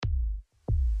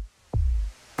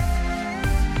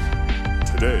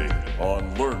Today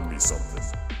on Learn Me Something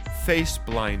Face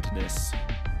blindness.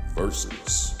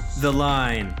 versus The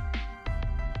Line.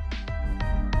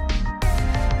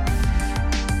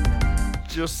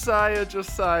 Josiah.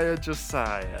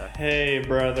 Hey,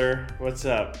 brother. What's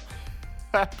up?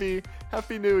 Happy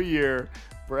New Year,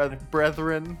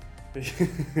 brethren.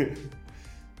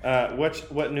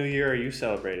 What New Year are you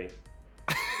celebrating?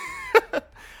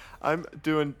 I'm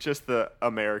doing just the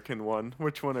American one.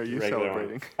 Which one are you Regular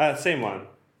celebrating? one. Same one. It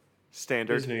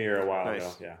Standard. was New Year a while Nice.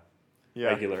 ago. Yeah. Yeah.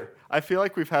 Regular. I feel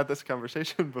like we've had this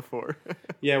conversation before.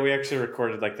 Yeah, we actually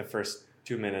recorded like the first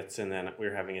 2 minutes and then we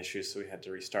were having issues, so we had to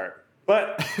restart.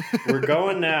 But we're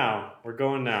going now.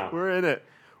 We're in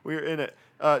it.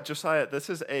 Josiah, this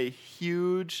is a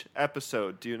huge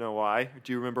episode. Do you know why?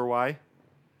 Do you remember why?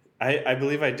 I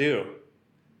believe I do.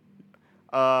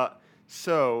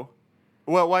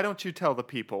 Well, why don't you tell the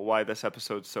people why this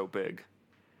episode's so big?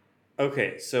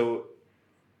 Okay, so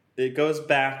it goes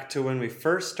back to when we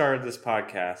first started this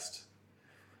podcast.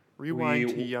 Rewind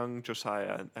to young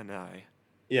Josiah and I.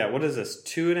 Yeah, what is this?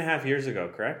 2.5 years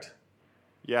ago, correct?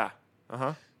 Yeah.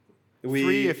 Uh-huh.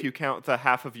 3 if you count the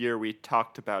half of year we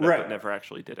talked about it Right. but never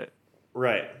actually did it.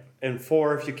 Right. And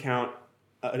 4 if you count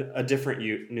a different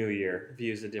New Year, if you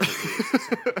use a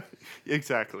different year.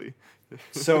 Exactly.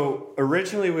 So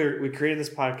originally we created this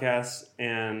podcast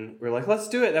and we are like, let's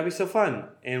do it. That'd be so fun.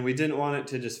 And we didn't want it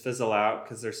to just fizzle out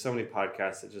because there's so many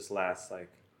podcasts that just last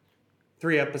like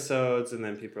 3 episodes and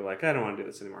then people are like, I don't want to do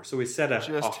this anymore. So we set a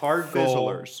hard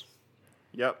fizzlers.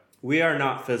 goal. Yep. We are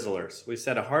not fizzlers. We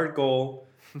set a hard goal.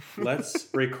 Let's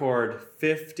record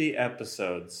 50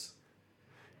 episodes.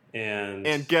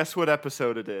 And guess what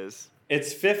episode it is?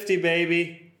 it's 50,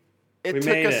 baby. It We took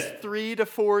made us it. 3 to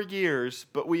 4 years,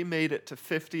 but we made it to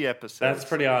 50 episodes. That's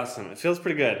pretty awesome. It feels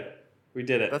pretty good. We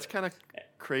did it. That's kind of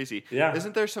crazy. Yeah.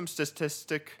 Isn't there some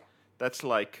statistic that's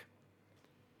like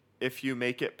if you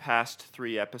make it past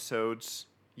 3 episodes,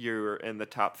 you're in the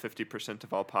top 50%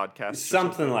 of all podcasts?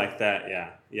 Something like that,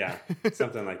 yeah. Yeah,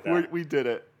 something like that. We did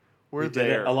it. We did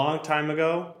there. it a long time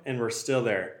ago, and we're still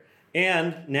there.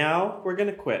 And now we're going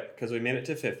to quit because we made it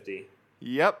to 50.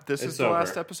 Yep, this It's is the over.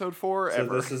 last episode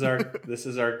forever. So this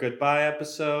is our goodbye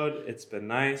episode. It's been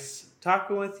nice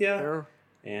talking with you,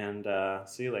 and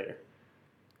see you later.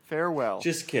 Farewell.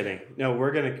 Just kidding. No,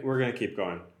 we're gonna keep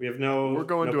going. We have no. We're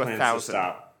going no to plans 1,000.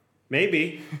 stop.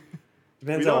 Maybe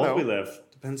depends We how don't old we know. live.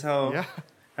 Depends how Yeah.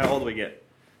 old we get.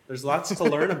 There's lots to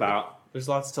learn about. There's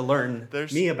lots to learn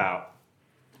me about.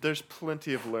 There's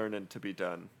plenty of learning to be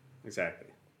done. Exactly.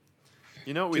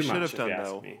 You know what we Too should much, have done if you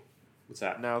ask though? me. What's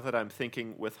that? Now that I'm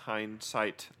thinking with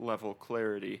hindsight level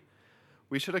clarity,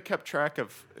 we should have kept track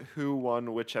of who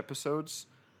won which episodes.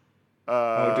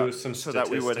 Do some so that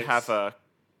we would statistics?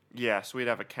 have so we'd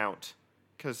have a count.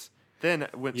 Because then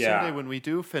Yeah. someday when we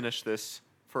do finish this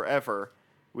forever,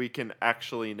 we can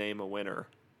actually name a winner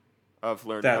of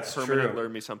That's a permanent true.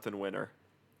 Learn Me Something winner.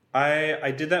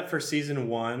 I did that for season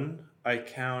 1. I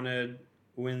counted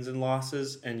wins and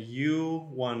losses, and you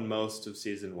won most of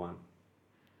season 1.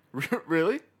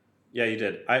 Really? Yeah, you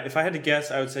did. If I had to guess,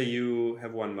 I would say you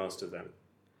have won most of them.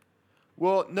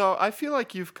 Well, no, I feel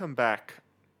like you've come back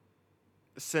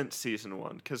since season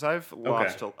 1 because I've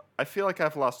lost. I feel like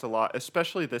I've lost a lot,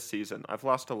 especially this season. I've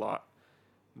lost a lot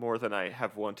more than I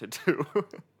have wanted to.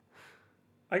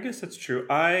 I guess that's true.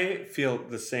 I feel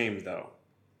the same, though.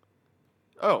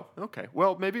 Oh, okay.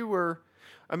 Well, maybe we're.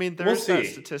 I mean, We'll there's that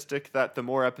see. statistic that the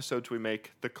more episodes we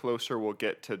make, the closer we'll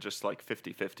get to just like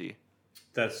 50-50.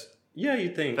 Yeah, you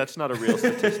think. That's not a real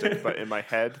statistic, but in my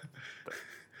head,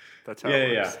 that's how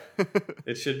it works.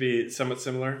 It should be somewhat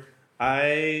similar.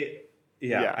 I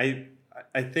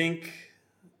think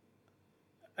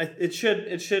it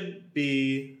should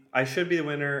be. I should be the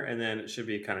winner, and then it should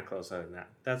be kind of close other than that.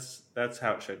 That's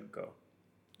how it should go.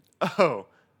 Oh,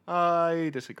 I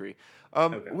disagree.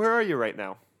 Okay. Where are you right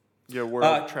now? You're a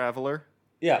world traveler?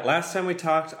 Yeah, last time we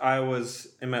talked, it was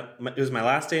my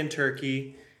last day in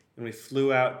Turkey, and we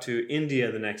flew out to India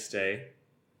the next day.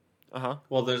 Uh-huh.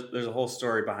 Well, there's a whole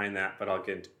story behind that, but I'll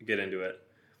get into it.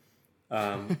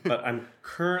 But I'm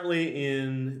currently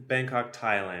in Bangkok,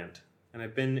 Thailand, and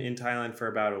I've been in Thailand for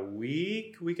about a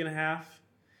week and a half,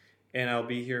 and I'll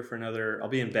be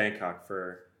in Bangkok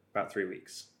for about 3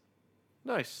 weeks.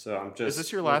 Nice. So I'm just. Is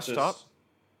this your last stop?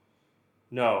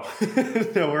 No,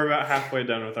 no, we're about halfway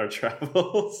done with our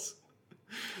travels.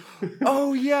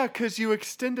 Oh, yeah, because you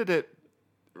extended it,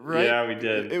 right? Yeah, we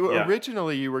did. Yeah.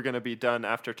 Originally, you were going to be done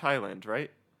after Thailand,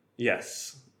 right?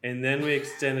 Yes, and then we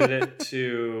extended it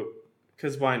to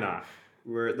because why not?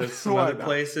 There's some Why other not?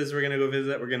 places we're gonna go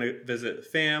visit. We're gonna visit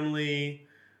family.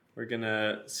 We're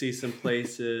gonna see some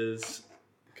places.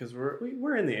 because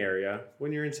we're in the area.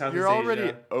 When you're in Southeast You're already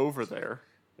Asia, over there.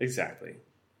 exactly.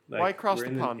 Like, Why cross we're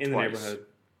the pond in twice? the neighborhood?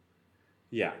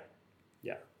 Yeah.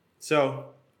 So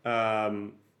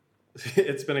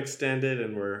it's been extended,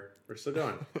 and we're still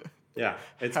going. Yeah,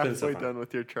 it's been so Halfway fun. done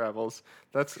with your travels.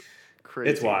 That's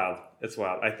crazy. It's wild. It's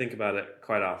wild. I think about it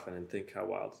quite often and think how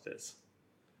wild it is.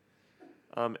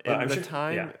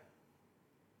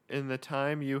 In the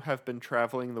time you have been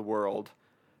traveling the world,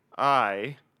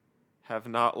 I have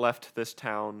not left this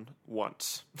town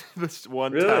once. This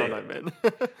one Really? town I'm in.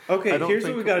 Okay, I don't here's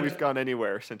think what we got. we've gone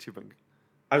anywhere since you've been.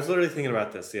 I was literally thinking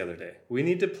about this the other day. We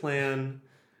need to plan.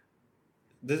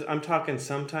 This, I'm talking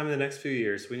sometime in the next few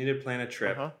years. We need to plan a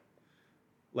trip.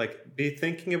 Like, be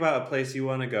thinking about a place you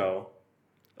want to go,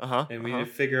 and we need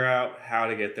to figure out how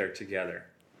to get there together.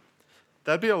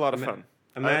 That'd be a lot of fun.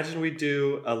 Imagine we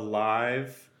do a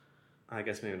live. I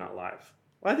guess maybe not live.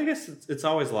 Well, I guess it's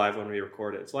always live when we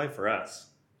record it. It's live for us.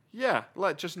 Yeah,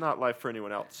 just not live for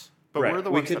anyone else. But Right. we're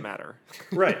the ones that matter.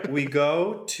 Right. We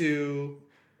go to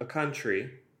a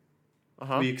country.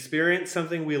 We experience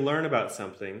something. We learn about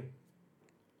something.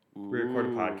 We record a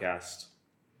podcast.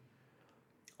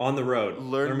 On the road.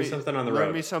 Learn me something on the road.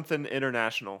 Learn me something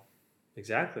international.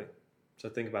 Exactly. So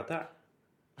think about that.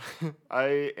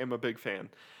 I am a big fan.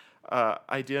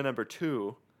 Idea number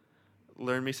 2,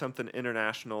 learn me something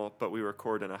international, but we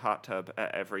record in a hot tub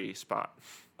at every spot.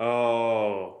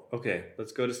 Oh, okay.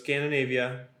 Let's go to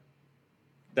Scandinavia.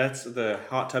 That's the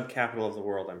hot tub capital of the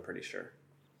world, I'm pretty sure.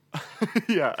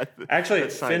 Yeah. Actually,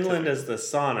 Finland is the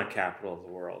sauna capital of the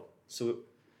world. So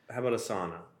how about a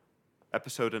sauna?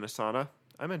 Episode in a sauna?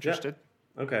 I'm interested.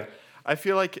 Yeah. Okay. I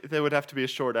feel like there would have to be a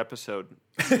short episode,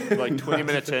 like 20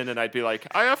 minutes in, and I'd be like,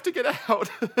 I have to get out.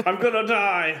 I'm going to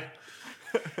die.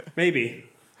 Maybe.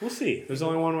 We'll see. There's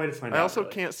only one way to find out. I also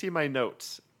can't see my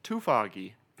notes. Too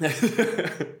foggy.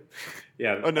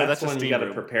 Yeah. Oh, no, that's one a you got to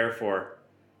room. prepare for.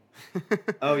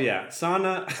 Oh, yeah.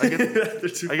 Sauna. I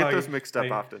get those mixed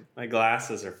up often. My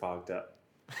glasses are fogged up.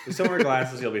 If you still wear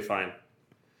glasses, you'll be fine.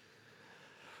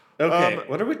 Okay.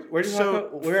 What are we?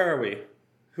 Where are we?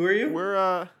 Who are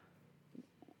you?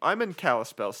 I'm in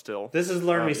Kalispell still. This is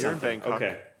Learn Me You're in Something.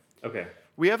 Bangkok. Okay.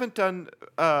 We haven't done.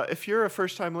 If you're a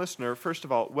first-time listener, first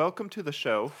of all, welcome to the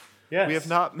show. Yes. We have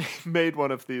not made one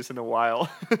of these in a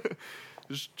while.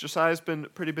 Josiah's been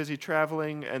pretty busy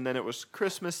traveling, and then it was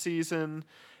Christmas season,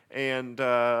 and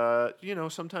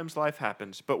sometimes life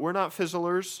happens. But we're not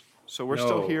fizzlers, so we're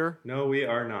still here. No, we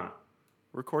are not.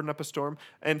 Recording up a storm.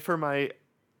 And for my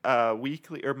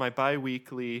weekly or my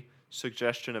bi-weekly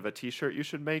suggestion of a T-shirt you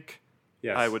should make,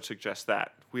 Yes. I would suggest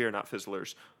that. We are not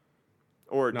fizzlers.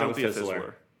 Or Not don't a be a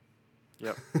fizzler.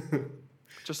 Yep.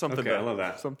 Just something. Okay, I love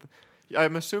that. Something.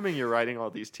 I'm assuming you're writing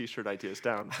all these T-shirt ideas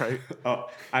down, right? Oh,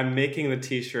 I'm making the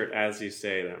T-shirt as you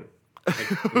say them.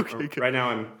 Like, Okay, good. right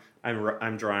now,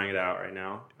 I'm drawing it out right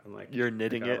now. I'm like You're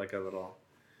knitting it? like a little.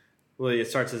 Well, it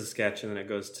starts as a sketch and then it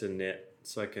goes to knit,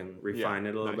 so I can refine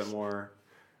it a little nice. bit more.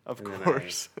 Of And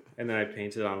course. And then I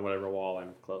paint it on whatever wall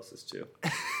I'm closest to.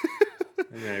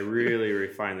 And then I really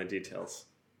refine the details.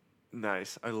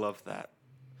 Nice. I love that.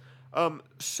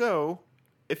 So,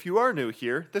 if you are new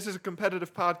here, this is a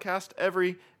competitive podcast.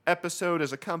 Every episode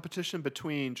is a competition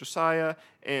between Josiah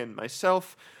and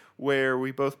myself, where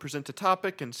we both present a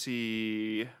topic and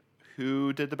see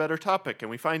who did the better topic.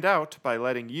 And we find out by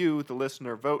letting you, the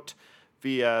listener, vote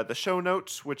via the show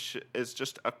notes, which is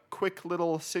just a quick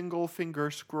little single finger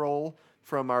scroll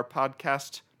from our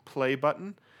podcast play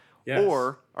button, Yes.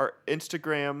 or our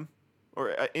Instagram,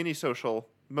 or any social,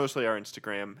 mostly our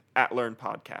Instagram,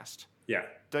 @LearnPodcast. Yeah.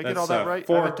 Did I get all that right?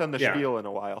 I haven't done the spiel in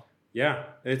a while. Yeah.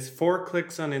 It's 4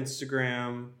 clicks on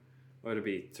Instagram. What would it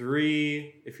be?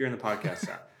 3 if you're in the podcast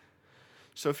app.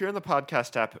 So if you're in the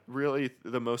podcast app, really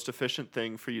the most efficient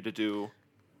thing for you to do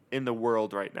in the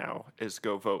world right now is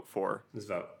go vote for Just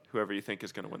vote. whoever you think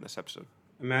is going to win this episode.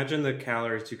 Imagine the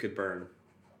calories you could burn.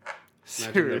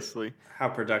 Seriously. How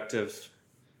productive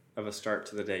of a start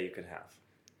to the day you could have.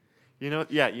 You know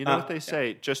what they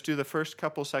say, just do the first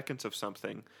couple seconds of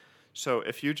something. So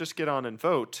if you just get on and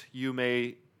vote, you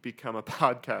may become a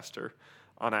podcaster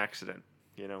on accident,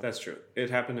 That's true. It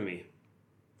happened to me.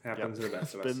 Happens to the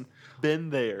best of us. Been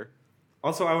there.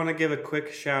 Also, I want to give a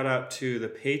quick shout out to the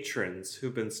patrons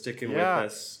who've been sticking with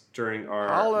us during our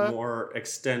Holla. more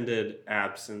extended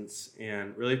absence,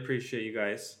 and really appreciate you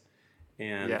guys.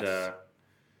 And Yes.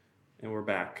 And we're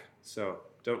back. So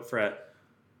don't fret.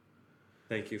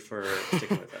 Thank you for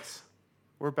sticking with us.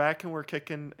 We're back and we're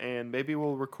kicking, and maybe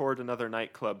we'll record another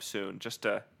nightclub soon.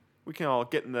 We can all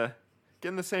get in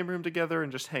the same room together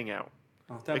and just hang out.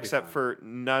 Except for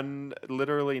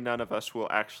literally none of us will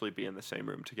actually be in the same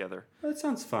room together. That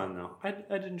sounds fun, though.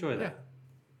 I'd enjoy that.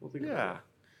 We'll think about it.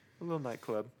 A little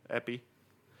nightclub, epi.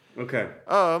 Okay.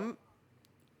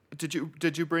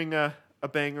 Did you bring a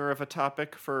banger of a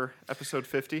topic for episode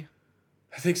 50?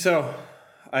 I think so.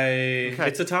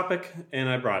 It's a topic, and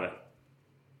I brought it.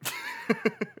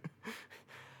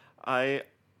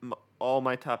 All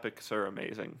my topics are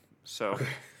amazing. So,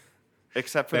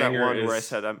 except for banger that one where I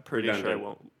said I'm pretty redundant. Sure I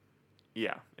won't.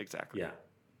 Yeah, exactly. Yeah.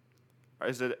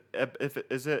 Is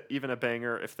it even a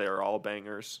banger if they are all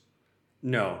bangers?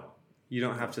 No, you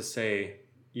don't have to say.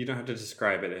 You don't have to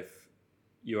describe it if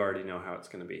you already know how it's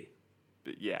going to be.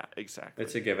 Yeah, exactly.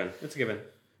 It's a given.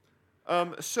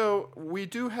 So we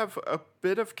do have a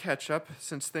bit of catch up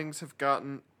since things have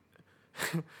gotten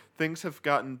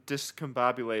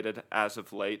discombobulated as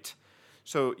of late.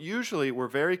 So usually we're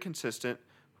very consistent.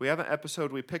 We have an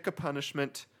episode, we pick a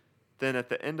punishment, then at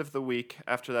the end of the week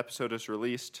after the episode is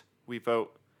released, we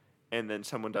vote, and then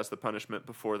someone does the punishment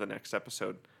before the next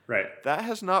episode. Right. That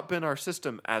has not been our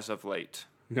system as of late.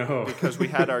 No. Because we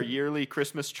had our yearly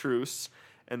Christmas truce,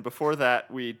 and before that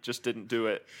we just didn't do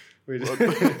it.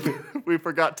 We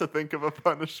forgot to think of a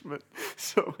punishment.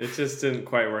 So it just didn't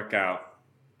quite work out.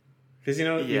 Because,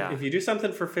 if you do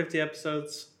something for 50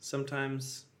 episodes,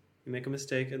 sometimes you make a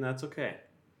mistake, and that's okay.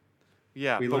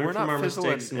 Yeah, we learn from our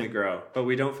mistakes and we grow, but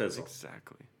we don't fizzle.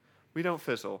 Exactly. We don't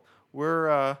fizzle.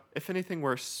 We're, if anything,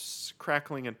 we're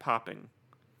crackling and popping.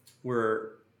 We're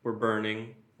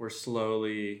burning. We're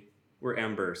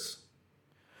embers.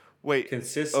 Wait.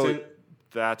 Consistent. Oh,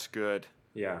 that's good.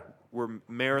 Yeah. We're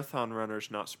marathon runners,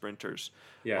 not sprinters.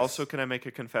 Yes. Also, can I make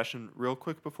a confession real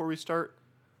quick before we start?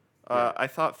 Yeah. I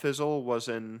thought fizzle was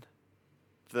in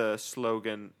the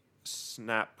slogan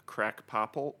snap, crack,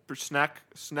 popple. Snap.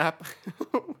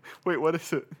 Wait, what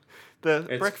is it?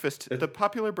 The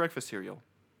popular breakfast cereal.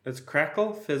 It's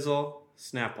Crackle, Fizzle,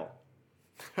 Snapple.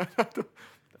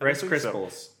 Rice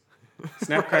Krispies. So.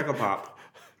 Snap, Crackle, Pop.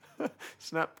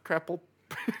 Snap, Crackle,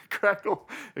 Crackle.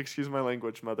 Excuse my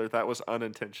language, Mother. That was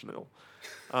unintentional.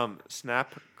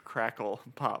 Snap, Crackle,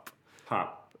 Pop.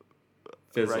 Pop.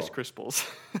 Fizzle. Rice Krispies.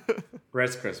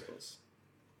 Rice Krispies.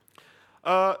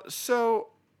 So,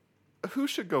 who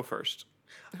should go first?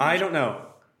 I don't know.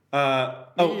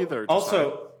 Me either.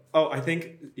 Also, I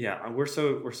think we're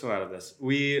so out of this.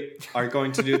 We are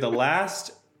going to do the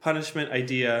last punishment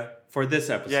idea for this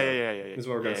episode. Yeah. Is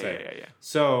what we're going to say. Yeah.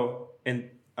 So, and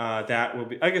that will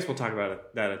be. I guess we'll talk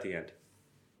about that at the end.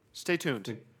 Stay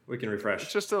tuned. We can refresh.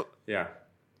 It's just a. Yeah.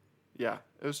 Yeah,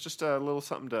 it was just a little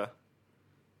something to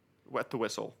wet the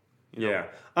whistle. Yeah.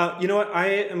 You know what? I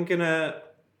am gonna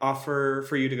offer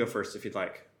for you to go first if you'd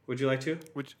like. Would you like to?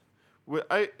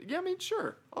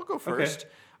 Sure. I'll go first. Okay.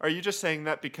 Are you just saying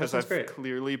that because I've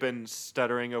clearly been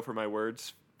stuttering over my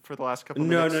words for the last couple of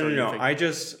minutes? No. I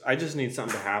just need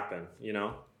something to happen,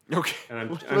 Okay. And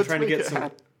I'm trying to get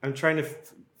some. I'm trying to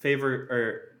favor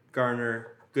or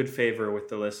garner good favor with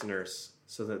the listeners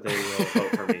so that they will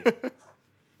vote for me.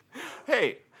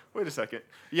 Hey, wait a second.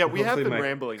 Yeah, we have been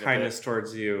rambling. Kindness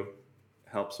towards you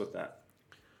helps with that.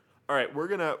 All right, we're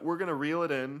gonna reel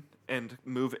it in and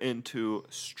move into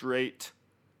straight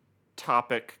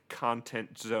topic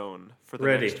content zone for the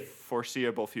next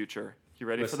foreseeable future. You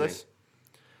ready for this?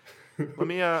 Let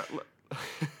me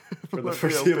for the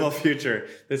foreseeable future.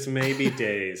 This may be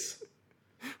days.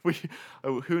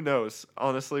 Who knows?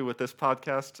 Honestly, with this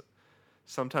podcast,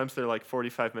 sometimes they're like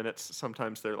 45 minutes,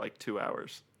 sometimes they're like 2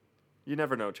 hours. You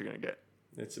never know what you're going to get.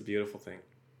 It's a beautiful thing.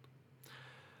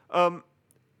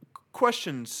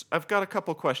 Questions. I've got a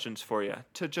couple questions for you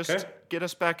to just get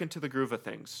us back into the groove of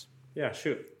things. Yeah,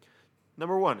 shoot.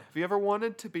 Number one, have you ever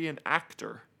wanted to be an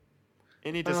actor?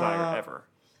 Any desire ever?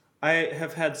 I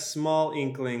have had small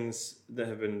inklings that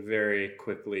have been very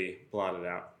quickly blotted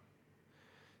out.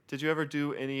 Did you ever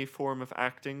do any form of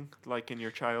acting, like in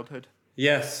your childhood?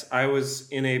 Yes, I was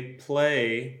in a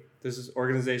play. There's this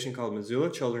organization called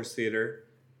Missoula Children's Theater.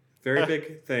 Very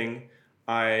big thing.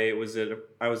 I was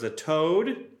a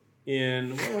toad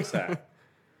in, what was that?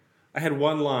 I had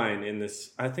one line in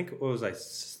this, I think, what was I,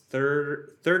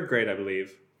 third grade, I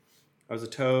believe. I was a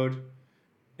toad,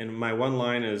 and my one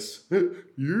line is,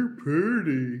 "You're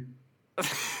pretty."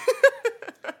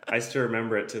 I still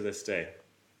remember it to this day.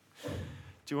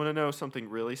 Do you want to know something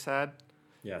really sad?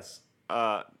 Yes.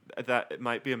 That it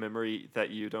might be a memory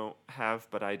that you don't have,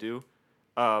 but I do.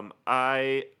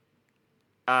 I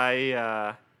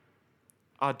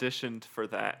auditioned for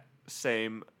that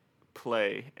same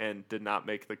play and did not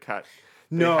make the cut.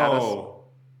 They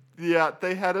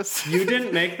had us. You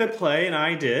didn't make the play and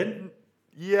I did?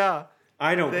 Yeah.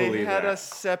 I don't believe They had that. us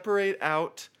separate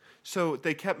out. So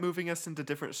they kept moving us into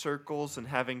different circles and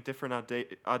having different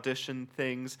audition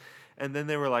things. And then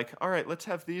they were like, all right, let's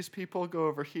have these people go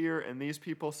over here and these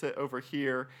people sit over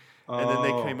here. And then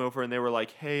they came over and they were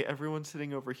like, hey, everyone's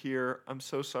sitting over here. I'm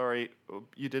so sorry.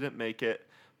 You didn't make it.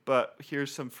 But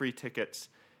here's some free tickets.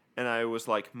 And I was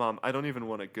like, Mom, I don't even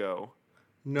want to go.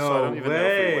 No so I don't even know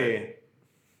if we went.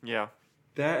 Yeah.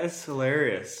 That is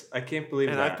hilarious. I can't believe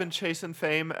and that. I've been chasing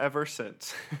fame ever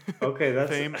since. Okay, that's...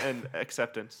 Fame and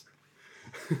acceptance.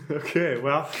 Okay,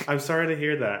 well, I'm sorry to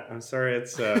hear that. I'm sorry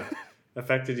it's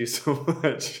affected you so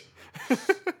much.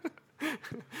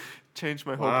 Changed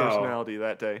my whole personality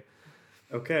that day.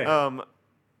 Okay.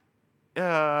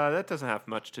 That doesn't have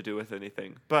much to do with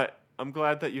anything, but I'm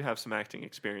glad that you have some acting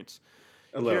experience.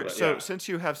 A little bit, So yeah. since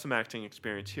you have some acting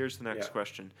experience, here's the next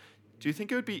question. Do you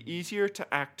think it would be easier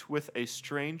to act with a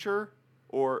stranger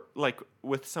or like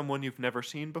with someone you've never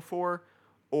seen before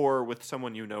or with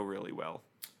someone you know really well?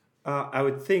 I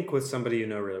would think with somebody you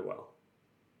know really well.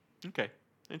 Okay,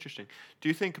 interesting. Do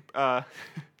you think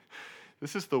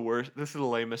this is the worst? This is the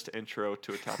lamest intro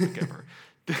to a topic ever.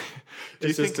 Do you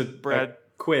It's think just a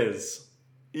quiz.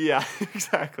 Yeah,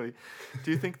 exactly. Do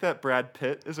you think that Brad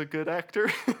Pitt is a good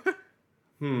actor?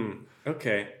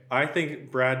 Okay. I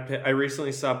think Brad Pitt... I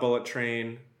recently saw Bullet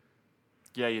Train.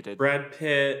 Yeah, you did. Brad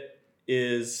Pitt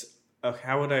is...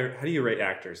 how do you rate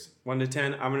actors? 1 to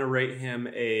 10? I'm going to rate him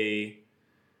a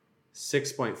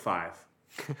 6.5.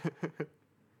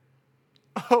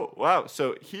 Oh, wow.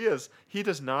 So he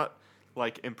does not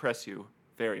like impress you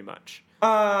very much.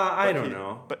 I don't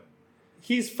know. But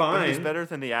he's fine. But he's better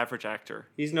than the average actor.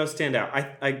 He's no standout.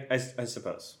 I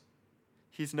suppose.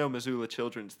 He's no Missoula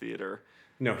Children's Theater.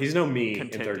 No, he's no me in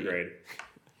Contendi. 3rd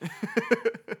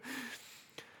grade.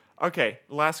 Okay,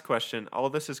 last question.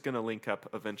 All this is going to link up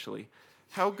eventually.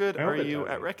 How good I hope are it you does.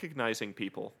 at recognizing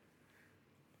people?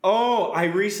 Oh, I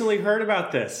recently heard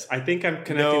about this. I think I'm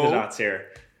connecting the dots here.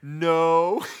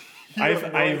 No.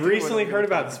 I've recently heard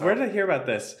about this. Where did I hear about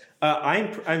this?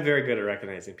 I'm very good at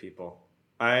recognizing people.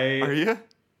 Are you?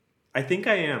 I think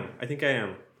I am. You've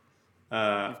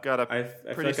got a I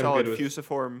feel pretty like I'm solid good with-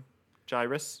 fusiform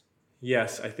gyrus.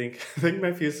 Yes, I think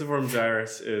my fusiform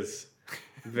gyrus is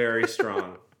very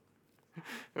strong.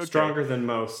 Okay. Stronger than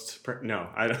most. No,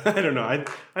 I don't know.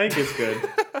 I think it's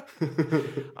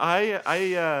good.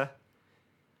 I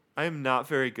am not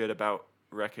very good about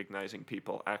recognizing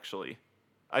people, actually.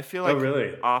 I feel like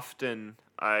really? often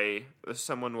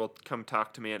someone will come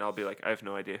talk to me and I'll be like, I have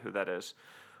no idea who that is.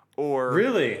 Or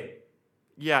Really?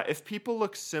 yeah, if people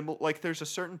look similar, like there's a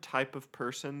certain type of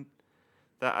person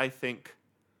that I think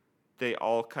they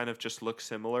all kind of just look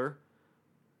similar.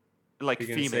 Like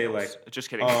You're females. gonna say, like, just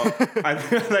kidding. Oh, I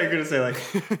thought you were gonna say like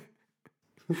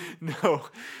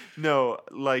No,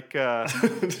 like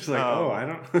just like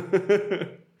I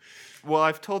don't. well,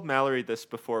 I've told Mallory this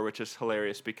before, which is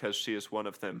hilarious because she is one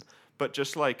of them. But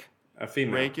just like A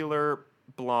female. regular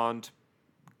blonde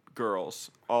girls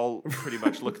all pretty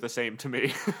much look the same to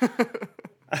me.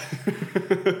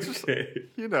 Okay.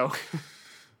 You know.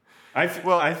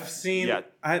 I've seen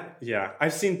yeah.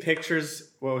 I've seen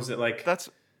pictures. What was it like? That's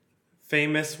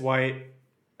Famous white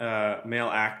male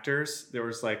actors. There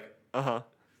was like uh-huh.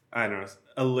 I don't know,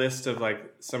 a list of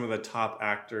like some of the top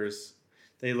actors.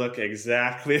 They look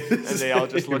exactly the same. And they all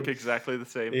just look exactly the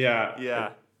same. Yeah.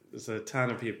 Yeah. There's a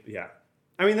ton of people. Yeah.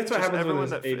 I mean, that's what Just happens when everyone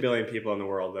there's that 8 billion people in the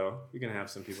world, though. You're going to have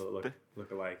some people that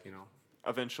look alike, you know.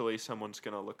 Eventually someone's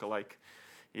going to look alike.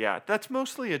 Yeah, that's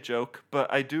mostly a joke,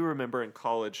 but I do remember in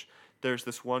college there's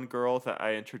this one girl that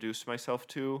I introduced myself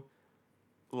to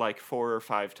like 4 or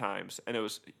 5 times, and it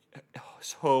was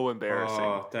so embarrassing.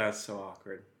 Oh, that's so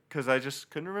awkward. Because I just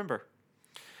couldn't remember.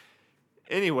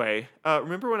 Anyway,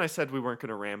 remember when I said we weren't going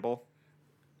to ramble?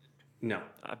 No.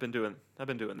 I've been doing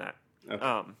that.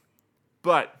 Okay.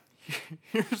 But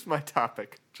here's my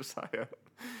topic, Josiah.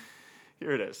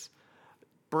 Here it is.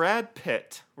 Brad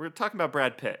Pitt. We're talking about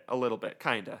Brad Pitt a little bit,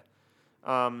 kinda.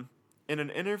 In an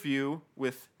interview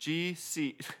with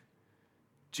GC.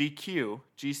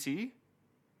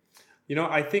 You know,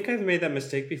 I think I've made that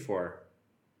mistake before.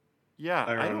 Yeah,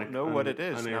 I don't know what it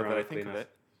is now that I think of it.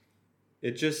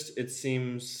 It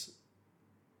seems,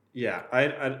 yeah,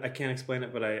 I can't explain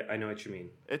it, but I know what you mean.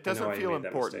 It doesn't feel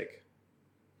important.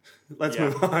 Let's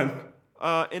move on.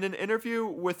 In an interview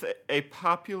with a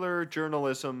popular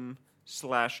journalism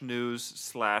 /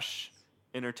 news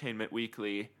 / entertainment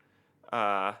weekly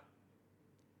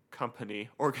company,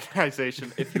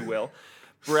 organization, if you will,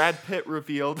 Brad Pitt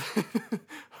revealed,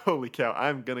 holy cow,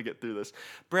 I'm going to get through this.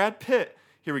 Brad Pitt,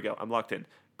 here we go, I'm locked in.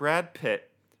 Brad Pitt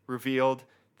revealed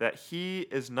that he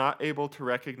is not able to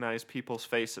recognize people's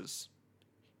faces.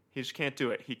 He just can't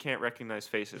do it. He can't recognize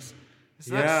faces.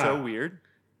 Isn't that so weird?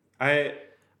 I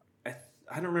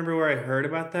don't remember where I heard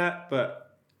about that,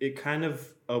 but it kind of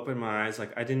opened my eyes.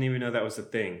 Like, I didn't even know that was a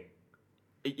thing.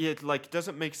 It like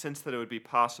doesn't make sense that it would be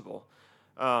possible.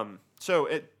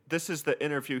 This is the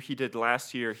interview he did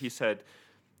last year. He said,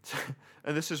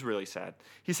 and this is really sad.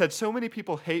 He said, "So many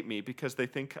people hate me because they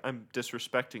think I'm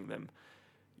disrespecting them.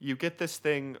 You get this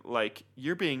thing like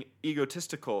you're being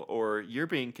egotistical or you're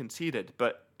being conceited,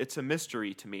 but it's a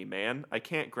mystery to me, man. I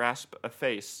can't grasp a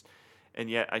face, and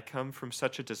yet I come from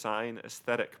such a design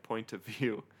aesthetic point of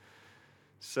view."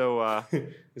 So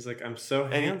he's like, I'm so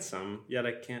handsome, yet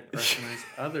I can't recognize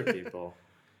other people.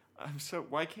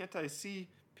 Why can't I see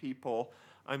people?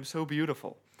 I'm so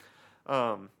beautiful.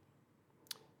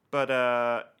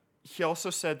 But he also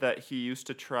said that he used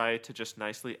to try to just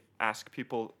nicely ask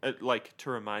people, like, to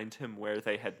remind him where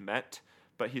they had met.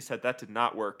 But he said that did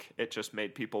not work. It just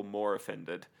made people more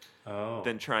offended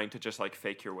than trying to just, like,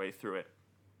 fake your way through it.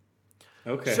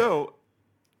 Okay. So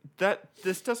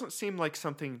this doesn't seem like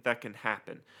something that can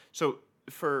happen. So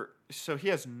he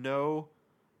has no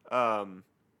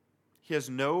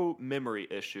memory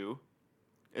issue.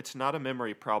 It's not a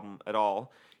memory problem at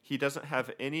all. He doesn't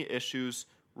have any issues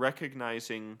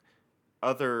recognizing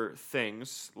other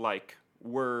things like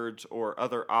words or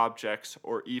other objects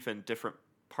or even different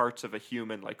parts of a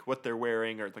human, like what they're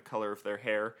wearing or the color of their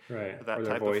hair, right? That or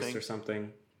their type voice of thing. Or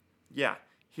something. Yeah.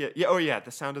 The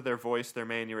sound of their voice, their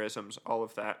mannerisms, all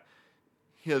of that.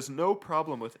 He has no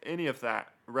problem with any of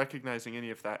that, recognizing any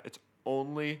of that. It's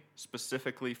only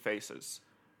specifically faces,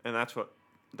 and that's what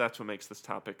makes this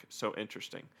topic so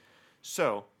interesting.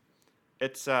 So,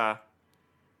 it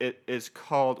is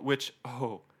called, which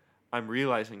I'm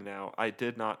realizing now I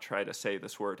did not try to say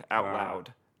this word out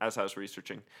loud as I was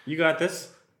researching. You got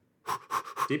this.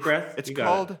 Deep breath. It's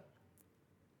called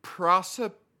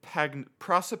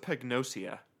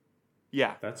prosopagnosia.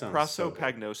 Yeah, that sounds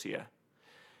prosopagnosia.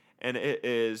 And it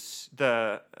is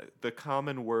the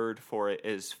common word for it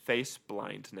is face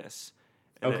blindness.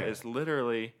 And it is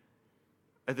literally,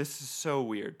 this is so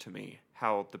weird to me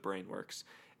how the brain works.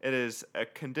 It is a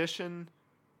condition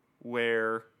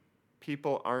where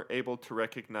people aren't able to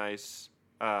recognize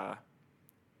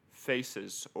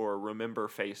faces or remember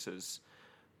faces,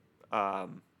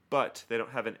 but they don't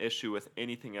have an issue with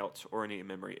anything else or any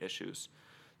memory issues.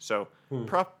 So,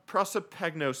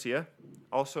 prosopagnosia,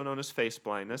 also known as face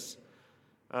blindness,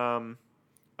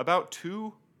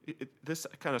 this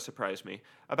kind of surprised me,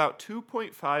 about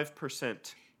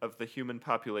 2.5% of the human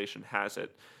population has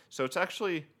it. So it's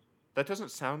actually, that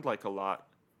doesn't sound like a lot,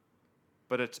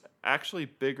 but it's actually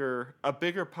a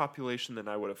bigger population than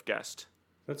I would have guessed.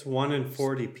 That's 1 in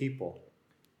 40 people.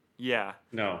 Yeah.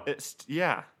 No.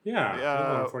 Yeah.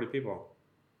 1 in 40 people.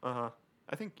 Uh-huh.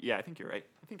 I think you're right.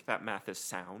 I think that math is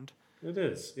sound. It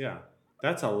is, yeah.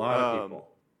 That's a lot of people.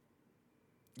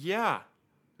 Yeah.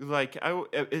 Like,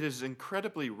 it is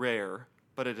incredibly rare,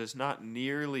 but it is not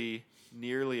nearly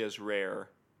as rare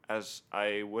as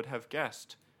I would have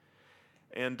guessed.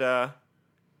 And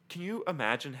can you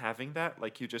imagine having that?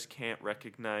 Like, you just can't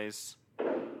recognize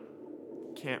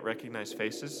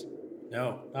faces?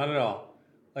 No, not at all.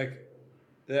 Like,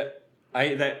 that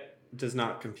does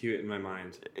not compute in my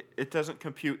mind. It doesn't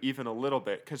compute even a little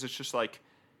bit, because it's just like,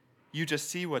 you just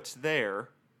see what's there.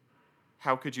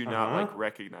 How could you not, like,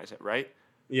 recognize it, right?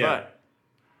 Yeah. But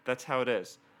that's how it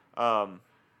is. And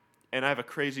I have a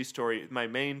crazy story. My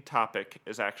main topic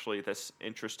is actually this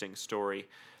interesting story.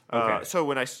 Okay. So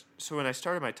when I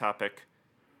started my topic,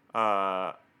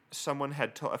 a friend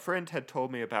had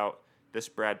told me about this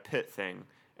Brad Pitt thing,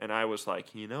 and I was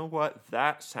like, you know what?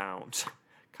 That sounds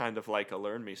kind of like a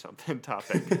learn me something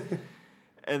topic.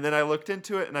 And then I looked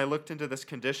into it, and I looked into this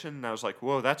condition, and I was like,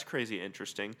 whoa, that's crazy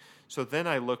interesting. So then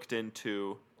I looked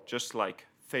into just like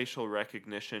facial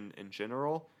recognition in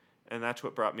general, and that's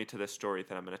what brought me to this story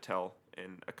that I'm going to tell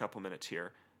in a couple minutes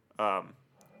here,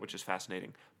 which is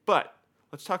fascinating. But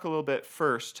let's talk a little bit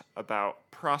first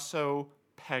about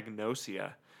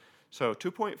prosopagnosia. So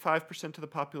 2.5% of the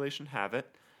population have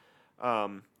it,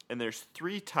 and there's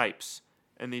 3 types,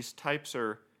 and these types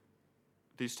are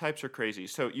crazy.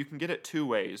 So you can get it 2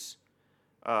 ways.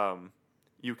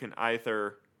 You can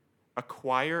either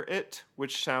acquire it,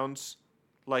 which sounds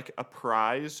like a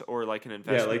prize or like an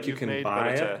investment. Yeah, like you can buy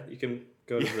it. You can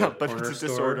go to the but corner it's a store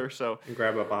disorder. So and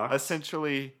grab a box.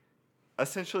 Essentially,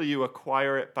 you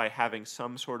acquire it by having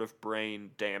some sort of brain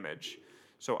damage.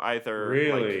 So either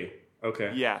really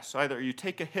okay. Yeah. So either you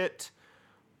take a hit,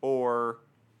 or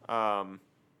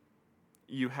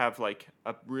you have like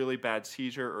a really bad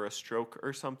seizure or a stroke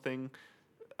or something.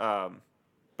 But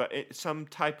some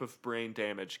type of brain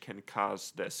damage can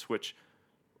cause this, which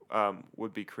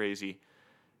would be crazy.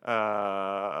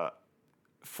 For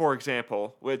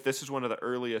example, this is one of the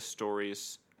earliest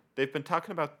stories. They've been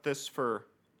talking about this for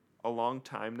a long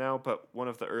time now, but one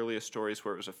of the earliest stories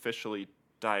where it was officially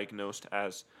diagnosed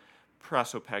as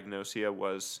prosopagnosia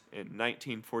was in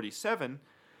 1947.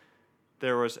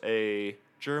 There was a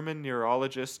German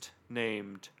neurologist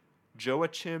named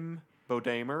Joachim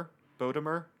Bodemer.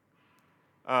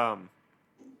 So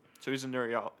he's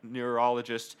a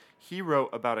neurologist. He wrote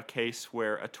about a case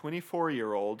where a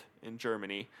 24-year-old in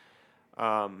Germany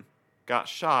got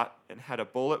shot and had a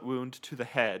bullet wound to the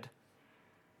head.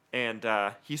 And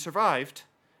he survived,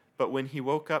 but when he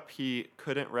woke up, he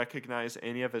couldn't recognize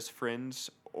any of his friends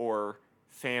or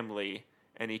family,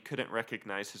 and he couldn't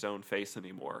recognize his own face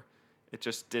anymore. It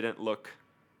just didn't look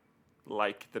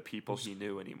like the people he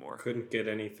knew anymore. Couldn't get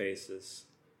any faces.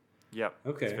 Yep.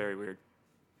 Okay. It's very weird.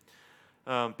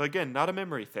 But again, not a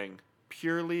memory thing.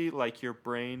 Purely like your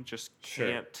brain just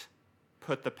can't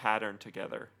put the pattern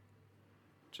together,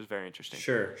 which is very interesting.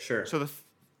 Sure. So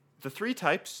the three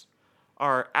types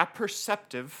are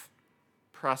apperceptive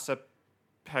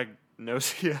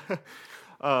prosopagnosia,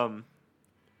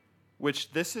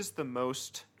 which this is the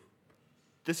most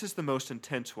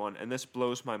intense one, and this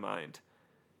blows my mind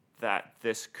that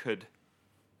this could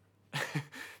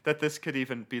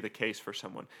even be the case for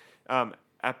someone.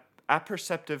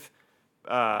 Apperceptive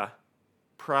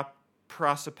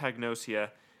prosopagnosia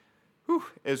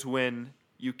is when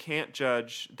you can't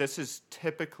judge. This is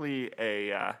typically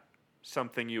a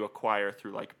something you acquire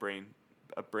through like brain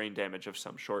damage of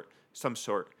some sort.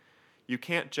 You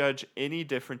can't judge any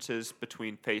differences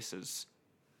between faces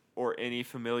or any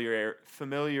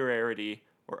familiarity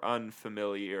or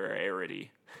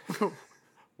unfamiliarity.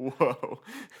 Whoa.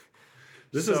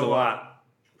 This is a lot.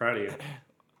 Proud of you.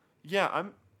 Yeah,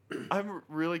 I'm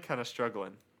really kind of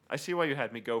struggling. I see why you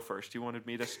had me go first. You wanted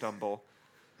me to stumble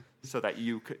so that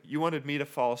you wanted me to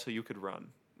fall so you could run.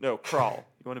 No, crawl.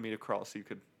 You wanted me to crawl so you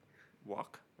could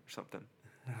walk or something.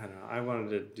 I don't know. I wanted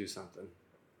to do something.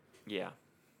 Yeah.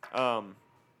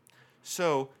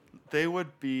 So they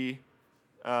would be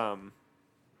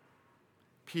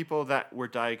people that were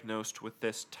diagnosed with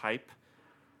this type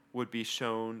would be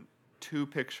shown two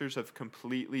pictures of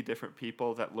completely different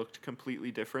people that looked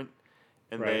completely different,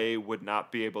 and they would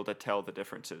not be able to tell the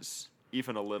differences,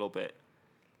 even a little bit.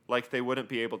 Like, they wouldn't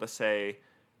be able to say,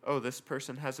 oh, this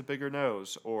person has a bigger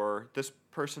nose, or this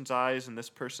person's eyes and this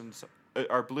person's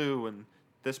are blue, and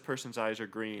this person's eyes are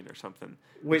green, or something.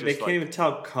 Wait, they can't even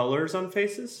tell colors on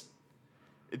faces?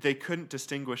 They couldn't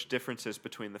distinguish differences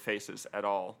between the faces at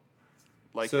all.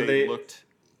 Like, so they looked...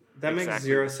 That makes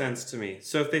zero sense to me.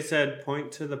 So if they said, point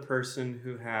to the person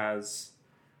who has,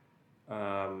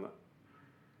 I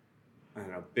don't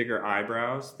know, bigger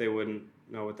eyebrows, they wouldn't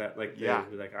know what that, like, they would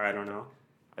be like, I don't know.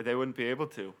 They wouldn't be able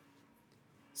to.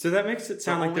 So that makes it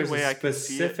sound like there's a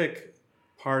specific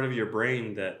part of your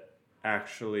brain that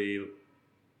actually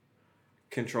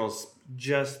controls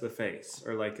just the face,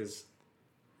 or like is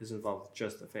involved with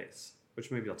just the face,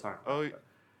 which maybe I'll talk about. Oh,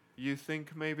 you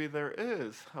think maybe there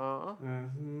is, huh?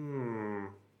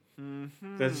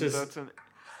 That's just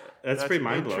that's pretty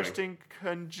mind blowing. Interesting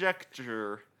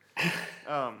conjecture.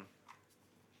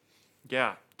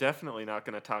 Yeah, definitely not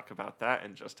going to talk about that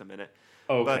in just a minute.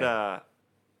 Okay.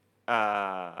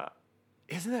 But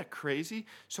isn't that crazy?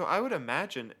 So I would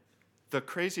imagine the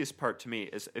craziest part to me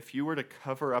is if you were to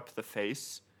cover up the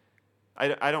face.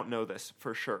 I don't know this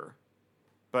for sure.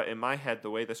 But in my head, the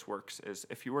way this works is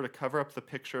if you were to cover up the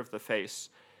picture of the face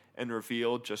and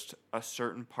reveal just a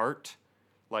certain part,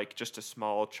 like just a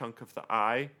small chunk of the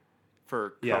eye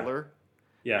for color,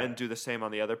 and do the same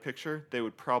on the other picture, they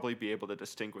would probably be able to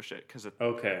distinguish it because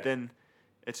then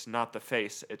it's not the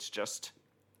face, it's just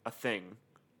a thing.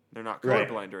 They're not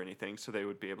colorblind or anything, so they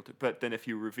would be able to. But then if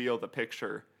you reveal the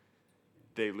picture,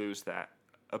 they lose that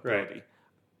ability. Right.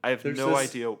 I have no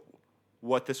idea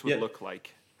what this would look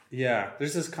like. Yeah,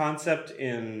 there's this concept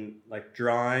in like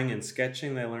drawing and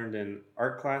sketching that I learned in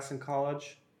art class in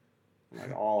college.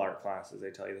 Like all art classes,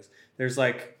 they tell you this. There's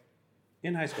like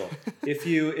in high school, if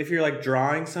you're like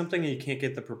drawing something and you can't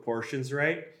get the proportions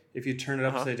right, if you turn it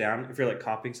upside down, if you're like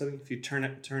copying something, if you turn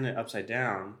it upside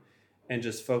down and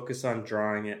just focus on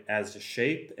drawing it as a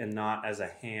shape and not as a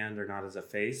hand or not as a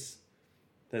face,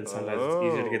 then sometimes it's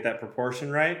easier to get that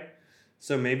proportion right.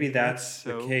 So maybe that's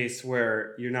the case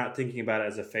where you're not thinking about it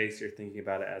as a face, you're thinking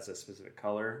about it as a specific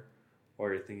color,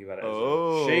 or you're thinking about it as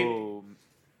a shape.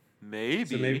 Maybe.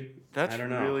 So maybe that's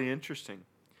really interesting.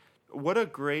 What a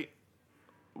great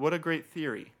what a great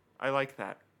theory. I like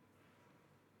that.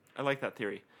 I like that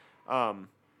theory. I'm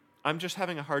just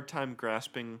having a hard time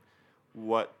grasping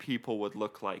what people would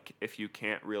look like if you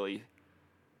can't really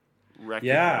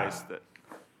recognize that.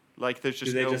 Like, there's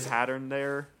just no pattern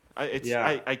there.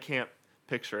 I can't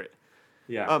picture it.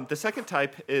 Yeah. The second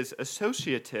type is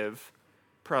associative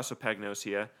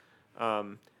prosopagnosia,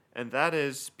 and that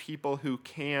is people who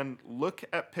can look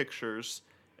at pictures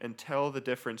and tell the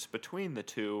difference between the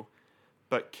two,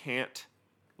 but can't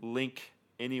link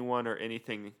anyone or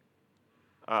anything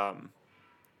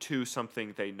to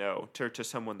something they know, to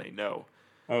someone they know.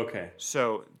 Okay.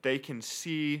 So they can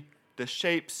see the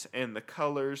shapes and the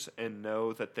colors and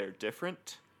know that they're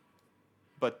different,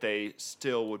 but they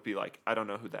still would be like, I don't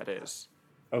know who that is.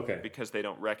 Okay. Because they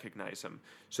don't recognize them.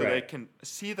 So they can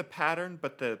see the pattern,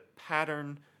 but the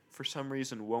pattern, for some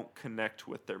reason, won't connect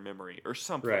with their memory or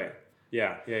something. Right.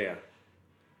 Yeah.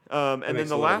 And then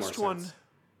the last one...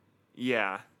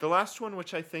 Yeah. The last one,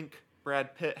 which I think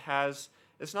Brad Pitt has,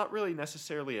 is not really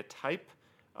necessarily a type,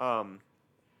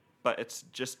 but it's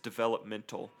just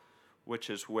developmental, which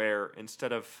is where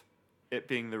instead of it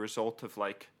being the result of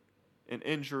like an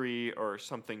injury or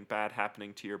something bad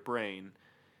happening to your brain,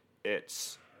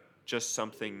 it's just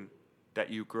something that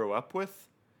you grow up with.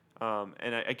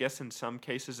 And I guess in some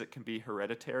cases it can be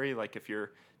hereditary, like if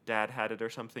your dad had it or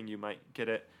something, you might get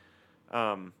it.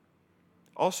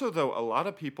 Also, though, a lot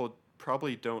of people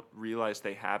probably don't realize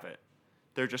they have it.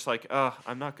 They're just like,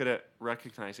 I'm not good at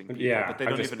recognizing people, but they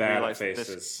don't even realize that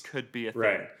this could be a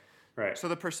thing. Right. So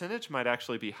the percentage might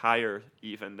actually be higher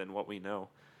even than what we know.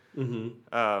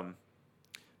 Mm-hmm.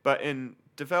 But in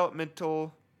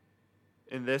developmental,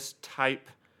 in this type,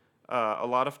 a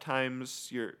lot of times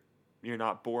you're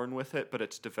not born with it, but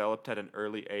it's developed at an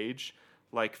early age.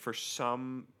 Like for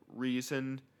some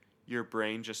reason, your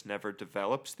brain just never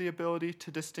develops the ability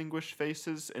to distinguish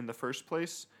faces in the first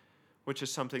place, which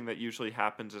is something that usually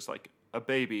happens as like a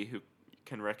baby who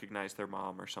can recognize their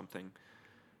mom or something.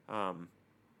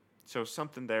 So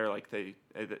something there, like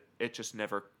it just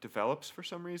never develops for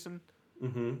some reason.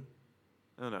 Mm-hmm.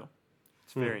 I don't know.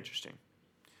 It's very interesting.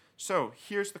 So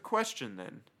here's the question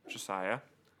then, Josiah.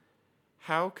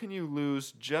 How can you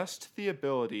lose just the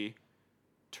ability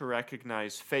to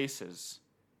recognize faces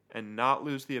and not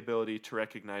lose the ability to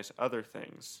recognize other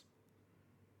things?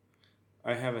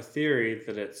 I have a theory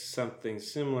that it's something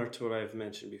similar to what I've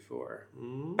mentioned before.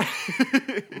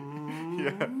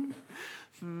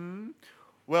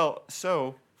 Well,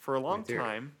 so for a long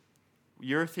time,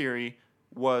 your theory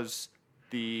was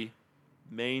the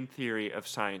main theory of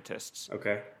scientists.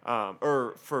 Okay.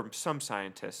 Or for some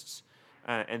scientists.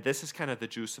 And this is kind of the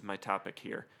juice of my topic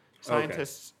here.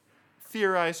 Scientists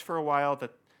theorized for a while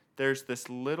that there's this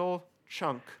little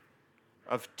chunk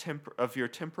of your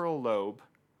temporal lobe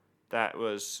that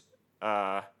was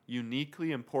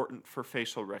uniquely important for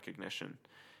facial recognition.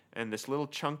 And this little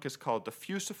chunk is called the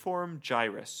fusiform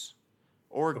gyrus,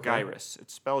 or gyrus.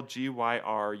 It's spelled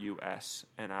Gyrus,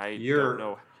 and I don't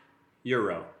know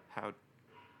how.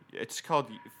 It's called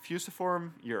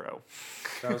fusiform euro.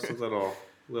 That was a little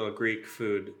Greek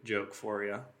food joke for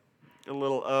you. A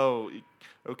little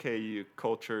okay, you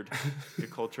cultured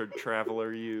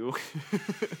traveler, you.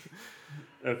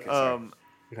 Okay, sorry. Go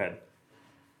ahead.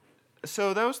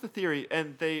 So that was the theory,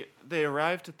 and they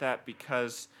arrived at that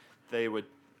because they would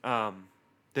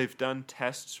they've done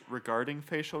tests regarding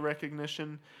facial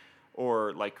recognition,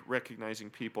 or like recognizing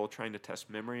people, trying to test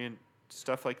memory and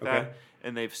stuff like that,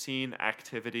 and they've seen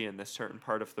activity in this certain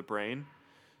part of the brain.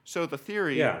 So the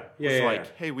theory was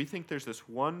hey, we think there's this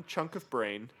one chunk of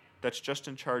brain that's just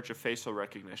in charge of facial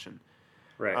recognition.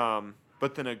 Right.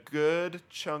 But then a good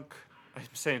chunk, I'm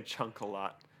saying chunk a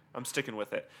lot, I'm sticking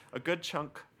with it, a good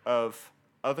chunk of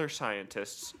other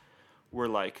scientists were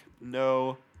like,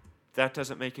 no, that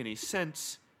doesn't make any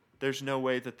sense. There's no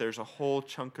way that there's a whole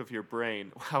chunk of your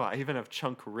brain. Wow, I even have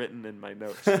chunk written in my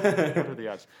notes. What are the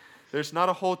odds? There's not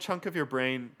a whole chunk of your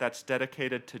brain that's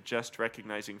dedicated to just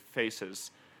recognizing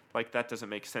faces. Like, that doesn't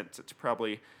make sense. It's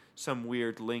probably some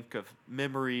weird link of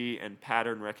memory and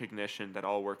pattern recognition that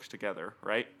all works together,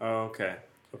 right? Oh, okay.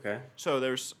 So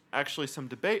there's actually some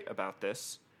debate about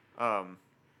this. A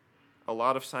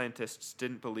lot of scientists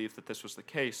didn't believe that this was the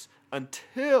case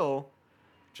until,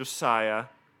 Josiah,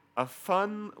 a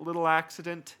fun little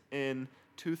accident in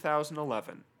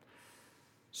 2011.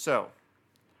 So,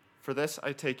 for this,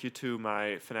 I take you to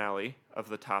my finale of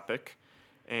the topic,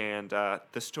 and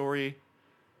the story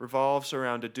revolves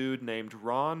around a dude named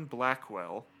Ron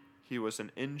Blackwell. He was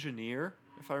an engineer,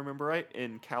 if I remember right,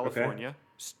 in California. Okay.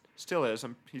 Still is. The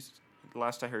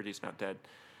last I heard, he's not dead.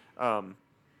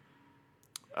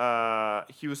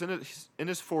 He was in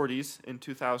his 40s in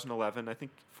 2011, I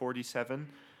think 47,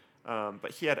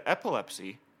 but he had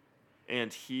epilepsy,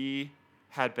 and he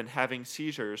had been having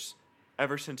seizures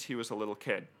ever since he was a little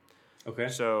kid. Okay.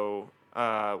 So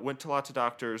went to lots of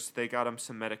doctors. They got him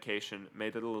some medication,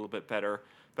 made it a little bit better.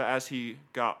 But as he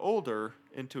got older,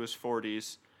 into his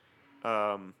 40s,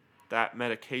 that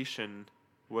medication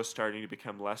was starting to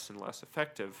become less and less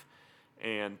effective.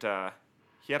 And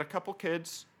he had a couple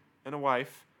kids and a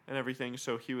wife and everything.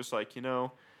 So he was like,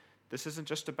 this isn't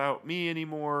just about me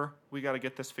anymore. We got to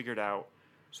get this figured out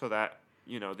so that,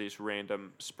 these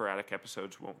random sporadic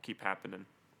episodes won't keep happening.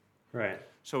 Right.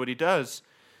 So what he does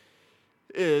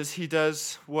is he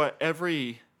does what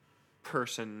every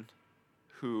person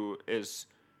who is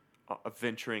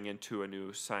venturing into a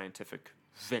new scientific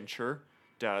venture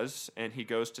does, and he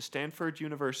goes to Stanford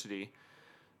University,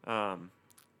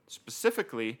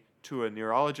 specifically to a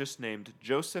neurologist named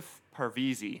Joseph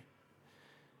Parvizi.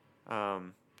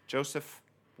 Joseph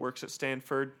works at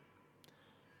Stanford,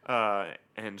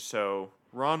 and so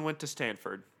Ron went to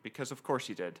Stanford because of course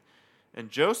he did. And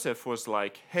Joseph was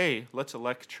like, hey, let's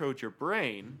electrode your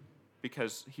brain,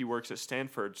 because he works at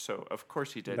Stanford, so of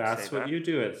course he did. That's what you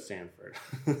do at Stanford.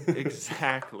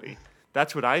 Exactly.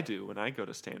 That's what I do when I go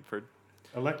to Stanford.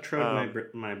 Electrode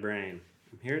my brain.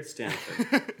 I'm here at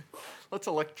Stanford. Let's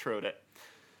electrode it.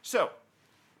 So,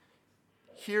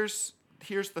 here's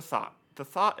the thought. The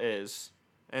thought is,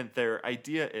 and their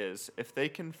idea is, if they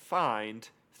can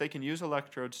use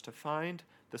electrodes to find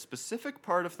the specific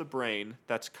part of the brain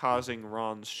that's causing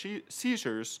Ron's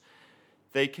seizures,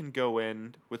 they can go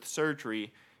in with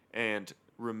surgery and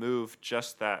remove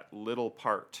just that little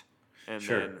part. And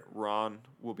then Ron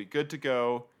will be good to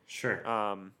go. Sure.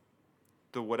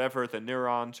 The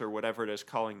neurons or whatever it is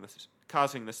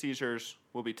causing the seizures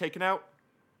will be taken out.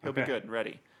 He'll be good and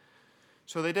ready.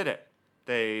 So they did it.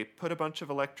 They put a bunch of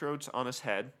electrodes on his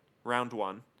head, round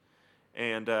one.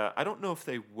 And I don't know if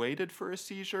they waited for a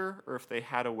seizure or if they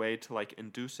had a way to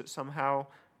induce it somehow.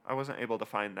 I wasn't able to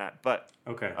find that, but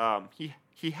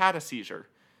he had a seizure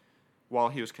while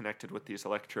he was connected with these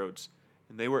electrodes,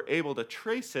 and they were able to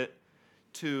trace it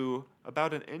to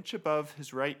about an inch above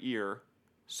his right ear,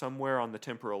 somewhere on the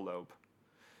temporal lobe.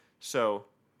 So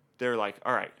they're like,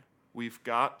 all right, we've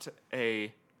got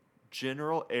a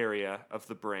general area of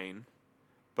the brain,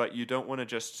 but you don't want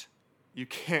to you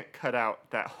can't cut out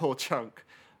that whole chunk,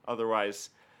 otherwise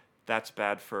that's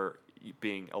bad for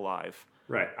being alive.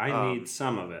 Right, I need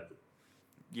some of it.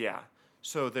 Yeah.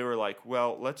 So they were like,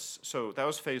 well, so that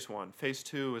was phase one. Phase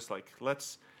two is like,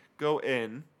 let's go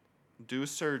in, do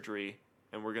surgery,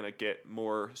 and we're going to get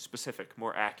more specific,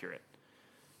 more accurate.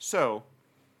 So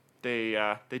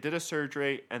they did a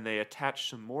surgery, and they attached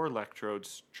some more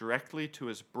electrodes directly to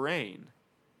his brain,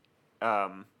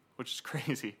 which is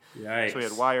crazy. Yikes. So he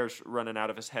had wires running out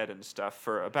of his head and stuff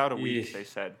for about a week, they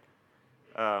said.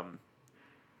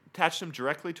 Attached them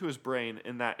directly to his brain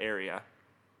in that area.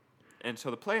 And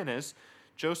so the plan is,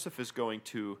 Joseph is going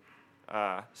to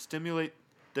stimulate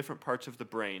different parts of the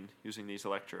brain using these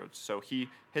electrodes. So he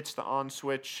hits the on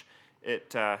switch,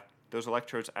 those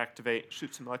electrodes activate,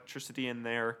 shoots some electricity in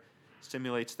there,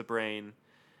 stimulates the brain,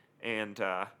 and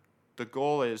the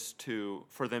goal is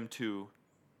for them to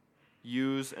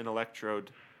use an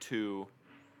electrode to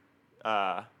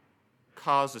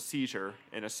cause a seizure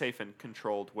in a safe and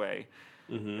controlled way.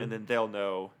 Mm-hmm. And then they'll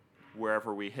know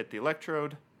wherever we hit the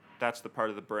electrode, that's the part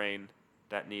of the brain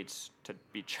that needs to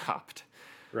be chopped.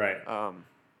 Right.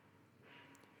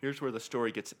 Here's where the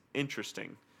story gets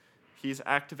interesting. He's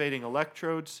activating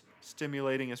electrodes,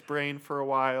 stimulating his brain for a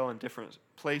while in different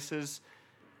places,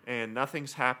 and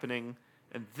nothing's happening.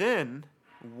 And then,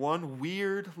 one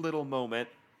weird little moment,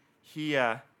 he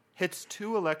hits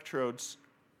two electrodes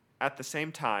at the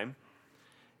same time,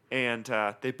 and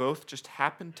they both just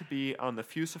happened to be on the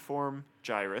fusiform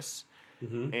gyrus,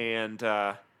 mm-hmm. and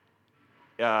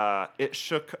it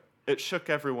shook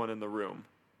everyone in the room.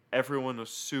 Everyone was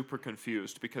super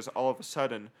confused because all of a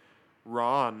sudden,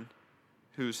 Ron,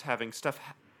 who's having stuff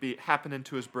happen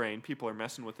to his brain, people are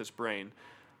messing with his brain,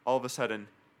 all of a sudden,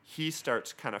 he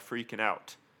starts kind of freaking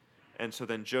out. And so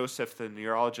then Joseph, the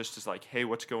neurologist, is like, hey,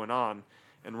 what's going on?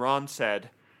 And Ron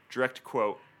said, direct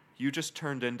quote, "You just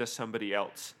turned into somebody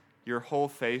else. Your whole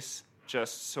face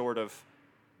just sort of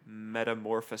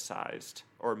metamorphosized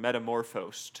or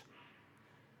metamorphosed."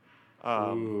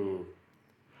 Ooh.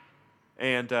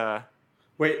 And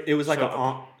wait, it was like a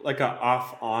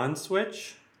off-on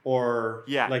switch, or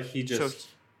like he just, so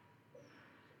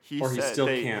he or said he still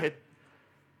can't.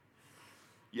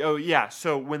 Oh yeah.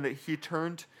 So when he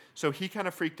turned, so he kind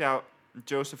of freaked out.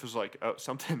 Joseph was like, "Oh,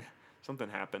 something something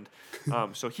happened.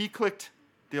 So he clicked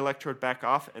the electrode back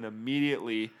off, and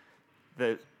immediately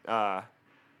the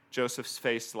Joseph's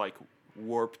face like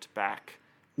warped back.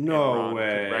 No and Ron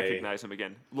way. could recognize him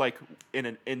again, like in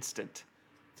an instant.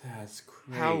 That's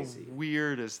crazy. How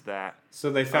weird is that?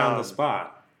 So they found the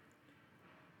spot.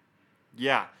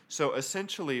 Yeah. So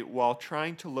essentially, while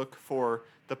trying to look for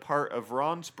the part of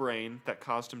Ron's brain that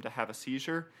caused him to have a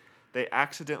seizure, they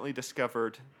accidentally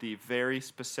discovered the very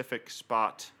specific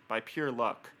spot by pure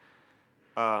luck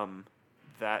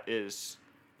that is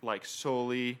like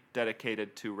solely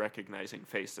dedicated to recognizing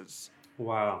faces.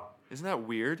 Wow. Isn't that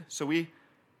weird? So we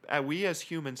as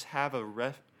humans have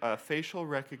a facial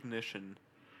recognition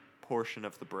portion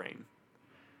of the brain,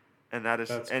 and that is,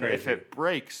 That's and crazy. if it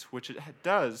breaks, which it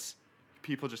does,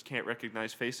 people just can't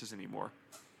recognize faces anymore.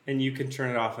 And you can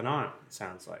turn it off and on, it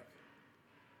sounds like.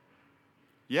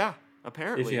 Yeah,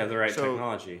 apparently. If you have the right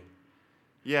technology.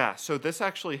 Yeah, so this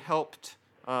actually helped.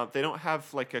 They don't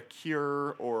have like a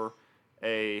cure or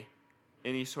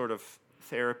any sort of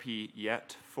therapy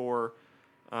yet for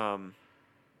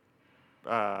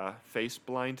face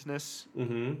blindness,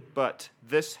 but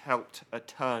this helped a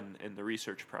ton in the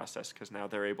research process because now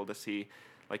they're able to see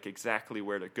like exactly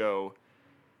where to go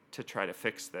to try to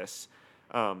fix this.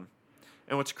 And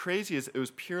what's crazy is it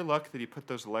was pure luck that he put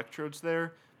those electrodes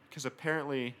there, because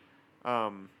apparently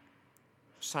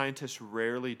scientists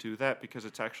rarely do that because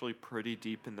it's actually pretty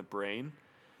deep in the brain.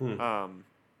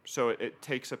 So it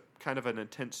takes a kind of an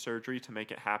intense surgery to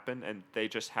make it happen, and they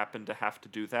just happen to have to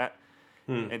do that.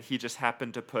 And he just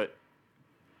happened to put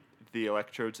the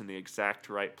electrodes in the exact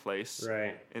right place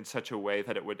in such a way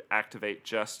that it would activate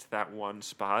just that one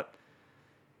spot.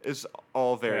 Is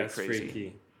all very That's crazy.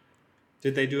 Freaky.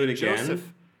 Did they do it again?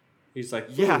 Joseph, He's like,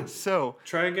 yeah, so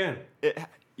try again. it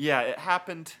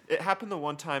happened. It happened the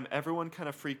one time. Everyone kind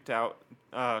of freaked out.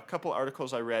 A couple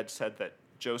articles I read said that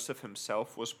Joseph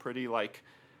himself was pretty like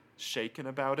shaken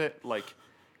about it. Like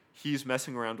he's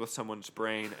messing around with someone's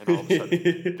brain, and all of a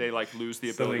sudden they like lose the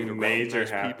ability to Something major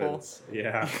recognize people. happens.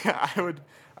 Yeah. Yeah,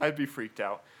 I'd be freaked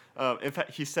out. In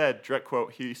fact, he said, direct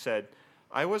quote, he said,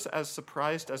 "I was as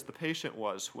surprised as the patient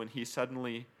was when he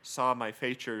suddenly saw my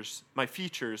features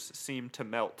seem to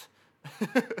melt."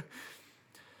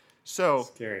 So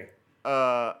Scary.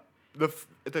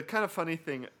 the kind of funny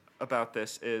thing about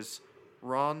this is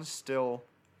Ron's still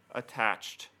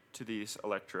attached to these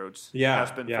electrodes. Yeah,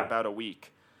 Has been yeah. for about a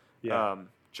week. Yeah.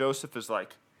 Joseph is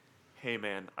like, "Hey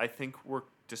man, I think we're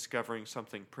discovering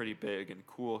something pretty big and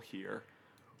cool here.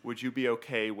 Would you be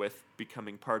okay with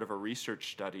becoming part of a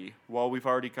research study while we've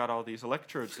already got all these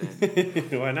electrodes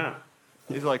in?" Why not?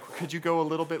 He's like, "Could you go a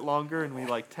little bit longer and we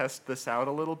like test this out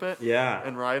a little bit?" Yeah.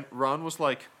 And Ron was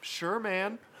like, "Sure,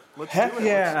 man. Let's Heck do it.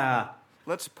 yeah.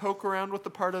 Let's poke around with the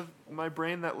part of my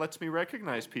brain that lets me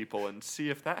recognize people and see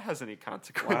if that has any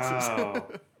consequences."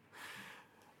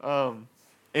 Wow.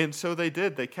 And so they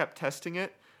did. They kept testing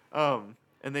it, and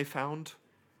they found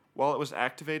while it was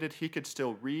activated, he could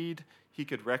still read. He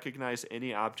could recognize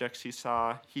any objects he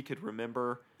saw. He could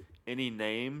remember any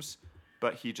names,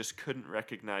 but he just couldn't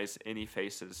recognize any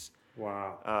faces.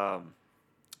 Wow.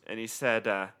 And he said,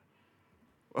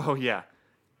 "Oh yeah,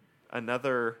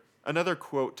 another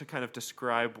quote to kind of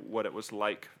describe what it was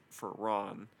like for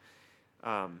Ron."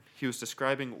 He was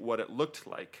describing what it looked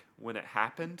like when it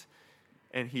happened,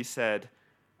 and he said,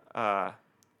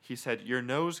 "Your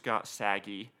nose got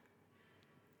saggy,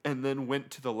 and then went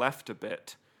to the left a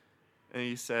bit." And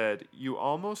he said, "You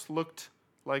almost looked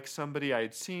like somebody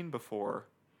I'd seen before,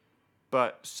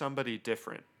 but somebody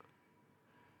different."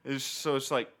 So it's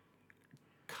like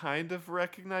kind of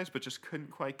recognized, but just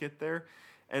couldn't quite get there.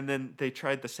 And then they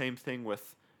tried the same thing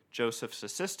with Joseph's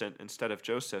assistant instead of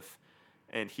Joseph.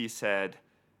 And he said,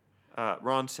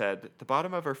 Ron said, "The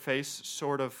bottom of her face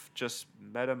sort of just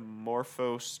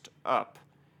metamorphosed up.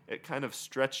 It kind of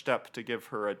stretched up to give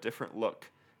her a different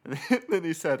look." And then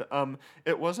he said,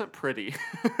 "It wasn't pretty."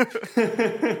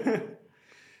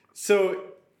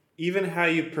 So even how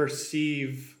you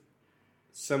perceive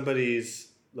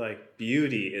somebody's like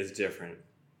beauty is different.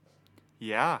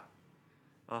 Yeah.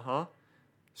 Uh-huh.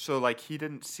 So, like, he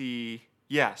didn't see...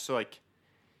 Yeah, so, like,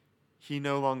 he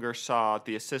no longer saw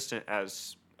the assistant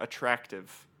as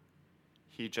attractive.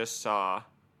 He just saw...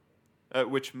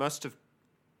 which must have...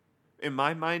 In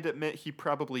my mind, it meant he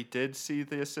probably did see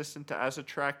the assistant as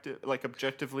attractive, like,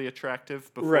 objectively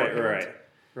attractive beforehand.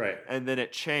 Right. And then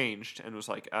it changed and was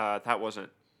like, that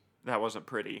wasn't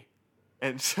pretty.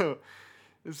 And so,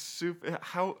 it's super...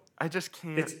 How... I just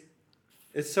can't...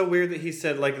 It's so weird that he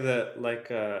said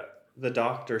the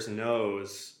doctor's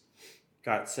nose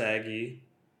got saggy.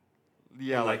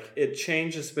 Yeah, and, it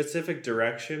changed a specific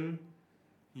direction,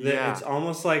 Yeah. It's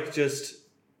almost like the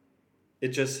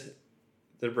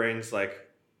brain's like,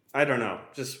 I don't know,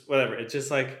 just whatever. It's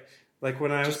just like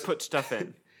when I was Just put stuff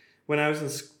in. when I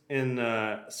was in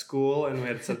school and we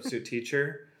had a substitute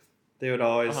teacher, they would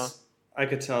always. I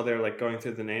could tell they were like going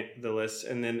through the list,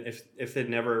 and then if they'd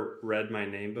never read my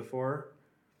name before,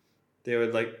 they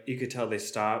would you could tell they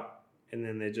stop, and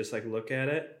then they just look at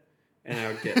it, and I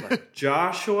would get like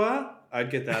Joshua. I'd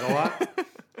get that a lot,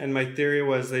 and my theory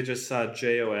was they just saw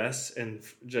JOS and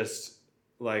just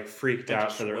freaked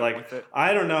out for the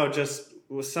I don't know, just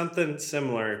was something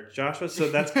similar, Joshua. So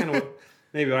that's kind of what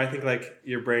maybe I think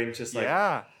your brain just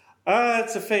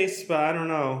it's a face, but I don't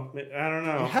know.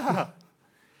 Yeah.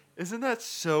 Isn't that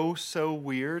so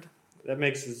weird? That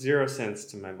makes zero sense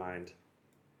to my mind.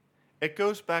 It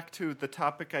goes back to the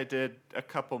topic I did a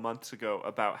couple months ago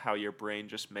about how your brain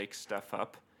just makes stuff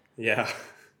up. Yeah.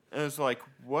 And it was like,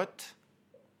 what?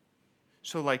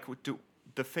 So, do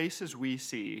the faces we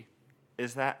see,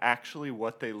 is that actually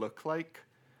what they look like?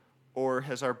 Or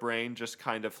has our brain just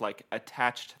kind of,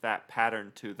 attached that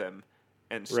pattern to them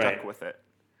and stuck with it?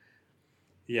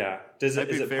 Yeah. Is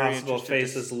it possible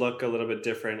faces look a little bit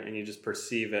different and you just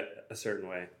perceive it a certain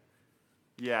way?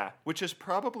 Yeah, which is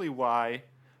probably why...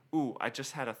 Ooh, I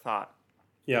just had a thought.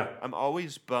 Yeah. I'm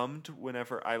always bummed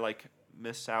whenever I,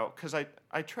 miss out. Because I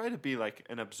try to be,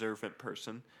 an observant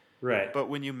person. Right. But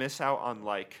when you miss out on,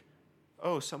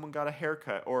 oh, someone got a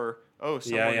haircut. Or, oh,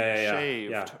 someone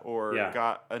shaved. Or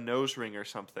got a nose ring or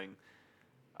something.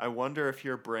 I wonder if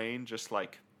your brain just,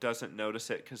 doesn't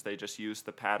notice it because they just use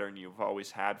the pattern you've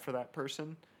always had for that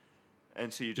person.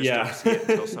 And so you just don't see it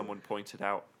until someone points it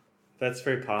out. That's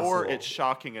very possible. Or it's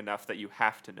shocking enough that you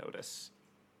have to notice.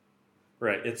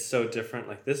 Right. It's so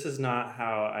different. This is not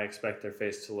how I expect their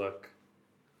face to look.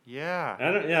 Yeah.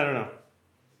 I don't know.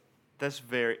 That's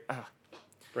very...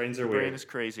 Brains are weird. Brain is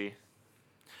crazy.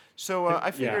 So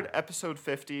I figured episode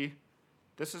 50,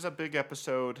 this is a big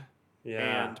episode.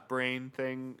 Yeah. And brain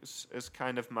things is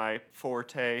kind of my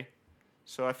forte.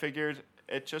 So I figured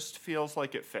it just feels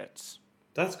like it fits.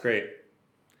 That's great.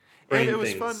 Brain and it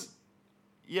was fun.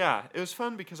 Yeah, it was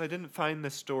fun because I didn't find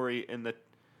this story in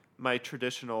my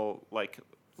traditional,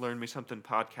 Learn Me Something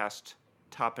podcast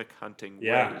topic hunting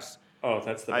ways. Oh,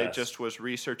 that's the best. I just was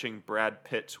researching Brad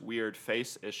Pitt's weird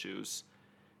face issues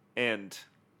and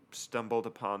stumbled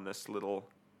upon this little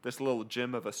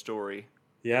gem of a story.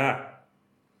 Yeah.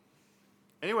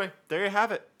 Anyway, there you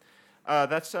have it.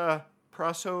 That's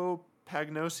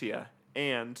prosopagnosia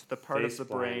and the part of the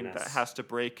brain that has to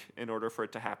break in order for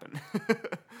it to happen.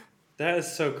 That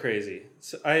is so crazy.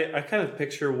 So I kind of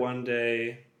picture one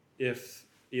day if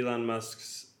Elon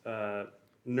Musk's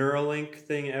Neuralink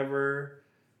thing ever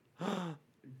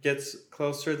gets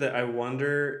closer, that I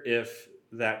wonder if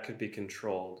that could be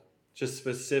controlled. Just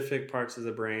specific parts of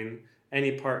the brain.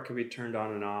 Any part could be turned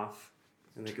on and off.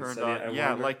 And they could set it.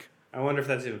 I wonder if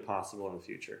that's even possible in the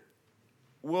future.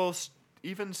 Well,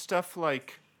 even stuff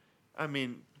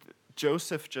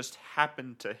Joseph just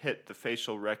happened to hit the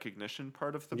facial recognition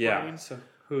part of the brain. So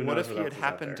who knows what if he had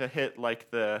happened to hit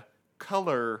the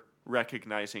color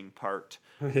recognizing part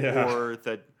or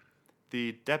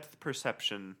the depth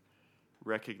perception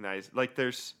recognize?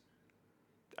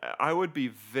 I would be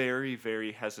very,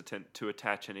 very hesitant to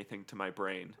attach anything to my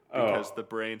brain because the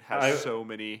brain has so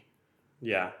many.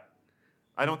 Yeah.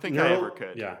 I don't think I ever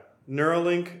could. Yeah.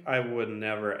 Neuralink, I would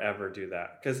never ever do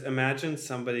that, because imagine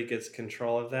somebody gets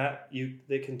control of that.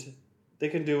 They can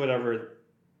do whatever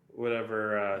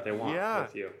they want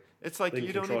with you. It's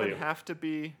you don't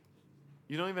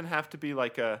even have to be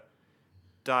like a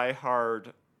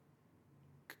diehard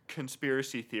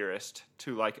conspiracy theorist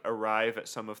to arrive at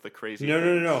some of the crazy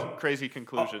crazy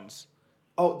conclusions.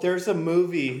 Oh, there's a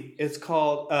movie. It's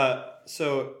called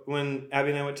so when Abby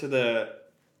and I went to the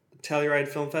Telluride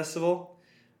Film Festival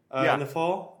in the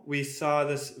fall, we saw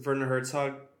this Werner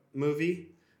Herzog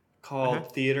movie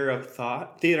called Theater of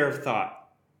Thought.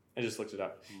 I just looked it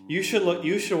up. You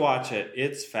should watch it.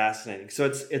 It's fascinating. So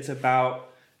it's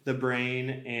about the brain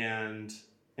and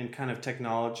kind of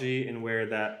technology and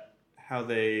it's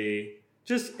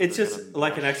just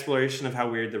like an exploration of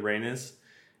how weird the brain is.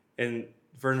 And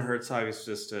Werner Herzog is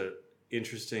just a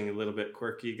interesting, a little bit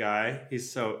quirky guy.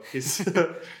 He's so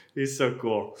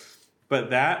cool.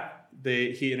 But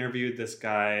he interviewed this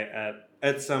guy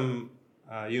at some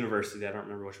university. I don't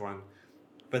remember which one.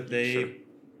 But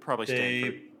probably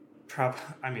Stanford.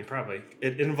 Probably.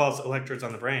 It involves electrodes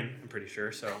on the brain, I'm pretty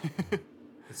sure. So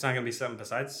it's not going to be something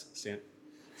besides Stanford.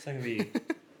 It's not going to be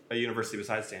a university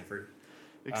besides Stanford.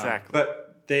 Exactly.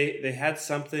 But they had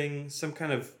some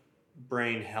kind of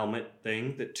brain helmet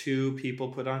thing that two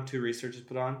researchers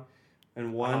put on,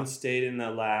 and one stayed in the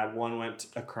lab. One went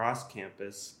across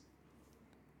campus,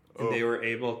 and they were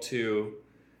able to.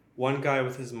 One guy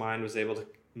with his mind was able to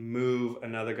move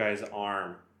another guy's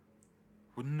arm.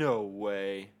 No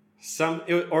way.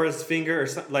 Or his finger, or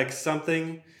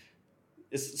something.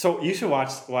 So you should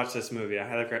watch this movie. I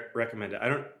highly recommend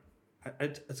it.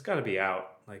 It's got to be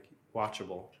out, like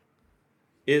watchable.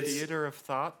 It's Theater of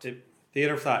Thought.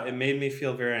 Theater of Thought. It made me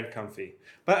feel very uncomfy.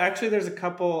 But actually, there's a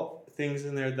couple things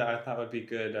in there that I thought would be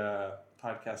good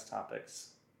podcast topics.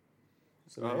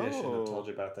 So maybe I shouldn't have told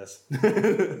you about this.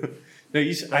 No,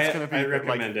 you should. I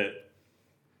recommend it.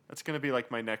 That's going to be like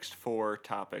my next 4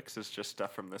 topics is just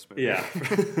stuff from this movie. Yeah.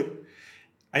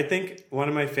 I think one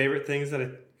of my favorite things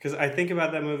because I think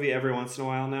about that movie every once in a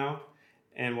while now,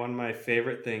 and one of my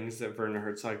favorite things that Werner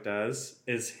Herzog does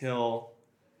is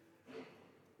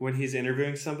when he's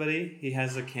interviewing somebody, he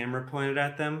has a camera pointed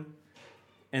at them,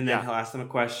 and then he'll ask them a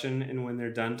question, and when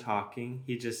they're done talking,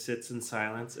 he just sits in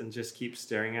silence and just keeps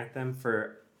staring at them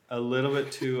for a little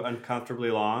bit too uncomfortably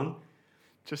long.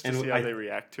 Just to see how they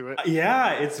react to it.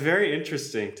 Yeah, it's very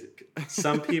interesting.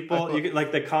 Some people,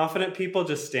 like the confident people,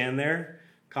 just stand there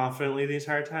confidently the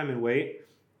entire time and wait,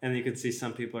 and you can see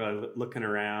some people are looking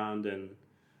around and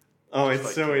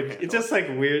it's just like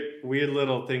weird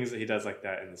little things that he does like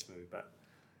that in this movie. But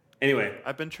anyway,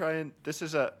 I've been trying. This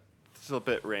is a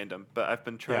bit random, but I've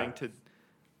been trying to.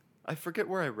 I forget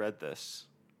where I read this.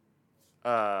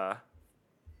 I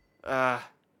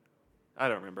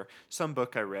don't remember. Some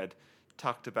book I read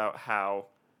talked about how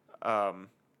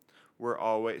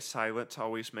silence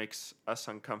always makes us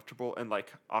uncomfortable and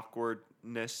like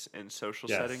awkwardness in social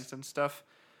settings and stuff.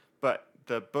 But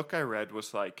the book I read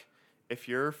was like, if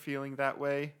you're feeling that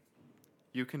way,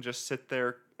 you can just sit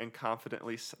there and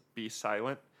confidently be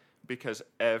silent because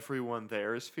everyone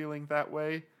there is feeling that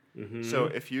way. Mm-hmm. So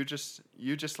if you just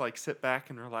like sit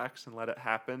back and relax and let it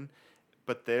happen,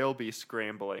 but they'll be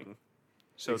scrambling.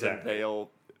 So then they'll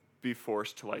be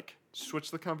forced to like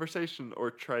switch the conversation or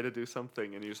try to do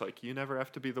something, and he's like, you never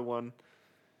have to be the one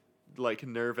like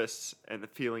nervous and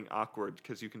feeling awkward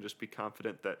because you can just be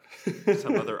confident that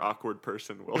some other awkward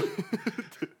person will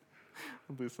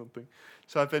do something.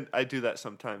 So I do that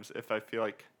sometimes. If I feel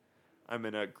like I'm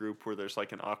in a group where there's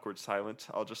like an awkward silence,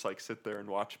 I'll just like sit there and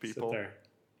watch people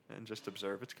and just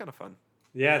observe. It's kind of fun.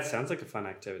 Yeah, it sounds like a fun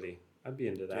activity. I'd be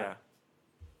into that. Yeah.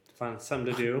 Fun,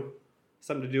 something to do.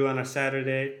 Something to do on a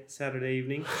Saturday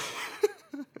evening.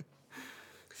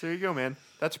 So there you go, man.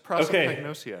 That's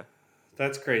prosopagnosia.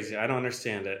 That's crazy. I don't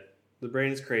understand it. The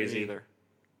brain is crazy. Me either.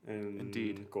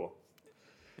 Indeed. Cool.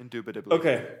 Indubitably.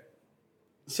 Okay.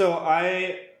 So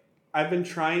I've been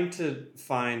trying to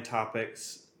find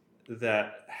topics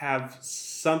that have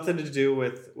something to do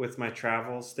with my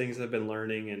travels, things I've been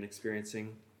learning and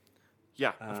experiencing.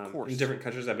 Yeah, of course. In different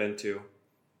countries I've been to.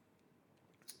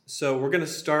 So we're going to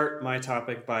start my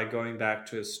topic by going back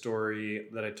to a story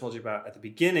that I told you about at the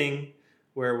beginning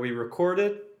where we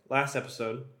recorded last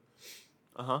episode.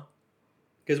 Uh-huh.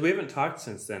 Because we haven't talked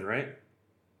since then, right?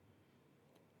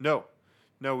 No,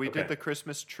 we did the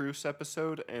Christmas truce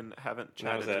episode and haven't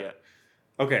chatted yet.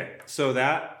 Okay, so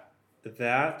that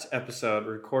episode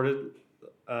recorded,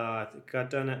 I think got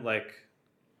done at like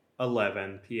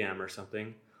 11 p.m. or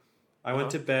something. I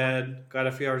went to bed, got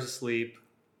a few hours of sleep,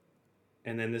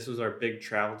 and then this was our big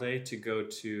travel day to go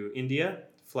to India,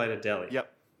 fly to Delhi.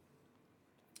 Yep.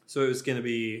 So it was going to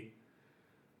be,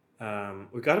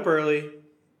 we got up early,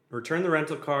 returned the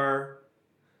rental car.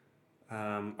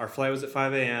 Our flight was at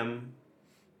 5 a.m.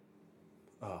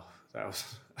 Oh, that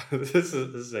was, this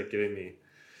is like giving me,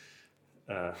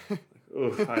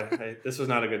 this was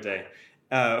not a good day.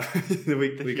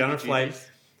 We got on a flight,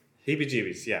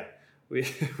 heebie-jeebies, yeah.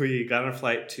 We got on a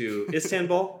flight to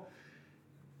Istanbul.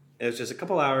 It was just a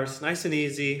couple hours, nice and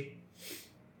easy.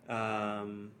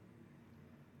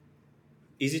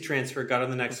 Easy transfer, got on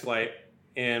the next flight,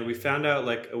 and we found out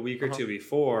like a week or two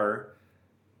before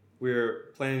we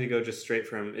were planning to go just straight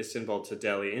from Istanbul to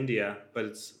Delhi, India, but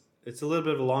it's a little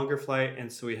bit of a longer flight,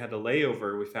 and so we had a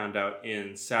layover, we found out,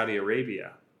 in Saudi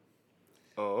Arabia.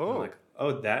 Oh. I'm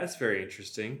like, that is very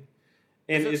interesting.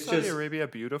 And is Saudi Arabia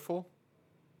beautiful?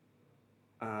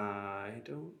 I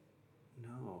don't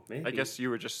know. Maybe. I guess you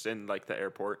were just in like the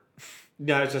airport.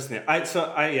 No, I was just there. I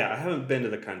haven't been to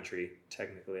the country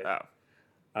technically.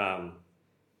 Oh.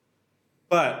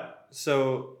 But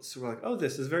so we're like,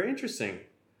 this is very interesting.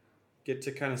 Get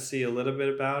to kind of see a little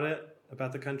bit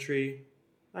about the country.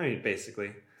 I mean,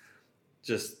 basically,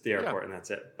 just the airport and that's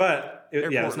it. But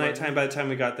it was nighttime by the time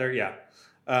we got there. Yeah.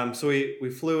 So we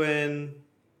flew in,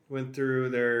 went through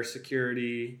their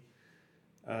security.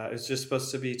 It was just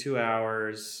supposed to be 2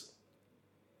 hours.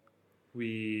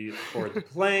 We board the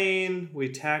plane. We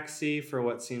taxi for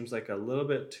what seems like a little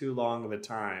bit too long of a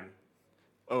time.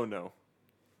 Oh, no.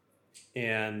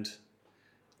 And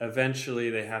eventually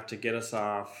they have to get us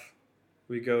off.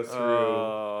 We go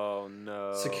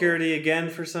through security again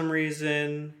for some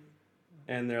reason.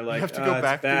 And they're like, you have to go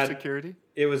back through security?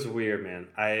 It was weird, man.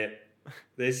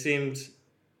 They seemed...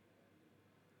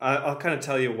 I'll kind of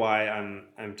tell you why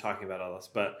I'm talking about all this,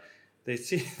 but they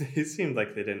seemed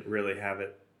like they didn't really have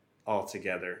it all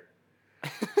together.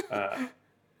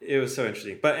 It was so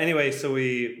interesting. But anyway, so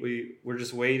we were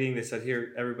just waiting. They said,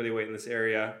 here, everybody wait in this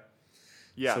area.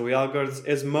 Yeah. So we all go to...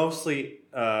 It's mostly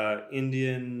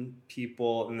Indian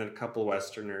people and then a couple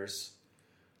Westerners.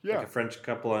 Yeah. Like a French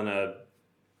couple and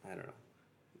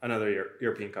another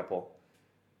European couple.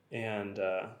 And,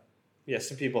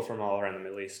 some people from all around the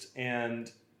Middle East.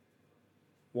 And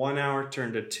 1 hour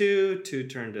turned to 2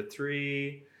 turned to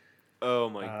 3. Oh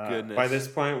my goodness. By this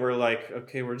point, we're like,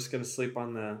 okay, we're just going to sleep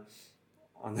on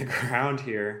the ground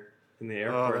here in the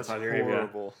airport in Saudi Arabia.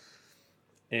 Horrible.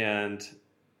 And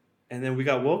then we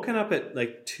got woken up at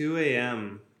like 2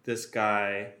 a.m. This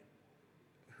guy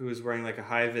who was wearing like a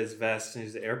high-vis vest, and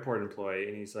he's an airport employee,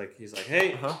 and he's like,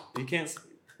 hey, you can't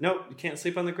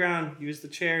sleep on the ground. Use the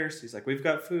chairs. He's like, we've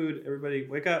got food. Everybody,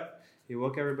 wake up. He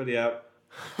woke everybody up,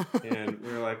 and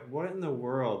we were like, what in the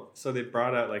world? So they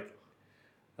brought out like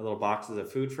a little boxes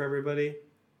of food for everybody.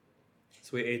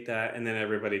 So we ate that, and then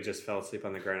everybody just fell asleep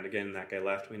on the ground again. And that guy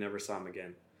left. We never saw him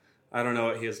again. I don't know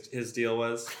what his deal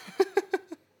was.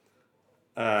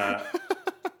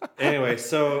 Anyway,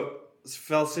 so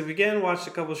fell asleep again. Watched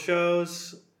a couple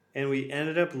shows, and we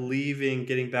ended up leaving,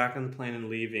 getting back on the plane and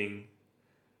leaving.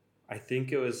 I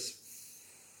think it was,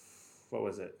 what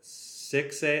was it,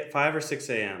 5 or 6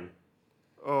 a.m.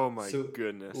 Oh my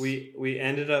goodness. We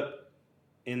ended up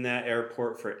in that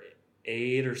airport for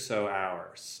 8 or so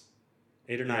hours.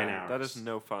 8 or 9 hours. That is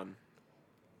no fun.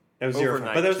 It was zero fun.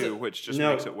 Overnight too, which just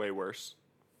makes it way worse.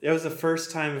 It was the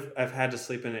first time I've had to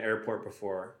sleep in an airport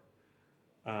before.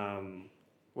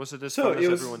 Was it as fun as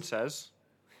everyone says?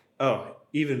 Oh,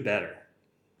 even better.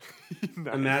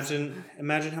 Nice.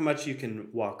 Imagine how much you can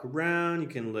walk around. You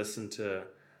can listen to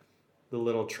the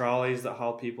little trolleys that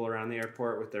haul people around the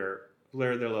airport with their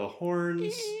little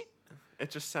horns. It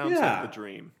just sounds like the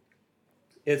dream.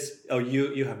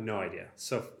 You have no idea.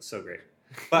 So great.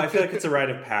 But I feel like it's a rite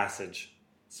of passage.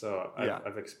 So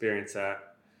I've experienced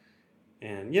that.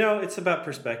 And it's about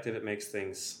perspective. It makes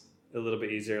things a little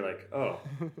bit easier. Like, oh,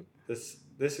 this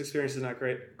experience is not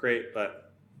great,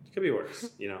 but it could be worse,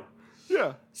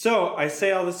 Yeah. So I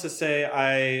say all this to say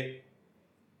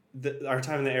our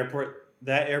time in the airport,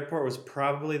 that airport was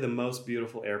probably the most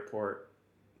beautiful airport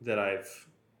that I've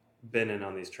been in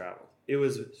on these travels. It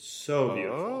was so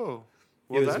beautiful. Oh,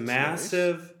 well, it was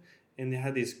massive, nice. And they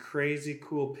had these crazy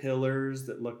cool pillars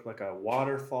that looked like a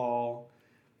waterfall.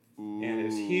 Ooh. And it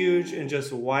was huge and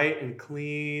just white and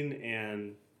clean,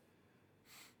 and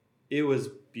it was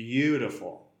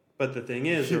beautiful. But the thing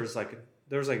is, there was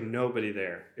like nobody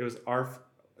there. It was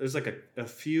there's like a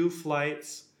few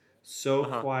flights, so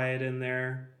quiet in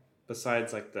there,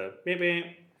 besides like the beep beep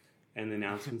and the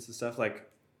announcements and stuff. Like,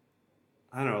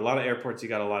 I don't know, a lot of airports, you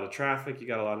got a lot of traffic, you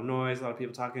got a lot of noise, a lot of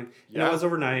people talking. Yeah. It was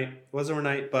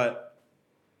overnight, but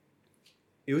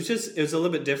it was a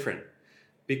little bit different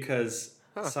because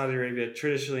Saudi Arabia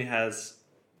traditionally has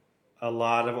a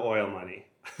lot of oil money.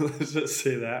 Let's just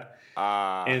say that.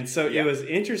 And so it was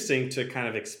interesting to kind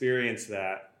of experience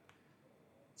that.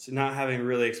 So not having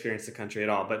really experienced the country at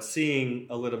all, but seeing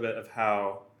a little bit of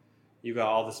how you got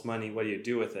all this money, what do you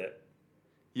do with it?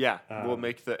 Yeah, will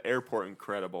make the airport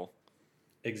incredible.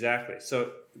 Exactly.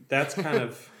 So that's kind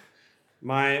of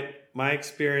my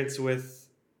experience with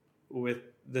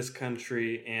this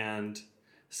country and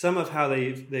some of how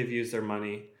they've used their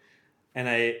money. And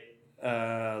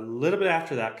a little bit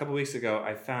after that, a couple weeks ago,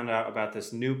 I found out about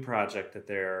this new project that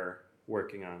they're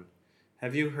working on.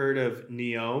 Have you heard of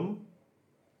NEOM?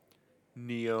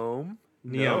 NEOM?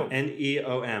 NEOM.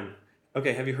 N-E-O-M.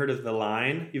 Okay, have you heard of The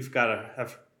Line? You've got to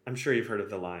have... I'm sure you've heard of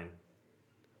The Line.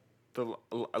 The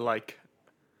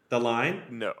Line?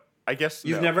 No. I guess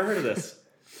You've never heard of this?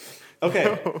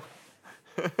 Okay. No.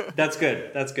 That's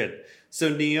good. So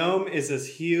NEOM is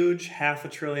this huge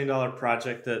 $500 billion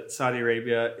project that Saudi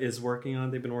Arabia is working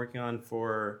on. They've been working on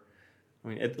for,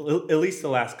 at least the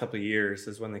last couple of years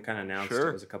is when they kind of announced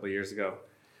it was a couple of years ago.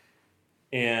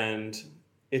 And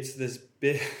it's this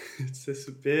big,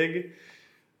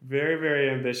 very, very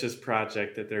ambitious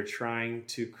project that they're trying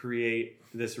to create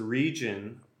this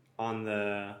region on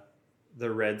the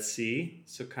Red Sea,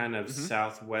 so kind of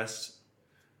southwest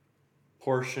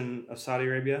portion of Saudi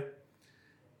Arabia.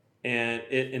 and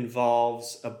it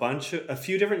involves a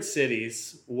few different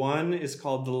cities. One is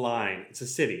called The Line. It's a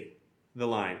city, The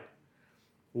Line.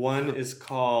 One is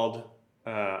called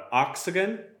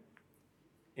Oxagon,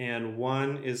 and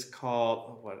one is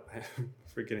called what? I'm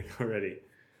forgetting already.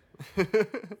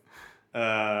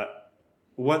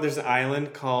 There's an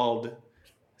island called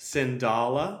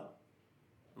Sindala,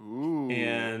 Ooh.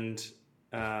 and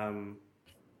I'm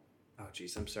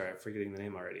sorry, I'm forgetting the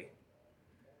name already.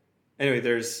 Anyway,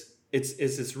 it's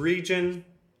this region.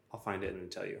 I'll find it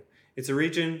and tell you. It's a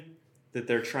region that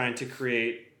they're trying to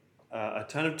create a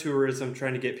ton of tourism,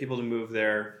 trying to get people to move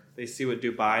there. They see what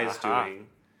Dubai is doing,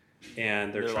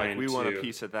 and they're trying we to. want a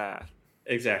piece of that.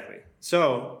 Exactly.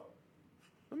 So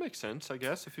that makes sense, I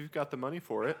guess, if you've got the money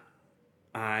for it.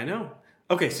 I know.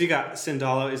 Okay, so you got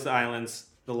Sindala is the islands.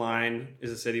 The Line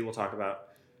is a city we'll talk about.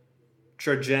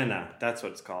 Trojena, that's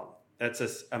what it's called.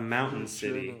 That's a mountain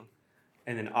city.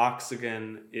 And then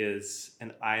Oxagon is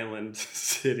an island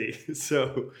city.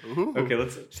 So, okay,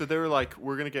 So they were like,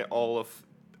 we're going to get all of,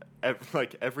 every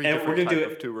we're different gonna type do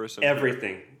of tourism.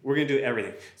 Everything. We're going to do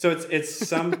everything. So it's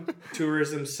some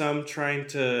tourism, some trying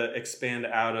to expand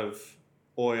out of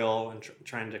oil and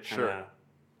trying to kind of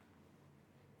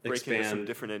break into some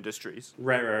different industries.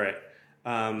 Right.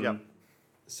 Yep.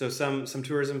 So some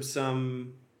tourism,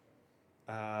 some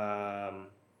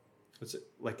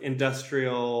like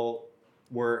industrial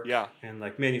work, and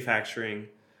like manufacturing.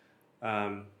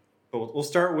 But we'll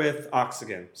start with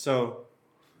Oxagon. So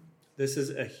this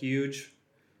is a huge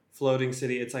floating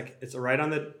city. It's right on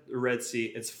the Red Sea.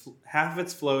 It's half of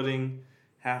it's floating,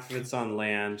 half of it's on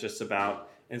land, just about.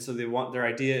 And so their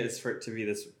idea is for it to be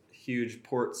this huge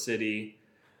port city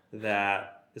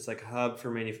that is like a hub for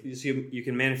manufacturing. You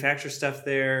can manufacture stuff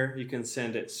there. You can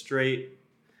send it straight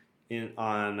in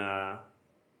on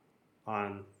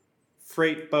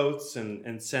freight boats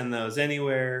and send those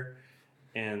anywhere.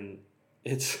 And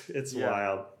it's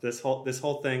wild. This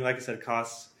whole thing, like I said,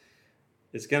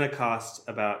 it's going to cost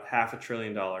about $500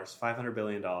 billion, $500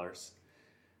 billion,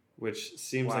 which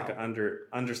seems like an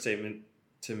understatement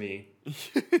to me,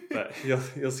 but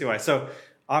you'll see why. So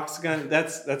Oxagon,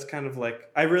 that's kind of like,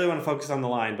 I really want to focus on The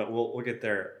Line, but we'll get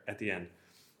there at the end.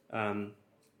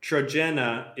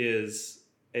 Trojena is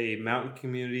a mountain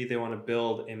community. They want to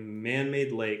build a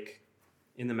man-made lake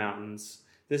in the mountains.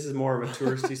 This is more of a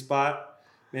touristy spot.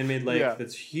 Man-made lake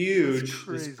that's huge.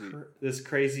 This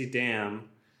crazy dam.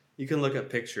 You can look at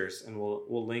pictures and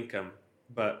we'll link them.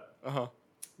 But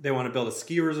they want to build a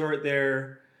ski resort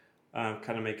there.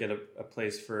 Kind of make it a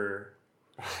place for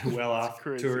well-off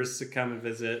tourists to come and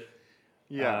visit.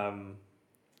 Yeah.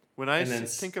 When I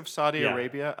think of Saudi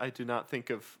Arabia, I do not think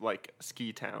of like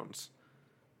ski towns.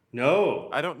 No.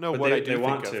 I don't know what I do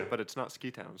think of, but it's not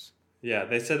ski towns. Yeah,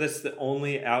 they said it's the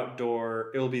only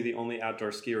it'll be the only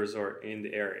outdoor ski resort in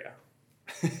the area.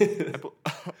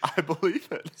 I believe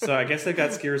it. So I guess they've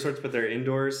got ski resorts, but they're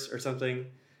indoors or something.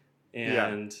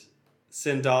 And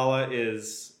Sindala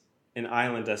is an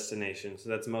island destination, so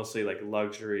that's mostly like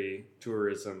luxury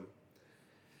tourism.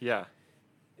 Yeah.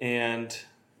 And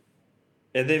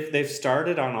they've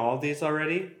started on all of these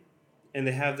already, and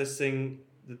they have this thing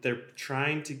that they're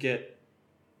trying to get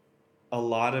a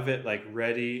lot of it like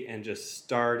ready and just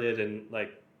started, and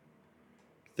like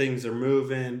things are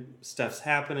moving, stuff's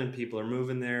happening, people are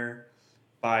moving there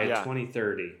by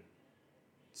 2030.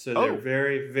 So they're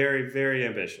very, very, very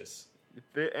ambitious.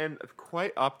 And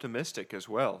quite optimistic as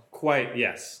well. Quite,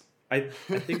 yes. I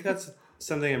think that's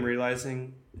something I'm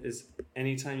realizing is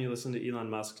anytime you listen to Elon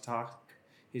Musk talk,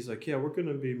 he's like, yeah, we're going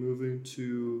to be moving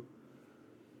to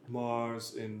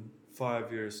Mars in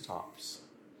 5 years tops.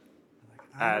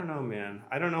 Like, I don't know, man.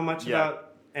 I don't know much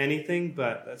about anything,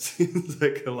 but that seems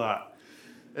like a lot.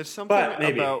 It's something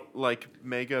about like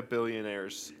mega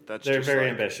billionaires. They're very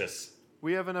ambitious.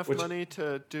 We have enough money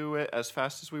to do it as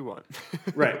fast as we want.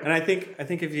 Right. And I think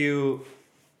if you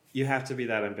have to be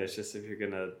that ambitious if you're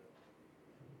going to,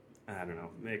 I don't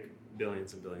know, make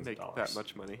billions and billions of dollars. Make that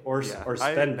much money. Or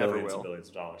spend billions and billions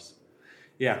of dollars.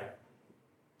 Yeah.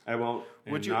 I won't.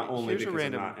 And not only because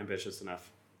I'm not ambitious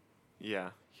enough.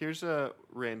 Yeah. Here's a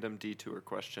random detour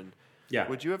question. Yeah.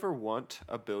 Would you ever want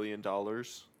 $1 billion?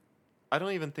 I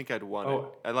don't even think I'd want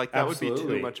it. That would be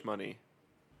too much money.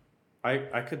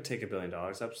 I could take $1 billion,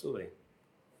 absolutely.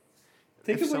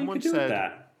 Think of what you could do with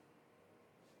that.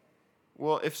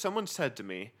 Well, if someone said to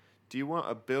me, do you want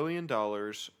 $1 billion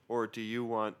or do you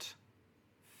want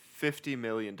 $50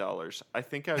 million? I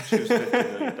think I would choose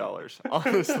 $50 million.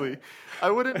 Honestly,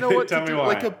 I wouldn't know what to do.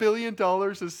 Like $1 billion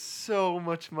is so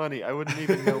much money. I wouldn't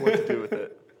even know what to do with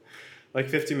it. Like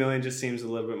 50 million just seems a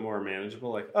little bit more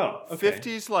manageable. Like, oh, okay.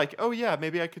 50's like, oh yeah,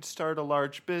 maybe I could start a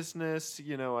large business.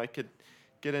 You know, I could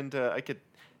I could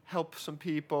help some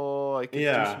people. I could do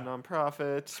some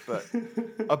nonprofits. But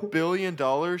 $1 billion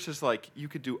is like, you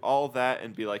could do all that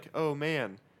and be like, oh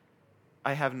man,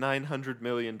 I have $900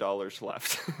 million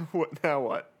left. What now?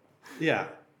 What? Yeah.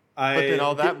 But then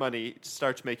all that money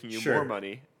starts making you more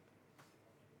money.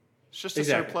 It's just a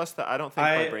surplus that I don't think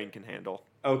my brain can handle.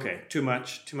 Okay, too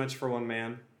much for one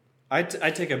man. I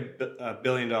take $1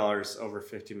 billion over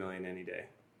 50 million any day.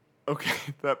 Okay,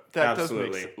 that does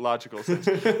make logical sense.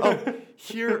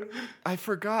 Here, I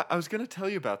forgot. I was going to tell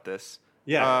you about this.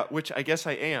 Yeah. Which I guess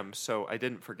I am, so I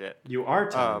didn't forget. You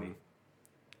are telling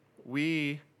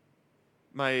me.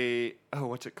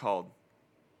 What's it called?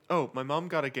 Oh, my mom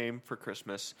got a game for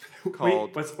Christmas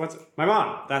called... Wait, what's my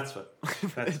mom? That's what...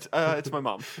 it's my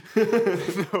mom.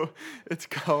 No, it's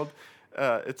called...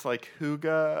 it's like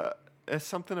Hygge. It's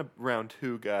something around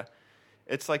Hygge.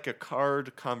 It's like a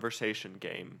card conversation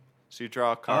game. So you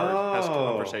draw a card, has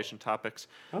conversation topics.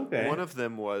 Okay. I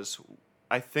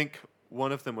think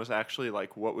one of them was actually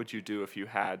like, what would you do if you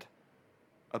had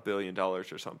 $1 billion or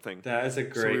something? That is a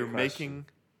great question.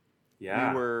 We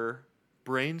were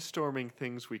brainstorming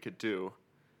things we could do,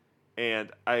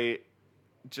 and I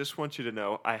just want you to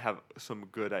know I have some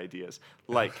good ideas.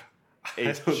 Like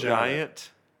a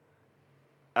giant...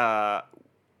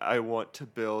 I want to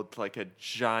build like a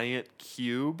giant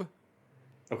cube.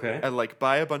 Okay. And like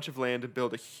buy a bunch of land and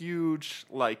build a huge,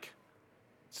 like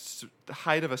the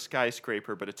height of a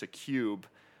skyscraper, but it's a cube.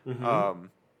 Mm-hmm.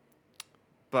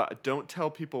 But don't tell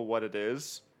people what it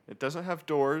is. It doesn't have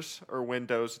doors or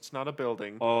windows. It's not a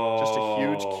building. Just a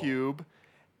huge cube.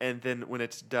 And then when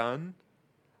it's done,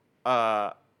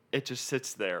 it just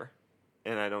sits there,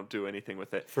 and I don't do anything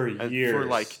with it for years.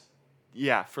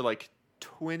 For like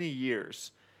 20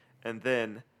 years. And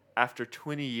then after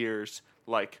 20 years,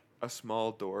 like a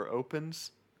small door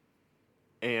opens,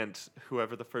 and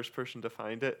whoever the first person to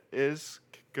find it is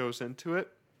goes into it,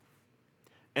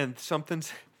 and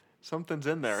something's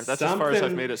in there. That's as far as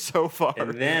I've made it so far.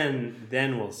 And then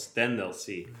they'll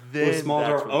see. Then the small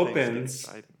door opens,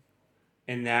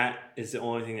 and that is the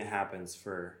only thing that happens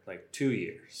for like 2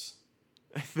 years.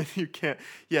 And then you can't.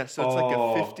 Yeah, so it's like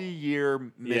a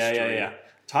 50-year mystery. Yeah.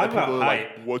 Talk about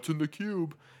hype. Like, what's in the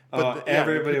cube? But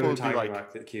everybody would talk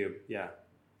about the cube. Yeah.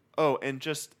 Oh, and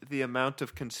just the amount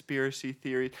of conspiracy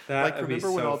theories. That like,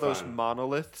 remember when all those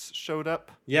monoliths showed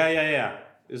up? Yeah.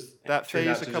 That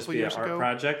phase a couple years ago?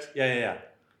 Project? Yeah.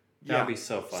 That'd be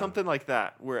so fun. Something like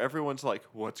that, where everyone's like,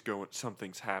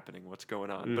 something's happening, what's going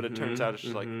on? But it turns out it's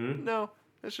just like, no,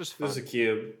 it's just fun. There's a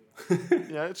cube.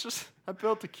 Yeah, it's just, I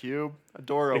built a cube, a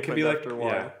door opened after a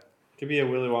while. Yeah. It could be a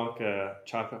Willy Wonka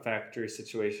chocolate factory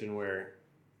situation where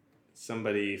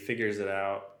somebody figures it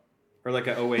out. Or like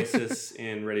an Oasis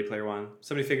in Ready Player One.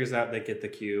 Somebody figures out, they get the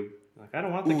cube. Like, I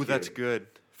don't want the cube. Ooh, that's good.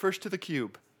 First to the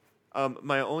cube.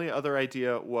 My only other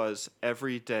idea was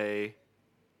every day,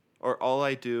 or all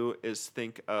I do is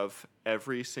think of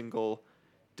every single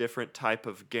different type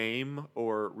of game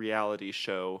or reality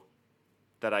show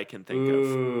that I can think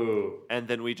of. And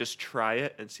then we just try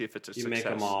it and see if it's a success. You make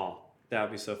them all. That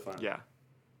would be so fun. Yeah.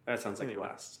 That sounds like a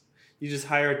blast. You just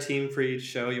hire a team for each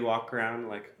show. You walk around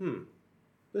like,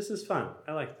 this is fun.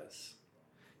 I like this.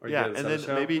 Or yeah, and then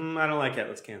maybe... I don't like it.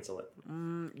 Let's cancel it.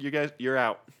 You guys, you're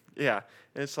out. Yeah.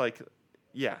 And it's like,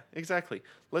 yeah, exactly.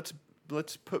 Let's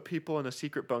put people in a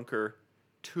secret bunker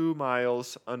 2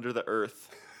 miles under the earth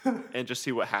and just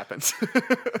see what happens.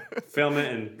 Film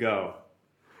it and go.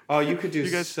 Oh, you could do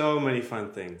so many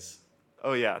fun things.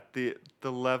 Oh, yeah. The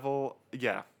level,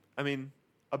 yeah. I mean,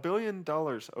 $1 billion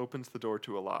opens the door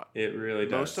to a lot. It really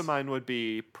does. Most of mine would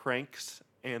be pranks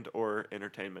and or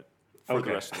entertainment for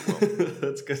the rest of the world.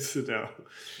 That's good to know.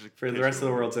 For the rest of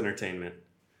the world's entertainment.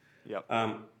 Yep.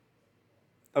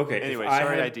 Okay. Anyway,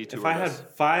 I detoured. If I had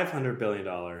 $500 billion,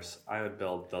 I would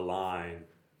build the line.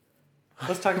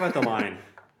 Let's talk about the line.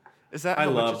 Is that I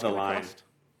how love much it's the gonna line. cost?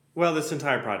 Well, this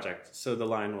entire project, so the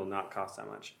line will not cost that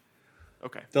much.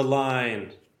 Okay. The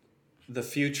line, the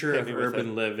future of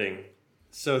urban living.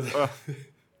 So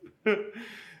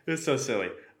it's so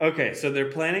silly. Okay, so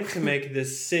they're planning to make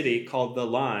this city called The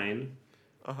Line,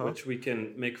 which we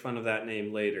can make fun of that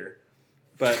name later.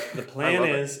 But the plan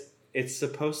is it's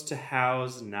supposed to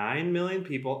house 9 million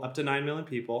people, up to 9 million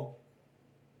people.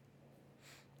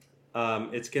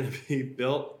 It's going to be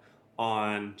built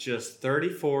on just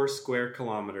 34 square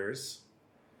kilometers.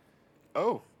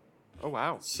 Oh,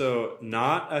 wow. So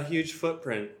not a huge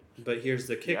footprint, but here's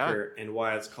the kicker and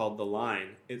why it's called The Line.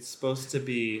 It's supposed to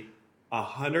be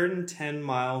 110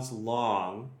 miles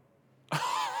long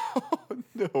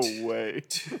No way.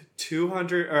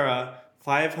 200 or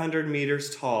 500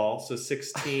 meters tall, so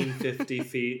 1650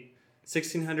 feet,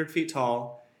 1600 feet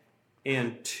tall,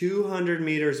 and 200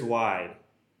 meters wide.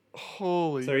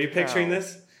 Holy So are you cow. picturing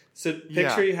this? So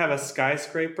picture you have a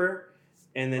skyscraper,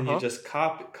 and then you just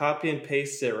copy and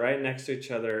paste it right next to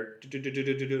each other,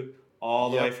 all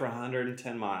the way for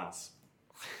 110 miles.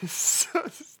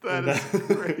 That is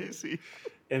crazy.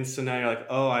 And so now you're like,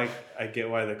 oh, I get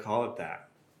why they call it that.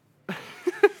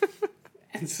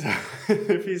 And so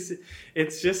if you see,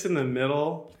 it's just in the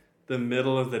middle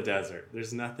of the desert.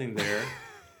 There's nothing there.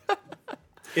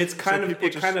 It's kind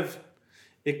of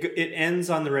it ends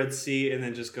on the Red Sea and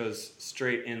then just goes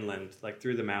straight inland, like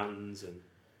through the mountains. And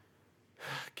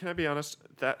can I be honest?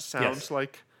 That sounds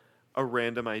like a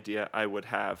random idea I would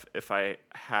have if I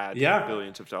had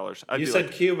billions of dollars. You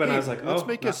said Cuba, and I was like, let's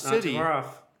make a city. Not too far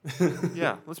off.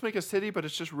 Yeah, let's make a city, but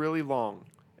it's just really long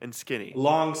and skinny.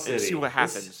 Long city. And see what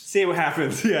happens. See what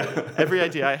happens. Yeah. Every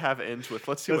idea I have ends with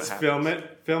let's see what happens.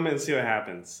 Film it, and see what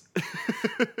happens.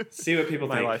 See what people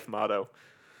think. My life motto.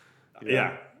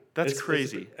 Yeah. That's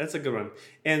crazy. That's a good one.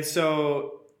 And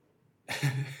so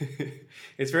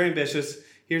it's very ambitious.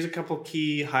 Here's a couple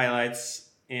key highlights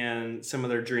and some of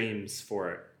their dreams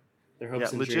for it. Their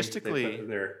hopes and dreams.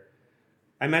 Logistically,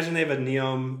 I imagine they have a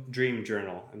Neom dream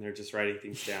journal, and they're just writing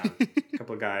things down. A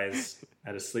couple of guys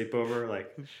at a sleepover,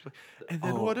 like, and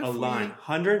then what if line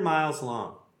 100 miles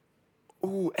long?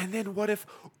 Ooh, and then what if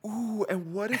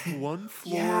one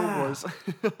floor was?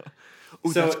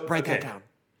 So write that down.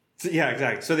 So, yeah,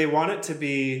 exactly. So they want it to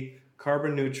be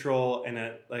carbon neutral and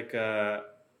a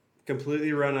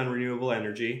completely run on renewable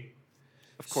energy.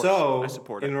 Of course, so I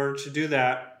support it. In order to do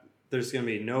that, there's going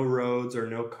to be no roads or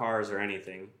no cars or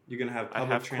anything. You're going to have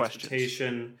public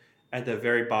transportation at the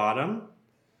very bottom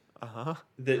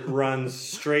that runs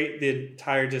straight the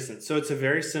entire distance. So it's a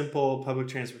very simple public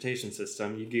transportation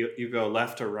system. You go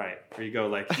left or right, or you go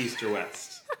like east or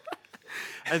west.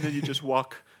 And then you just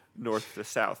walk north to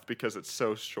south because it's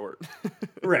so short.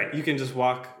 Right. You can just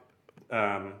walk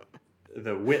the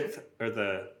width or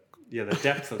the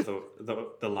depth of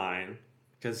the line,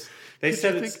 because they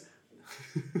said it's...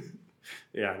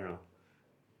 Yeah, I don't know.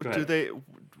 Go ahead.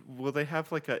 Will they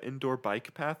have like an indoor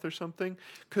bike path or something?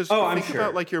 Because I'm sure.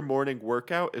 about like your morning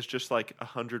workout is just like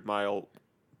 100-mile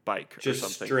bike just or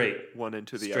something. Straight. One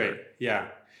into the straight. other. Yeah.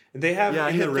 And they have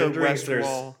in the renderings there's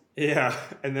wall. Yeah,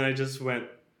 and then I just went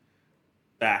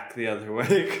back the other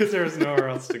way because there was nowhere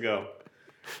else to go.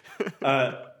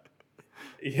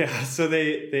 Yeah, so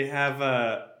they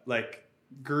have like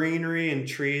greenery and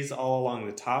trees all along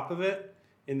the top of it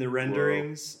in the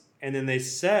renderings. Whoa. And then they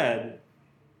said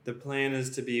the plan is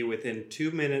to be within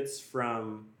 2 minutes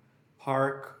from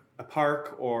a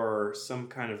park or some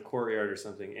kind of courtyard or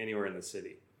something anywhere in the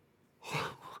city.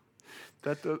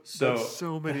 That's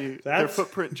so many. Their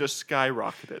footprint just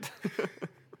skyrocketed.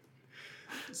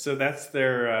 So that's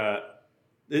their.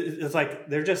 It's like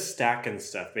they're just stacking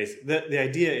stuff. Basically, the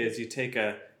idea is you take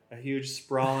a huge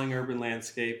sprawling urban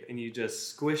landscape and you just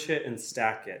squish it and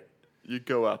stack it. You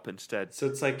go up instead. So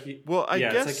it's like, guess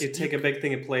it's like you take a big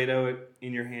thing of Play-Doh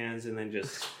in your hands and then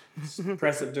just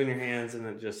press it between your hands and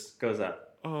it just goes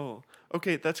up. Oh,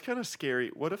 okay, that's kind of scary.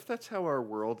 What if that's how our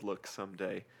world looks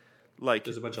someday? Like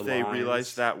there's a bunch of they lines.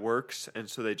 realize that works, and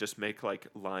so they just make like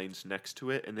lines next to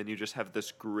it, and then you just have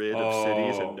this grid of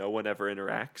cities, and no one ever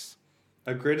interacts.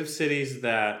 A grid of cities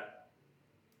that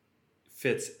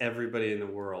fits everybody in the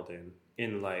world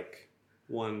in like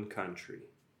one country.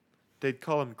 They'd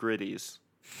call them griddies.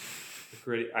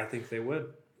 Gritty, I think they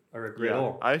would. Or a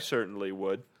griddle. Yeah, I certainly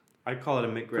would. I'd call it a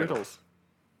McGriddle. Griddles.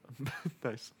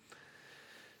 Nice.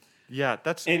 Yeah,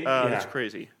 that's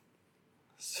crazy.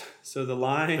 So the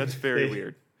line... That's very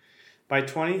weird. By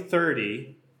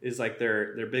 2030 is like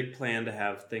their big plan to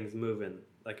have things moving,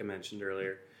 like I mentioned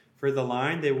earlier. For the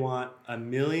line, they want 1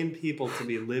 million people to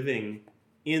be living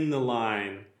in the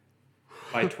line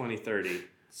by 2030.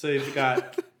 So you've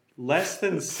got... less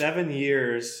than 7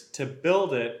 years to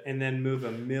build it and then move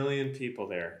 1 million people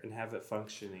there and have it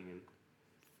functioning.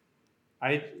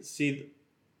 And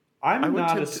I'm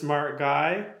not a smart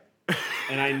guy,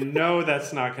 and I know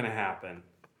that's not going to happen.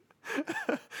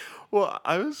 Well,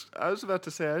 I was about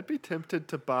to say I'd be tempted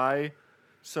to buy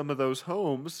some of those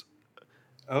homes.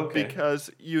 Okay.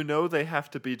 Because they have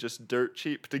to be just dirt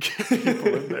cheap to get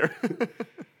people in there.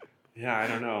 Yeah, I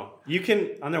don't know. You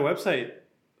can on their website.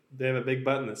 They have a big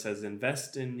button that says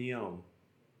 "Invest in Neom."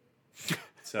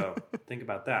 So think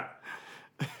about that.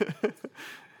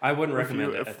 I wouldn't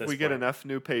recommend it at this point. If we get enough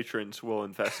new patrons, we'll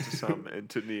invest some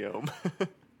into Neom.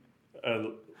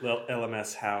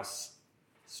 LMS House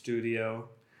Studio.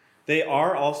 They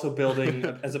are also building,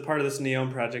 as a part of this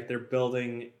NEOM project, they're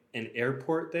building an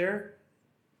airport there.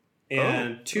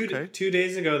 And two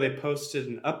days ago, they posted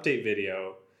an update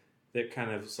video that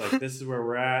kind of is like, this is where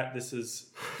we're at. This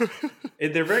is,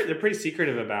 they're pretty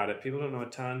secretive about it. People don't know a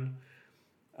ton.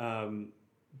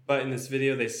 But in this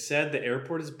video, they said the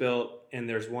airport is built, and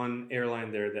there's one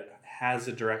airline there that has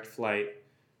a direct flight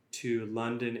to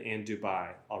London and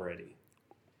Dubai already.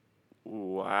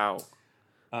 Wow.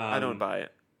 I don't buy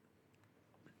it.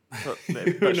 But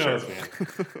who knows, man?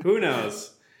 Who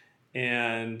knows?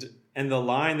 And the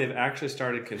line, they've actually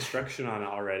started construction on it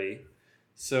already.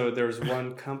 So there was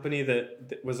one company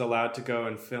that was allowed to go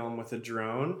and film with a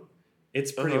drone.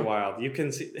 It's pretty wild. You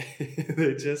can see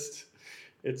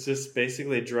it's just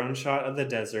basically a drone shot of the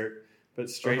desert, but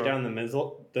straight down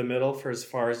the middle for as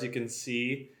far as you can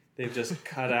see. They've just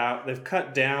cut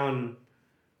down,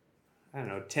 I don't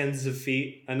know, tens of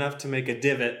feet, enough to make a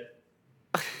divot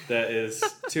that is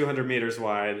 200 meters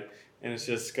wide, and it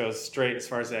just goes straight as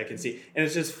far as I can see. And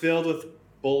it's just filled with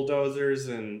bulldozers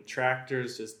and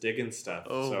tractors just digging stuff.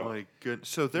 Oh my goodness.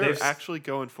 So they're actually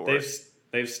going for it.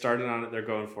 They've started on it. They're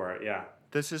going for it, yeah.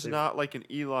 This is not like an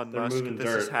Elon Musk.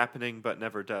 This is happening but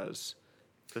never does.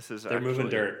 They're moving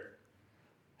dirt.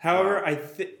 However, I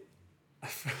think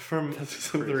from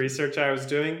some of the research I was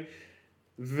doing,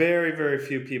 very, very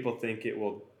few people think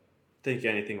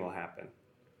anything will happen.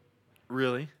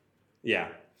 Really? Yeah.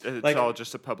 It's all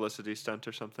just a publicity stunt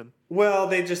or something? Well,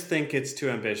 they just think it's too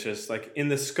ambitious. Like, in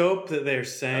the scope that they're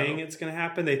saying it's going to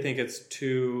happen, they think there's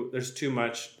too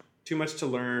much to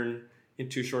learn in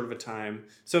too short of a time.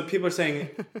 So people are saying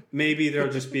maybe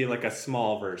there'll just be like a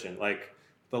small version. Like,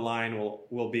 the line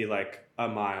will be like a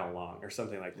mile long or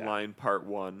something like that. Line part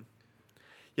 1.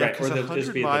 Yeah, because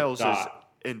 100 miles is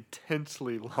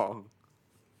intensely long.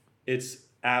 It's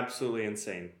absolutely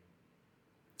insane.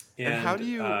 And how do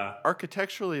you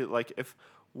architecturally, like, if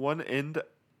one end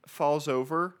falls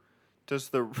over,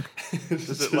 does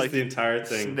it like the entire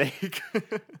thing snake?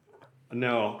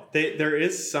 No, there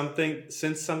is something,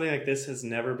 since something like this has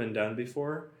never been done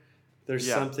before. There's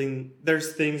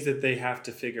things that they have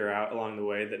to figure out along the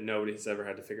way that nobody has ever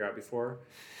had to figure out before.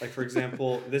 Like, for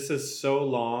example, this is so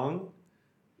long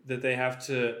that they have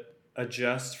to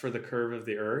adjust for the curve of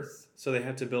the Earth. So they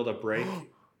had to build a break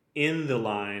in the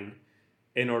line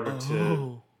in order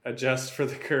to adjust for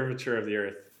the curvature of the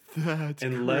Earth. That's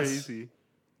crazy.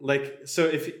 So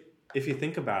if you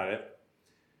think about it,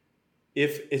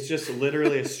 if it's just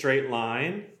literally a straight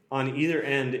line, on either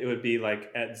end it would be like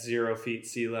at 0 feet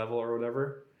sea level or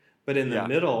whatever. But in the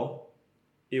middle,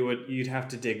 you'd have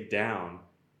to dig down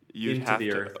into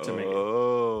the Earth to make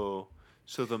it.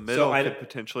 So the middle could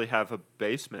potentially have a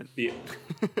basement. Be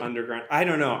underground. I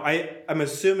don't know. I'm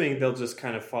assuming they'll just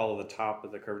kind of follow the top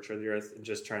of the curvature of the Earth and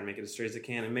just try and make it as straight as they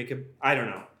can and make it. I don't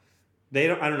know.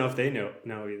 I don't know if they know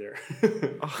either.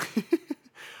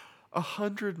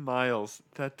 100 miles.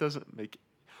 That doesn't make.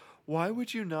 Why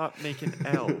would you not make an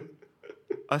L?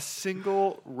 A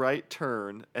single right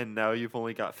turn, and now you've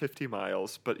only got 50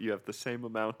 miles, but you have the same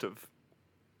amount of.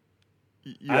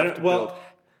 You have to build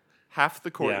half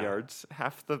the courtyards,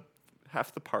 half the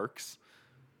parks.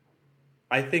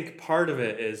 I think part of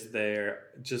it is they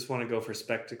just want to go for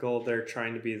spectacle. They're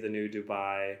trying to be the new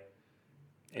Dubai,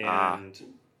 and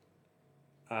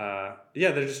they're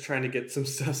just trying to get some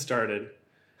stuff started.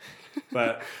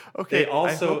 But okay,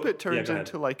 I hope it turns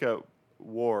into like a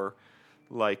war,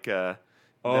 like now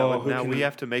we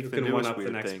have to make the newest weird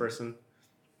the next thing. Person.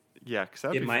 Yeah,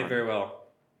 because it might very well,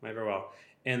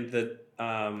 and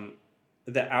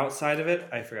the outside of it,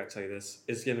 I forgot to tell you this,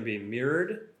 is going to be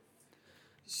mirrored.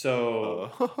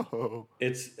 So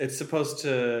it's supposed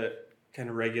to kind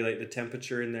of regulate the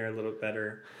temperature in there a little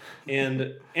better,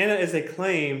 and as they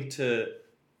claim to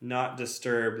not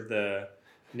disturb the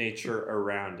nature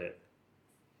around it,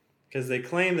 because they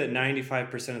claim that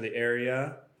 95% of the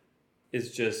area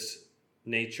is just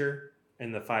nature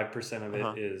and the 5% of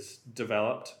it is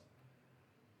developed.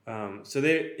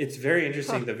 It's very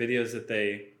interesting. The videos that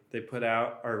they put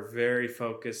out are very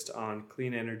focused on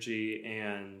clean energy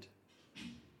and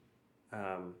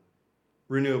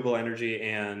renewable energy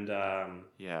and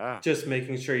just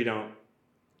making sure you don't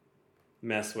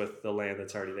mess with the land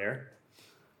that's already there.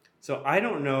 So I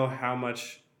don't know how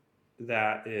much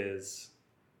that is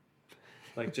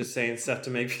like just saying stuff to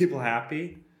make people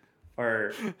happy,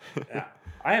 or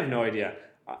I have no idea.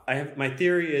 My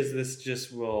theory is this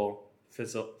just will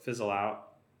fizzle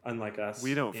out, unlike us.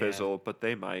 We don't fizzle, but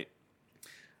they might.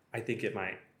 I think it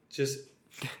might. Just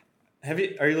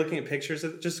are you looking at pictures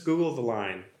of it? Just Google the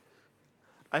line.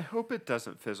 I hope it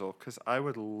doesn't fizzle, because I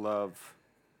would love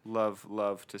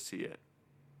to see it.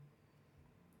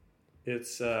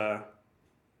 It's I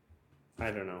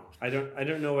don't know. I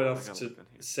don't know what else to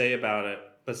say about it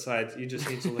besides you just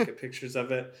need to look at pictures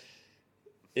of it.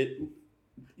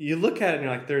 You look at it and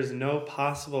you're like, there's no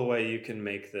possible way you can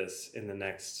make this in the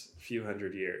next few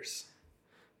hundred years.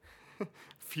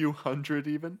 Few hundred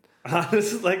even?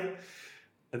 This is like,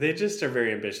 they just are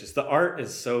very ambitious. The art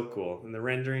is so cool. And the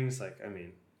renderings, like, I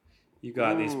mean, you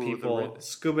got these people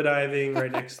scuba diving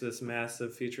right next to this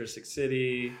massive futuristic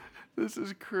city. This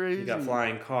is crazy. You got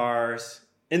flying cars.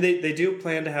 And they do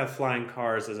plan to have flying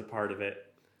cars as a part of it.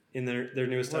 In their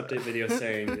newest update video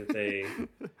saying that they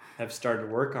have started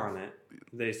work on it.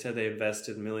 They said they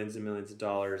invested millions and millions of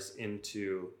dollars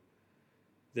into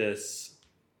this.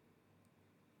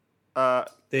 So,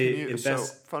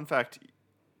 fun fact,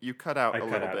 you cut out a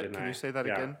little bit. Can you say that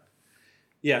again?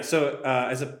 Yeah. So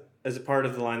as a part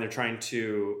of the line, they're trying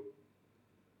to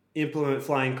implement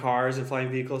flying cars and flying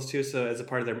vehicles too. So as a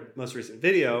part of their most recent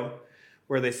video,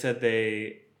 where they said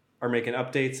they are making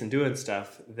updates and doing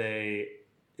stuff, they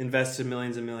invested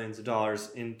millions and millions of dollars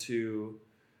into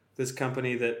this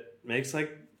company that makes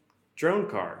like drone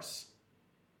cars.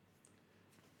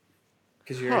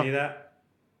 Because you hear any of that?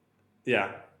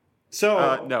 Yeah.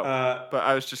 So no, but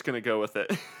I was just gonna go with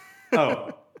it.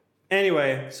 Oh,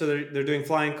 anyway, so they're doing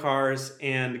flying cars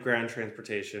and ground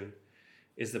transportation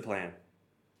is the plan.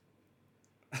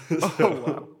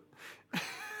 Wow.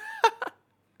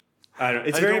 I don't.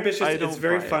 It's very ambitious. It's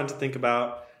very fun to think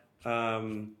about. I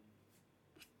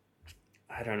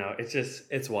don't know.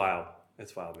 It's wild.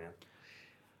 It's wild, man.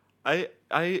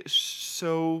 I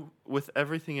so with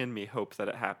everything in me hope that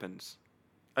it happens.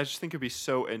 I just think it'd be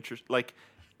so interesting. Like,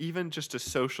 even just a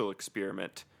social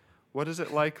experiment. What is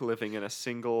it like living in a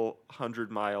single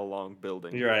 100-mile long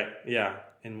building? You're right. Yeah,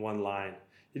 in one line.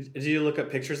 Did you look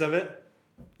up pictures of it?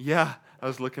 Yeah, I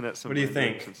was looking at some. What do you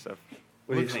think? And stuff.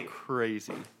 What do you think?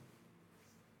 Crazy.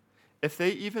 If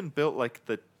they even built like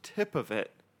the tip of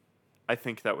it, I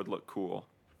think that would look cool.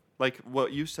 Like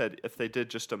what you said, if they did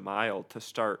just a mile to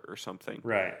start or something.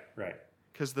 Right.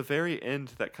 Because the very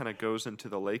end that kind of goes into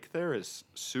the lake there is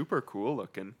super cool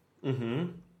looking. Mm-hmm.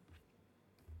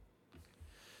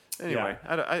 Anyway,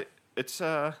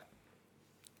 yeah.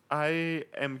 I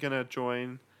am gonna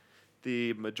join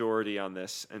the majority on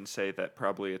this and say that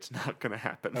probably it's not gonna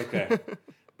happen. Okay,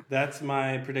 that's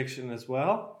my prediction as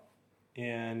well.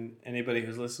 And anybody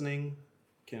who's listening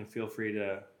can feel free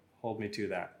to hold me to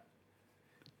that.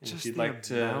 And if you'd like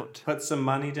to put some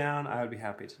money down, I would be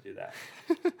happy to do that.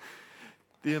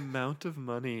 The amount of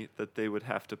money that they would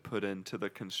have to put into the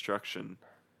construction.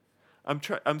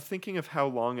 I'm thinking of how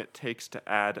long it takes to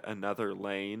add another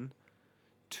lane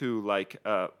to like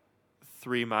a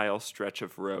 3-mile stretch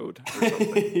of road or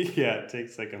something. Yeah, it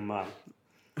takes like a month.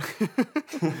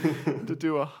 To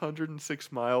do a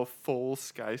 106-mile full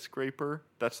skyscraper,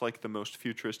 that's like the most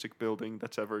futuristic building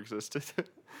that's ever existed.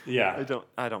 Yeah.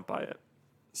 I don't buy it.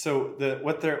 So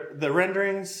the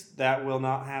renderings, that will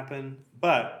not happen,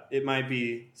 but it might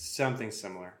be something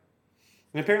similar.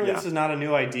 And apparently this is not a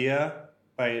new idea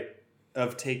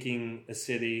of taking a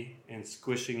city and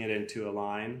squishing it into a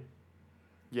line.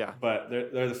 Yeah. But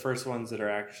they're the first ones that are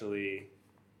actually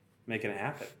making it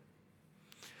happen.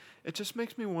 It just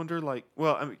makes me wonder, like,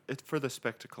 well, I mean, it's for the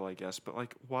spectacle, I guess, but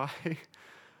like, why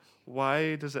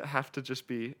does it have to just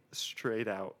be straight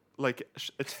out? Like,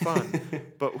 it's fun,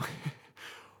 but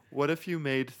what if you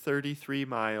made 33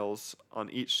 miles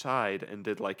on each side and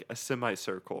did like a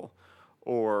semicircle,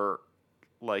 or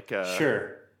like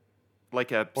a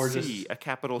or C, a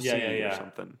capital C or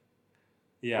something,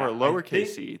 or a lowercase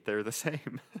c? They're the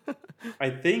same.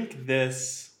 I think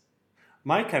this.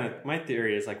 My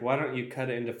theory is like, why don't you cut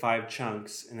it into 5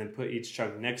 chunks and then put each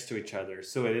chunk next to each other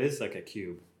so it is like a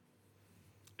cube?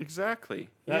 Exactly.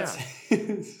 That's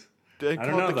They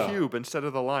call it the cube instead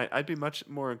of the line. I'd be much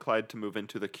more inclined to move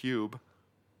into the cube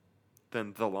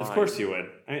than the line. Of course you would.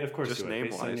 Of course you would.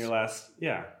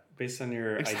 Based on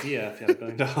your idea, if you had $1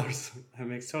 billion, that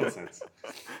makes total sense.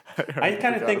 I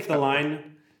kind of think the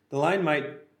line might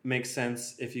make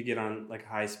sense if you get on like a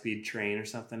high-speed train or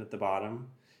something at the bottom.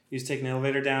 You just take an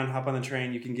elevator down, hop on the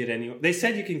train. You can get anywhere. They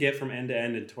said you can get from end to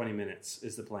end in 20 minutes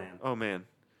is the plan. Oh, man.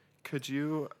 Could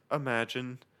you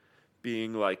imagine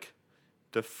being like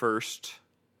the first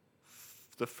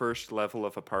level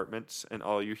of apartments and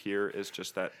all you hear is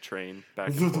just that train back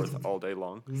and forth all day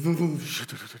long?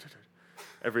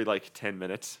 Every like 10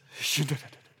 minutes.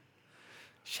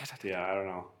 Yeah, I don't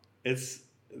know. It's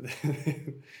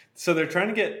so they're trying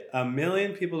to get 1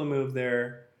 million people to move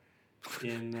there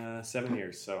in 7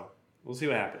 years, so we'll see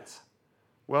what happens.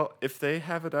 Well, if they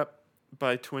have it up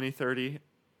by 2030,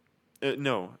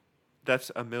 no,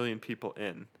 that's 1 million people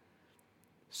in.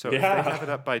 So if they have it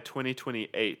up by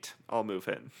 2028, I'll move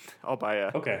in. I'll buy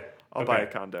a buy a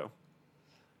condo.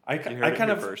 I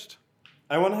kind of first.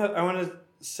 I want to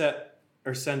set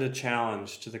or send a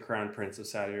challenge to the Crown Prince of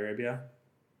Saudi Arabia.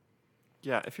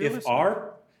 Yeah, if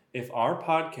our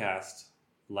podcast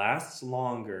lasts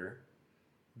longer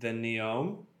than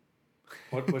Neom,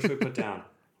 what should we put down?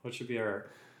 What should be our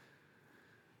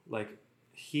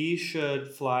he should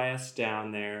fly us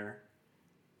down there.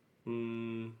 I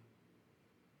don't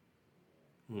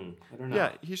know.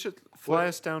 Yeah, he should fly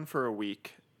us down for a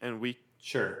week, and we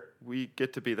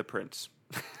get to be the prince.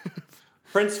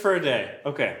 Prince for a day.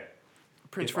 Okay.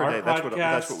 Prince for a day.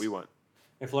 That's what we want.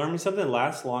 If Learn Me Something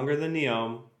lasts longer than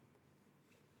Neom,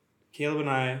 Caleb and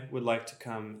I would like to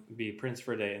come be Prince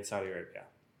for a day in Saudi Arabia.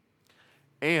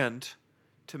 And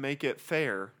to make it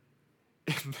fair,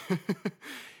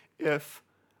 if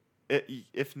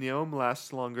Neom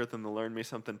lasts longer than the Learn Me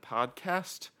Something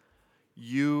podcast,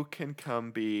 you can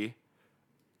come be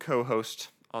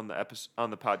co-host on the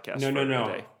podcast.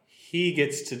 No. He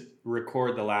gets to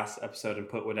record the last episode and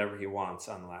put whatever he wants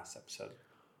on the last episode.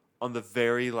 On the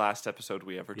very last episode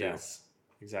we ever do. Yes,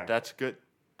 exactly. That's good.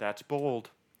 That's bold.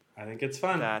 I think it's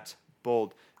fun. That's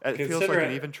bold. It feels like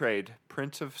an even trade.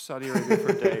 Prince of Saudi Arabia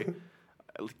for a day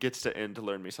gets to end to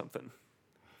Learn Me Something.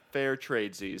 Fair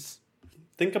tradesies.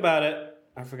 Think about it.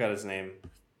 I forgot his name.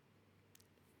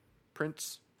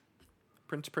 Prince.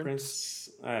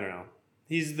 I don't know.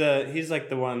 He's the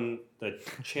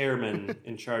chairman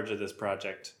in charge of this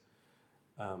project.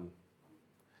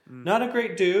 Not a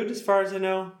great dude as far as I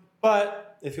know,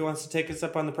 but if he wants to take us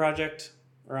up on the project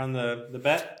or on the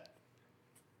bet,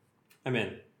 I'm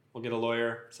in. We'll get a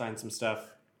lawyer, sign some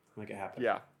stuff, make it happen.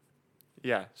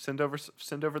 Yeah. Send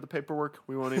over the paperwork.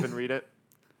 We won't even read it.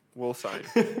 We'll sign.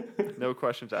 No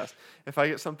questions asked. If I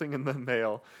get something in the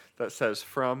mail that says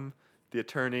from the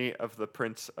attorney of the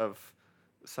Prince of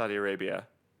Saudi Arabia,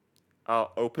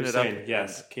 I'll open it up and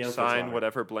sign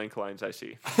whatever blank lines I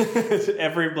see.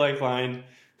 Every blank line,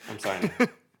 I'm signing.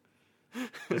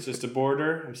 It's just a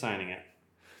border, I'm signing it.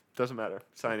 Doesn't matter.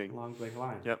 Signing. Long blank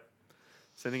line. Yep.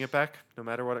 Sending it back, no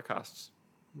matter what it costs.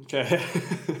 Okay.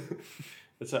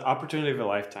 It's an opportunity of a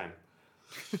lifetime.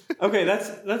 Okay,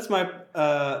 that's my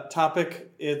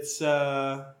topic. It's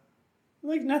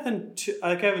nothing too,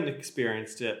 I haven't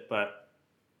experienced it, but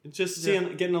just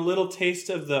getting a little taste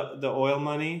of the oil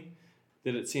money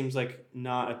that it seems like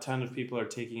not a ton of people are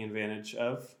taking advantage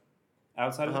of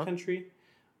outside of the country.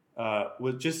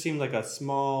 Would just seem like a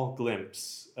small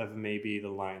glimpse of maybe the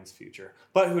Lions' future.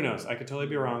 But who knows? I could totally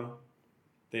be wrong.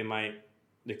 They might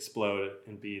explode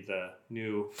and be the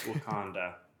new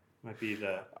Wakanda. Might be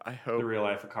the real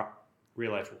life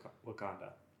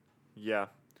Wakanda. Yeah.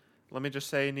 Let me just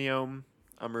say, Neom,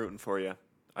 I'm rooting for you.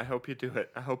 I hope you do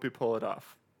it. I hope you pull it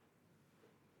off.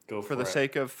 Go for the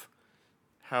sake of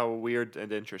how weird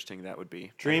and interesting that would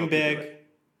be. Dream big,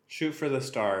 shoot for the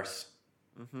stars.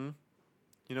 Mm-hmm.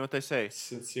 You know what they say?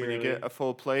 Sincerely. When you get a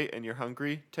full plate and you're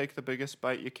hungry, take the biggest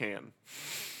bite you can.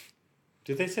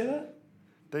 Do they say that?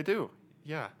 They do.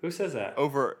 Yeah. Who says that?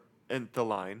 Over in the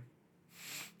line.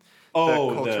 Oh,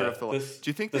 the culture of the line. Do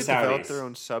you think they developed their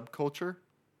own subculture?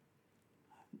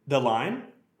 The line?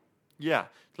 Yeah.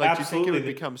 Like, do you think it would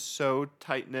become so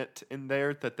tight-knit in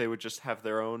there that they would just have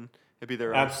their own, it'd be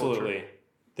their own culture?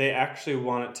 They actually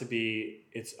want it to be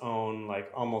its own,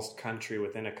 almost country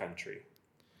within a country.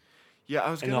 Yeah,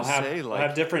 I was going to say, they'll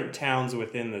have different towns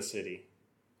within the city.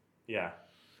 Yeah.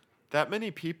 That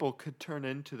many people could turn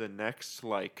into the next,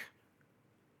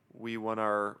 we want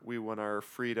our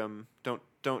freedom,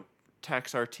 don't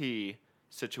tax our tea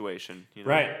situation, you know?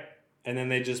 Right. And then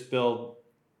they just build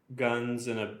guns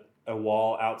and a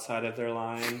wall outside of their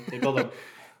line.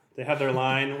 They have their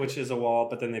line, which is a wall,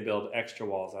 but then they build extra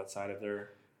walls outside of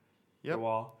their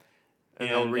wall. And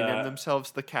they'll rename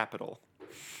themselves the Capitol.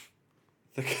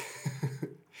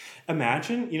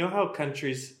 Imagine, you know how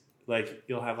countries,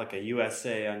 you'll have a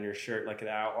USA on your shirt, an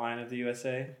outline of the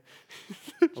USA?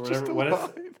 Or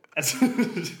whatever.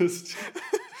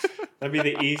 That'd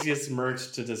be the easiest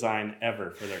merch to design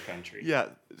ever for their country. Yeah,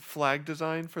 flag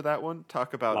design for that one.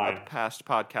 Talk about a past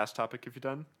podcast topic if you're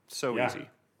done. So easy.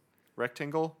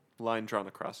 Rectangle, line drawn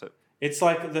across it. It's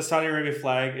like the Saudi Arabia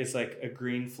flag is a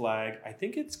green flag. I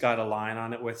think it's got a line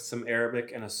on it with some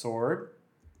Arabic and a sword.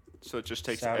 So it just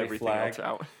takes everything else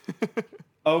out.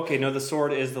 Okay, no, the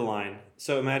sword is the line.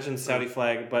 So imagine Saudi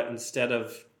flag, but instead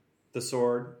of the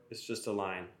sword, it's just a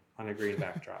line on a green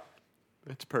backdrop.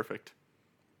 It's perfect.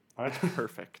 It's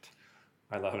perfect.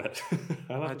 I love it.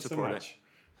 I love it so much.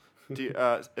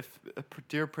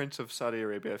 Dear Prince of Saudi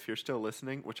Arabia, if you're still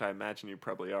listening, which I imagine you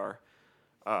probably are,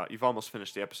 you've almost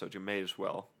finished the episode. You may as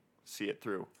well see it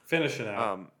through. Finish it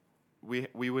out.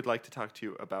 We would like to talk to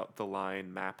you about the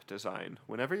line map design.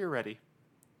 Whenever you're ready,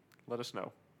 let us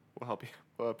know. We'll help you.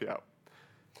 We'll help you out.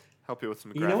 Help you with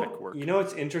some graphic work. You know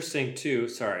what's interesting too?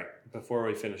 Sorry, before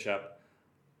we finish up.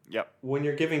 Yep. When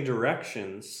you're giving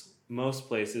directions, most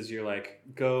places you're like,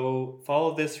 go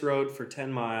follow this road for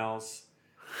 10 miles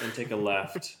and take a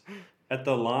left. At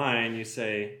the line, you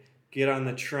say, get on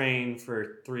the train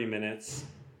for 3 minutes,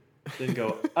 then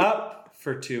go up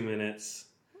for 2 minutes,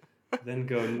 then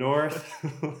go north.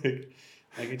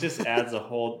 like it just adds a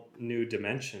whole new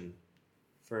dimension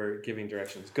for giving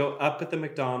directions. Go up at the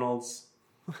McDonald's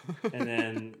and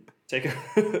then take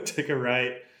a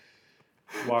right,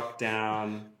 walk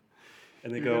down,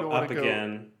 and then go up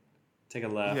again, take a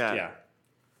left. Yeah.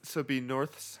 So be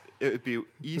north. It would be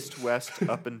east, west,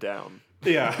 up and down.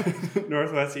 Yeah,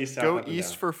 northwest, east, south. Go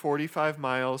east for 45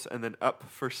 miles and then up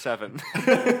for 7.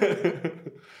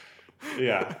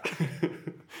 Yeah.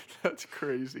 That's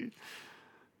crazy.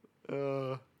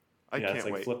 I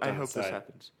can't wait. I hope this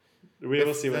happens. We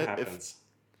will see what happens.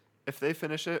 If they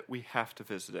finish it, we have to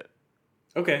visit it.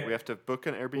 Okay. We have to book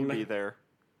an Airbnb there.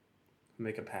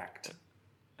 Make a pact.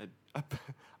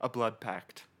 A blood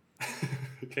pact.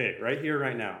 Okay, right here,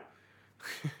 right now.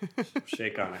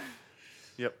 Shake on it.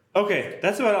 Yep. Okay,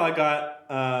 that's about all I got.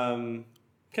 Kind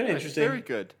of interesting. Very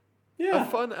good. Yeah. A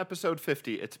fun episode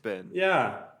 50 it's been.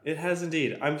 Yeah, it has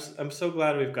indeed. I'm so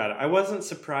glad we've got it. I wasn't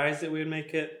surprised that we would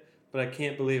make it, but I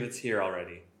can't believe it's here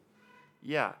already.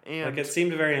 Yeah, and it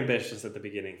seemed very ambitious at the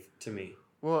beginning to me.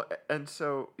 Well, and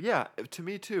so, yeah, to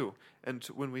me too. And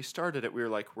when we started it, we were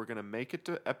like, we're going to make it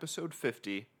to episode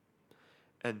 50,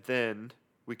 and then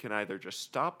we can either just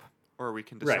stop or we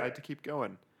can decide to keep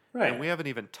going. Right. And we haven't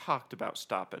even talked about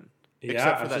stopping. Yeah,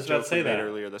 except for that joke we made that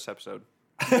earlier this episode.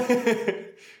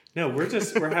 No, we're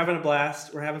having a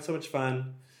blast. We're having so much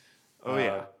fun. Oh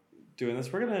yeah, doing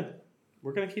this. We're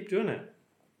gonna keep doing it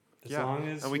as long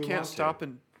as we can't stop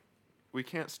we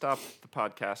can't stop the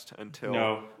podcast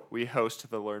until we host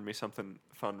the Learn Me Something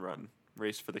Fun Run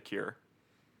Race for the Cure,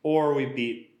 or we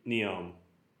beat Neom.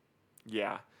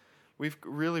 Yeah, we've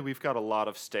got a lot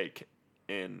of stake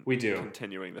in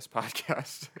continuing this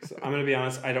podcast. So I'm going to be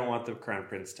honest, I don't want the Crown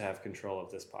Prince to have control of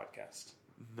this podcast.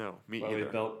 No, me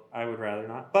either. I would rather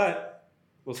not, but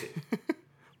we'll see.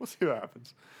 We'll see what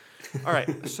happens. All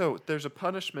right, so there's a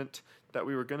punishment that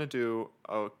we were going to do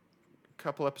a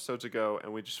couple episodes ago,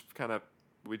 and we just kind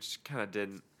of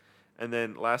didn't. And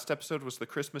then last episode was the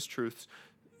Christmas truce.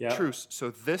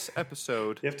 So this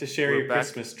episode, you have to share your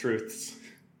Christmas truths.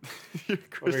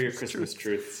 What are your Christmas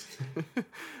truths?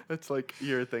 It's like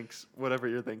whatever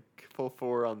you're thankful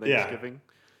for on Thanksgiving.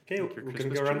 Okay, we're going to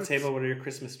go around the table. What are your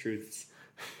Christmas truths?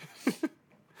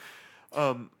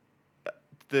 So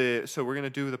we're going to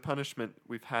do the punishment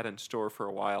we've had in store for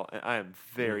a while, and I am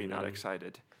very not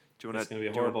excited. Do you want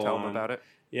to tell them about it?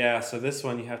 Yeah, so this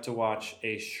one you have to watch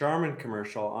a Charmin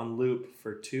commercial on loop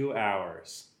for 2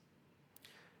 hours.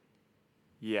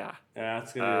 Yeah.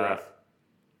 That's going to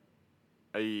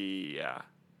be rough.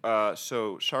 Yeah.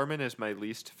 So Charmin is my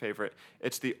least favorite.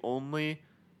 It's the only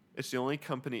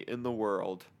company in the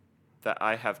world that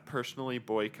I have personally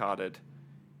boycotted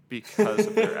because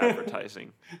of their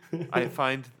advertising. I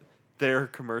find their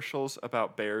commercials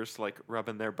about bears like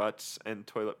rubbing their butts and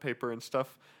toilet paper and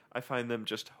stuff, I find them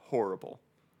just horrible.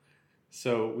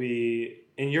 So in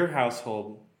your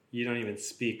household, you don't even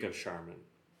speak of Charmin.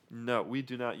 No, we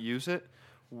do not use it.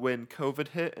 When COVID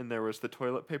hit and there was the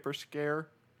toilet paper scare,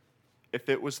 if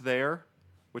it was there,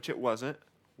 which it wasn't,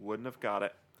 wouldn't have got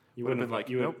it. You wouldn't have been like,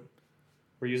 nope.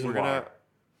 We're using water.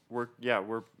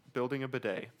 We're building a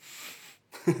bidet.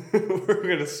 We're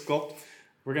gonna sculpt.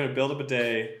 We're gonna build a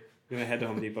bidet. We're gonna head to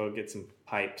Home Depot and get some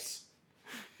pipes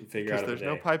and figure out a bidet.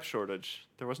 There's no pipe shortage.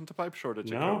 There wasn't a pipe shortage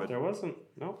in COVID. No, there wasn't.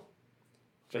 No.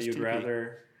 But you'd TP.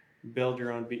 rather build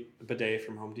your own bidet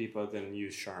from Home Depot than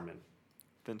use Charmin.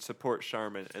 Then support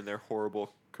Charmin and their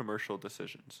horrible commercial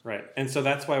decisions. Right. And so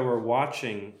that's why we're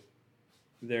watching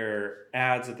their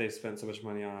ads that they've spent so much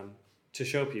money on to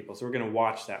show people. So we're going to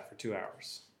watch that for 2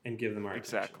 hours and give them our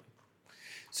attention.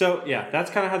 So, yeah,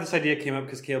 that's kind of how this idea came up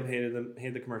because Caleb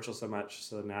hated the commercial so much.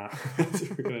 So now that's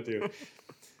what we're going to do.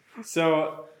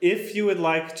 So if you would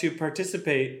like to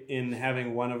participate in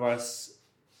having one of us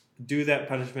do that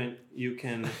punishment, you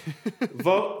can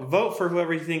vote for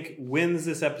whoever you think wins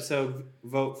this episode.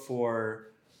 Vote for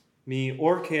me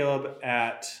or Caleb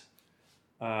at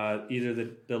either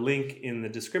the link in the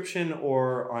description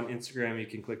or on Instagram. You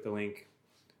can click the link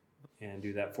and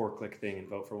do that 4-click thing and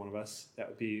vote for one of us. That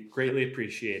would be greatly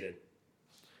appreciated.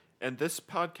 And this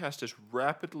episode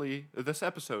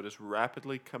is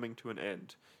rapidly coming to an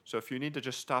end. So if you need to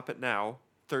just stop it now,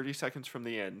 30 seconds from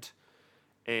the end,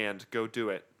 and go do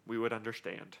it, we would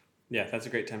understand. Yeah, that's a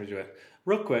great time to do it.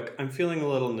 Real quick, I'm feeling a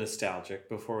little nostalgic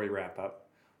before we wrap up.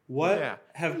 What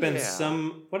have been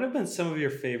some of your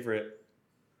favorite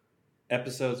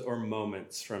episodes or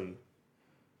moments from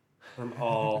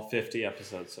all 50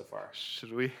 episodes so far?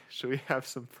 Should we have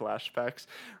some flashbacks?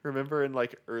 Remember in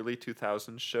like early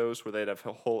 2000s shows where they'd have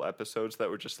whole episodes that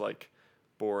were just like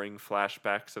boring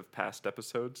flashbacks of past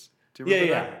episodes? Do you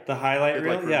remember that? The highlight They'd,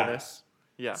 reel. like, reminisce.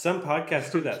 Yeah. Some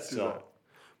podcasts do that still.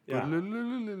 Yeah.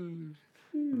 And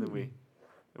then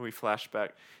we flash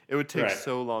back. It would take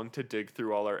so long to dig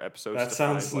through all our episodes. That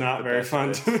sounds not very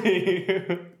fun to me.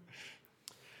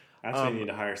 That's why you need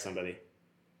to hire somebody.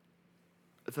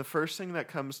 The first thing that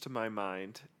comes to my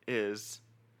mind is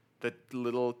the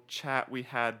little chat we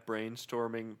had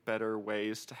brainstorming better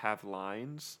ways to have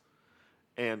lines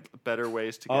and better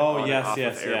ways to get on and off of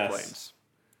airplanes. Yes.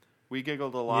 We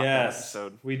giggled a lot that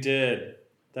episode. We did.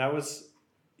 That was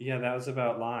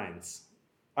about lines.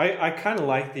 I kind of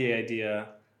like the idea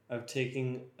of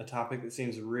taking a topic that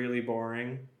seems really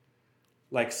boring,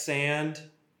 like sand.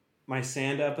 My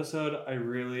sand episode, I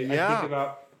think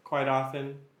about quite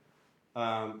often.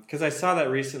 Because I saw that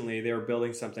recently. They were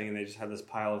building something and they just had this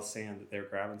pile of sand that they were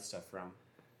grabbing stuff from.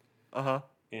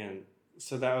 And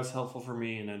so that was helpful for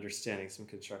me in understanding some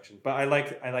construction. But I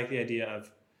like the idea of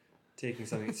taking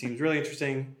something that seems really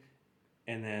interesting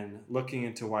and then looking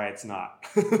into why it's not.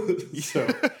 Why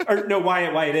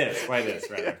it is,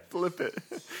 rather. Yeah, flip it.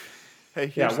 Hey,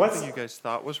 here's something you guys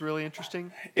thought was really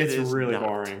interesting. It's really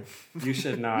boring. You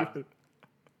should not.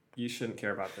 You shouldn't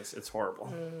care about this. It's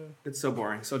horrible. It's so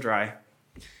boring, so dry.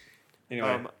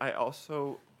 Anyway, I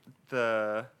also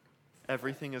the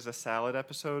everything is a salad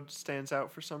episode stands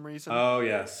out for some reason. Oh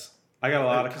yes, I got a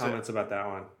lot of comments about that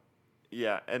one.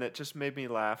 Yeah, and it just made me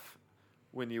laugh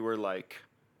when you were like,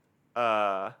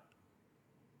 I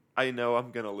know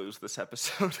I'm going to lose this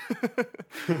episode,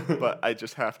 but I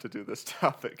just have to do this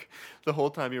topic. The whole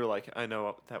time you were like, I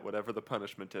know that whatever the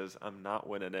punishment is, I'm not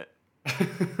winning it.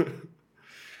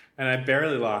 And I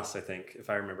barely lost, I think, if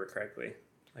I remember correctly.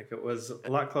 Like, it was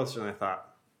a lot closer than I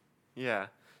thought. Yeah.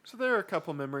 So there are a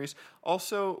couple memories.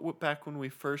 Also, back when we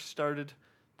first started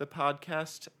the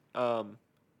podcast,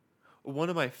 one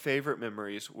of my favorite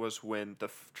memories was when the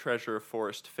treasure of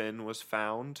Forest Finn was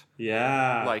found.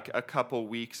 Yeah. Like a couple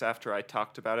weeks after I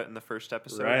talked about it in the first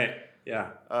episode. Right. Yeah.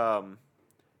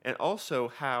 And also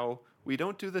how we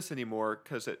don't do this anymore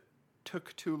because it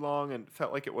took too long and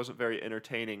felt like it wasn't very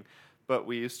entertaining. But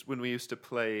when we used to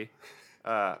play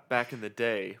back in the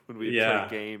day, when we play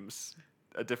games,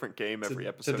 a different game every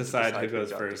episode to decide who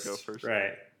goes first.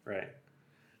 Right.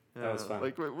 That was fun.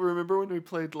 Like remember when we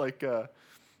played like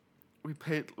we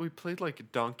played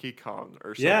like Donkey Kong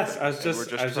or something. Yes, I was just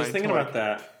thinking about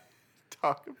that.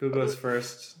 Who goes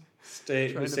first?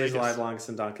 Who stays alive longest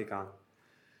in Donkey Kong?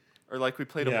 Or like we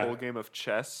played a whole game of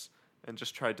chess and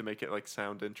just tried to make it like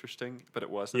sound interesting, but it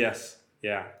wasn't. Yes.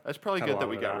 Yeah. That's probably good that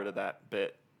we got rid of that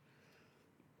bit.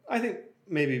 I think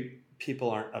maybe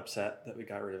people aren't upset that we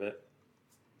got rid of it.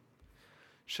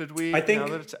 Should we, now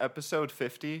that it's episode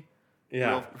 50,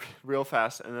 real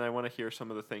fast, and then I want to hear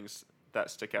some of the things that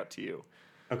stick out to you.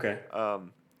 Okay.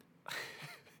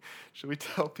 Should we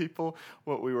tell people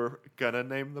what we were going to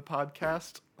name the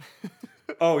podcast?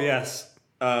 Oh, yes.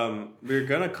 We're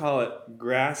going to call it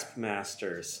Grasp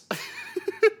Masters.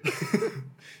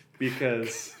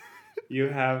 Because we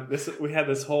had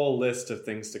this whole list of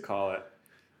things to call it.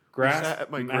 We sat at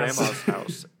my grandma's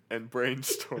house and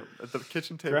brainstormed at the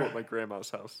kitchen table at my grandma's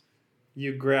house.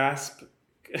 You grasp,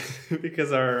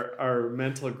 because our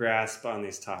mental grasp on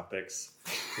these topics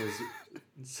is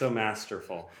so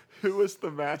masterful. Who was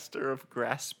the master of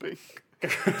grasping?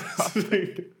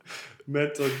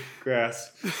 Mental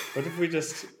grasp. What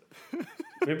if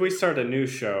maybe we start a new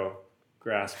show,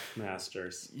 Grasp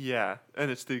Masters. Yeah, and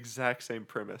it's the exact same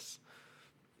premise.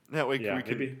 That way we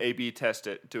can A/B test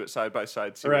it, do it side by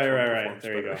side. See right.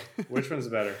 There you go. Which one's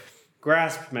better?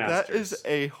 Grasp Masters. That is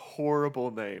a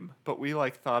horrible name, but we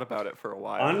thought about it for a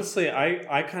while. Honestly,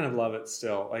 I kind of love it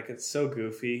still. Like, it's so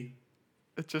goofy.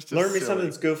 It just learn me something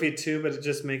that's goofy too, but it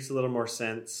just makes a little more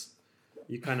sense.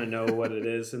 You kind of know what it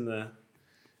is in the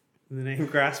name.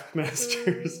 Grasp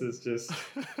Masters is just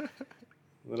a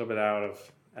little bit out of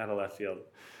left field,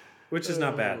 which is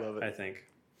not bad. I think.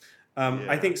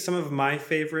 I think some of my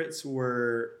favorites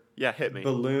were hit me.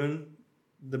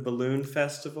 The Balloon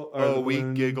Festival. We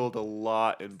giggled a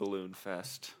lot in Balloon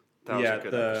Fest. That was a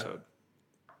good episode.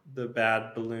 The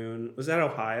Bad Balloon. Was that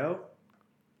Ohio?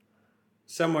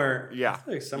 Somewhere. Yeah. I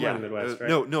feel like somewhere in the Midwest, right?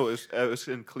 No, it was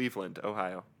in Cleveland,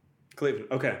 Ohio. Cleveland.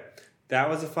 Okay. That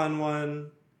was a fun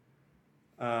one.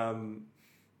 I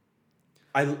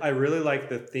really like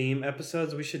the theme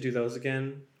episodes. We should do those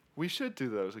again. We should do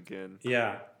those again.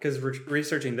 Yeah, because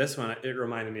researching this one, it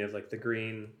reminded me of like the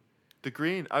green. The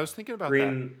green. I was thinking about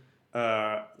green,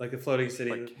 like the floating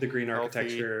city, Like the green healthy.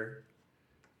 architecture.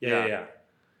 Yeah. Yeah.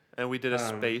 And we did a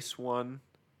space one,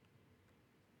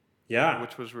 Yeah.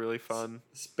 which was really fun.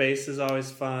 Space is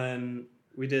always fun.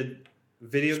 We did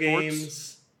video Sports.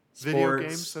 games. Video Sports.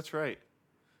 games. That's right.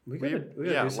 We gotta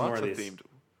do some more lots of of these. themed.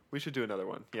 We should do another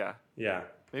one. Yeah. Yeah.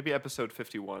 Maybe episode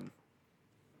 51.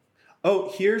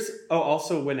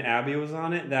 Also when Abby was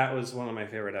on it, that was one of my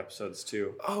favorite episodes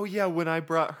too. Oh yeah, when I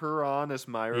brought her on as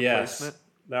my replacement. Yes.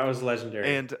 That was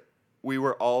legendary. And we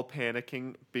were all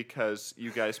panicking because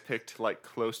you guys picked like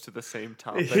close to the same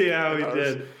topic. Yeah, we And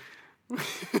did.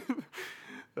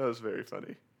 That was very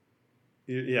funny.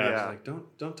 Yeah, I was like,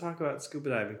 don't talk about scuba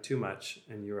diving too much,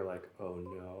 and you were like, oh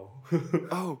no.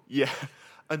 Oh yeah,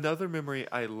 another memory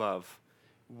I love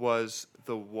was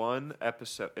the one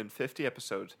episode in 50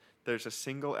 episodes. There's a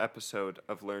single episode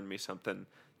of Learn Me Something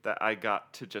that I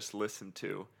got to just listen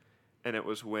to, and it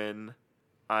was when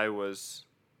I was,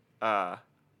 I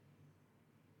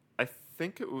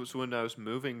think it was when I was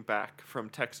moving back from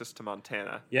Texas to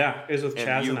Montana. Yeah, it was with Chaz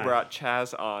And you I. brought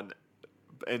Chaz on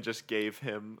and just gave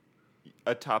him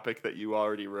a topic that you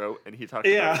already wrote, and he talked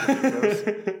about flamingos.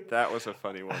 That was a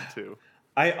funny one, too.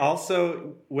 I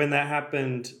also, when that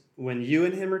happened, when you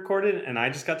and him recorded, and I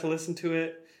just got to listen to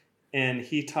it, and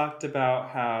he talked about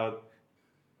how,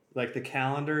 like, the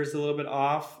calendar is a little bit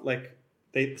off. Like,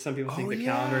 some people think the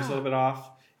calendar is a little bit off.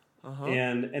 Uh-huh.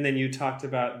 And then you talked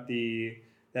about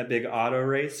that big auto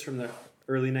race from the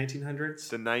early 1900s.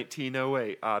 The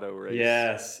 1908 auto race.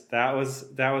 Yes, that was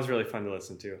really fun to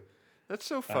listen to. That's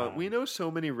so fun. We know so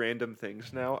many random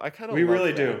things now. I kind of We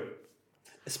really do.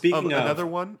 Speaking of another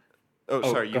one. Oh,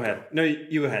 sorry. Go ahead. No,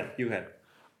 you go ahead. You go ahead.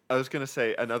 I was gonna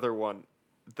say another one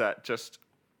that just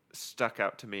stuck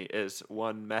out to me is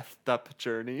one methed up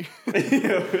journey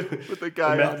with the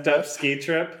guy The on methed up ski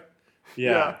trip.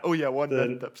 Yeah. Oh yeah, one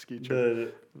methed up ski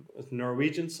trip. The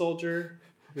Norwegian soldier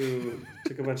who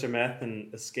took a bunch of meth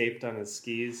and escaped on his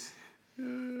skis.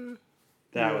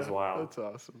 That was wild. That's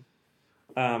awesome.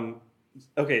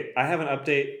 Okay, I have an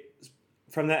update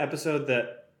from that episode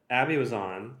that Abby was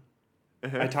on.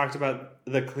 I talked about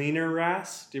the cleaner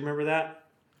wrasse. Do you remember that?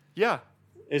 Yeah.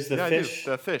 Is the I fish?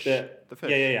 do. The fish. The fish.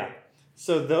 Yeah.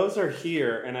 So those are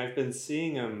here, and I've been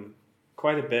seeing them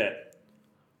quite a bit.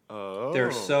 Oh.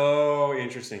 They're so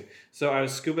interesting. So I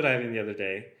was scuba diving the other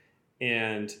day,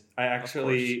 and I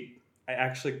actually,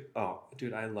 oh,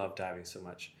 dude, I love diving so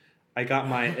much. I got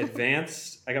my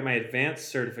advanced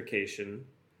certification.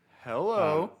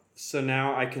 Hello. So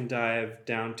now I can dive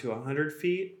down to 100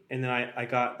 feet, and then I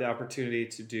got the opportunity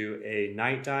to do a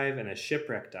night dive and a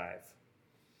shipwreck dive.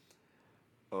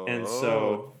 And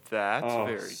so that's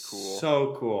very cool.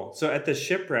 So cool. So at the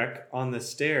shipwreck on the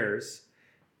stairs,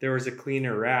 there was a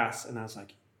cleaner wrasse, and I was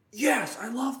like, "Yes, I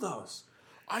love those."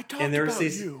 I talked about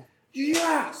you.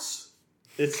 Yes.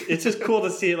 It's just cool to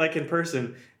see it like in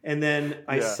person. And then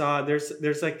I saw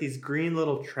there's like these green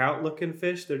little trout looking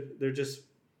fish. They're just,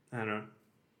 I don't know,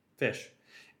 fish.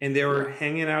 And they were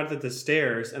hanging out at the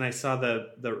stairs, and I saw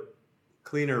the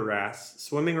cleaner wrasse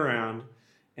swimming around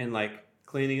and like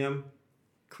cleaning them.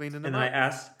 And I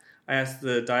asked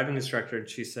the diving instructor, and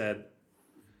she said,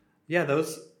 "Yeah,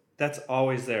 that's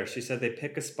always there." She said they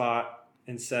pick a spot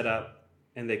and set up,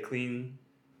 and they clean,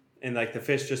 and like the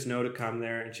fish just know to come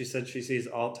there. And she said she sees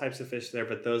all types of fish there,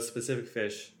 but those specific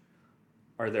fish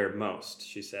are there most.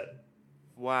 She said,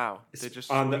 "Wow, they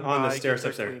just on the stairs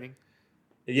up there." Cleaning.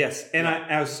 Yes, and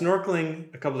I was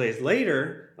snorkeling a couple days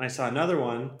later, and I saw another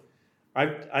one.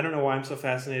 I don't know why I'm so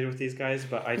fascinated with these guys,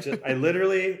 but I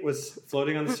literally was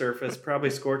floating on the surface, probably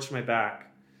scorched my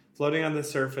back, floating on the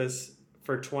surface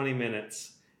for 20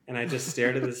 minutes, and I just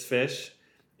stared at this fish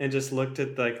and just looked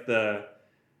at like the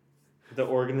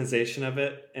organization of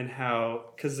it and how,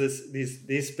 because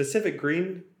these specific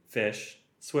green fish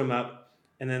swim up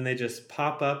and then they just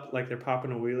pop up like they're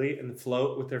popping a wheelie and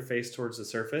float with their face towards the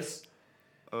surface.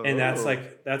 And that's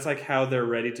like how they're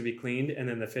ready to be cleaned, and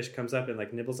then the fish comes up and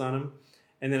like nibbles on them,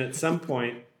 and then at some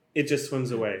point it just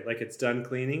swims away, like it's done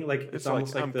cleaning. Like it's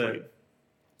almost like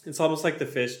the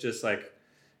fish just like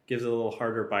gives it a little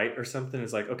harder bite or something.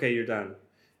 It's like, okay, you're done,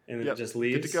 and it just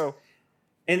leaves. Good to go.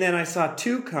 And then I saw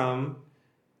two come,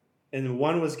 and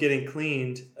one was getting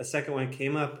cleaned. A second one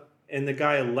came up, and the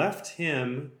guy left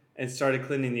him and started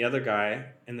cleaning the other guy,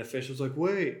 and the fish was like,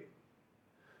 "Wait,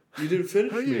 you didn't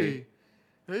finish me."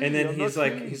 Hey, and then I'm he's not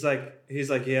like, clean. he's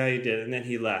like, yeah, you did, and then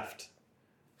he left.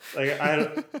 Like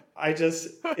I just,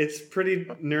 it's pretty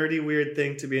nerdy, weird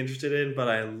thing to be interested in, but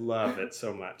I love it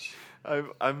so much.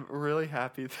 I'm really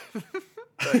happy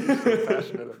that you're so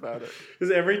passionate about it.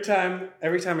 Because every time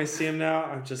I see him now,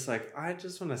 I'm just like, I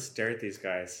just want to stare at these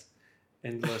guys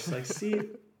and just like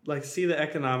see the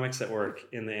economics at work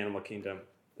in the animal kingdom.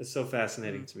 It's so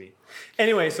fascinating to me.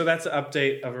 Anyway, so that's an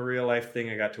update of a real life thing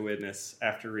I got to witness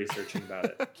after researching about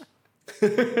it.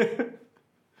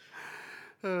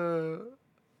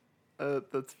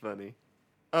 That's funny.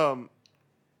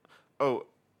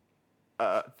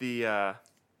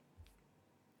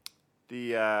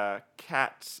 The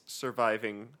cats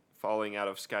surviving falling out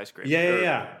of skyscrapers.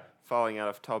 Yeah. Falling out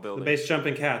of tall The buildings. base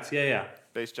jumping cats. Yeah.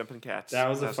 Base jumping cats. That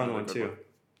was a That's fun another one good too.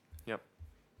 Yep.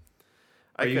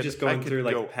 Are you just going through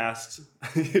go- like past?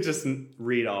 You just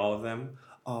read all of them.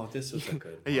 Oh, this was a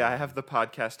good one. Yeah, I have the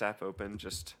podcast app open,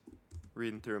 just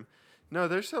reading through them. No,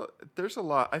 there's a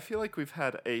lot. I feel like we've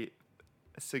had a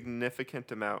significant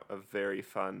amount of very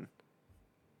fun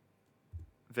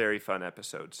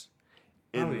episodes,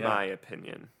 in my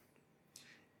opinion.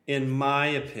 In my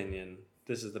opinion,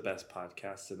 this is the best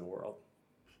podcast in the world.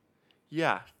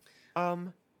 Yeah.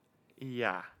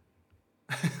 Yeah.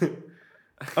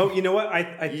 Oh, you know what?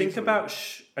 I think about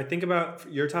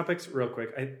your topics real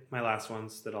quick. My last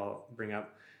ones that I'll bring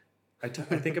up. I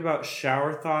think about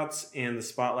shower thoughts and the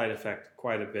spotlight effect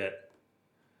quite a bit,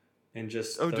 and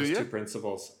just those two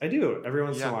principles. I do every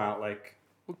once in a while. Like,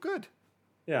 well, good.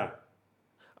 Yeah,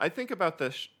 I think about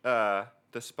the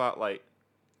spotlight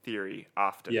theory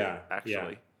often. Yeah,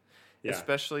 actually. Yeah.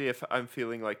 Especially if I'm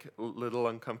feeling like a little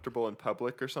uncomfortable in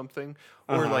public or something,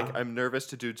 or like I'm nervous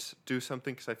to do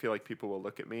something because I feel like people will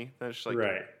look at me. And I'm just like,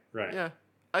 right. Yeah,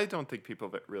 I don't think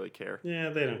people really care. Yeah,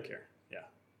 they don't care.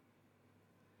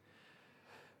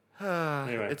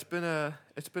 Anyway, it's been a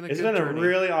journey.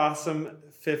 Really awesome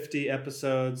 50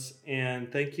 episodes,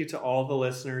 and thank you to all the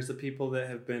listeners, the people that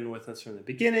have been with us from the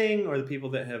beginning, or the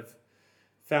people that have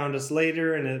found us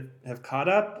later and have caught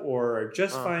up or are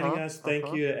just finding us.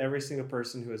 Thank you to every single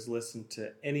person who has listened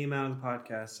to any amount of the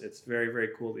podcast. It's very, very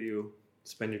cool that you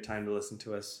spend your time to listen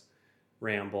to us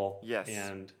ramble. Yes.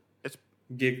 And it's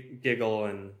giggle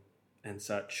and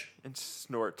such. And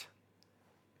snort.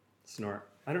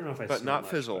 I don't know if I but snort not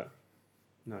much, fizzle. But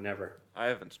no, never. I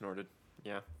haven't snorted.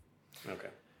 Yeah. Okay.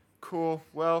 Cool.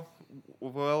 Well,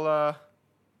 we're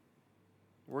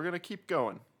going to keep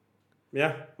going.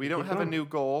 Yeah. We don't have a new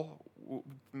goal.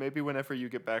 Maybe whenever you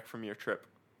get back from your trip,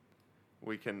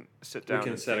 we can sit down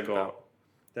and set a goal. about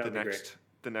That would be great.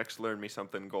 The next Learn Me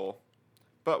Something goal.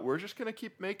 But we're just going to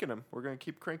keep making them. We're going to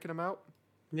keep cranking them out.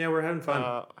 Yeah, we're having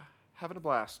fun. Having a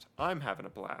blast. I'm having a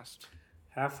blast.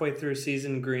 Halfway through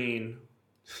season green.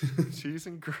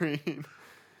 Season green.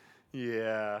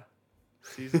 Yeah.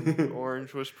 Season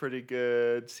orange was pretty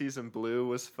good. Season blue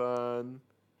was fun.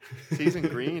 Season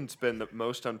green's been the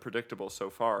most unpredictable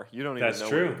so far. You don't even know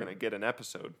when you're going to get an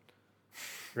episode.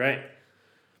 Right.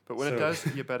 But when it does,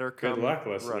 you better come. Good luck,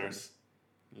 listeners.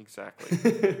 Exactly.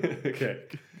 Okay.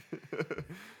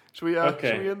 Should we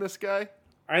end this guy?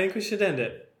 I think we should end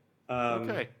it.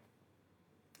 Okay.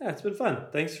 Yeah, it's been fun.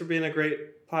 Thanks for being a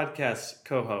great podcast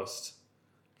co-host.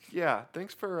 Yeah,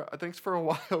 thanks for a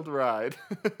wild ride.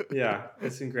 Yeah,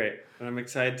 it's been great. And I'm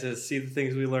excited to see the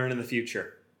things we learn in the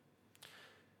future.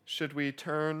 Should we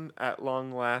turn at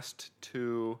long last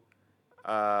to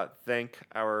thank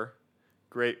our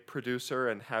great producer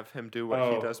and have him do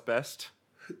what he does best?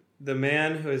 The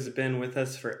man who has been with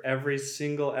us for every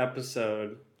single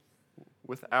episode.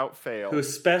 Without fail. Who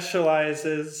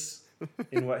specializes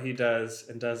in what he does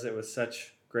and does it with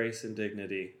such grace and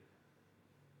dignity.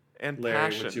 And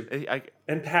Larry, passion.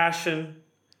 And passion.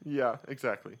 Yeah,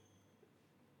 exactly.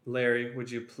 Larry,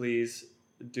 would you please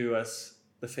do us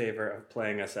the favor of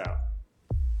playing us out?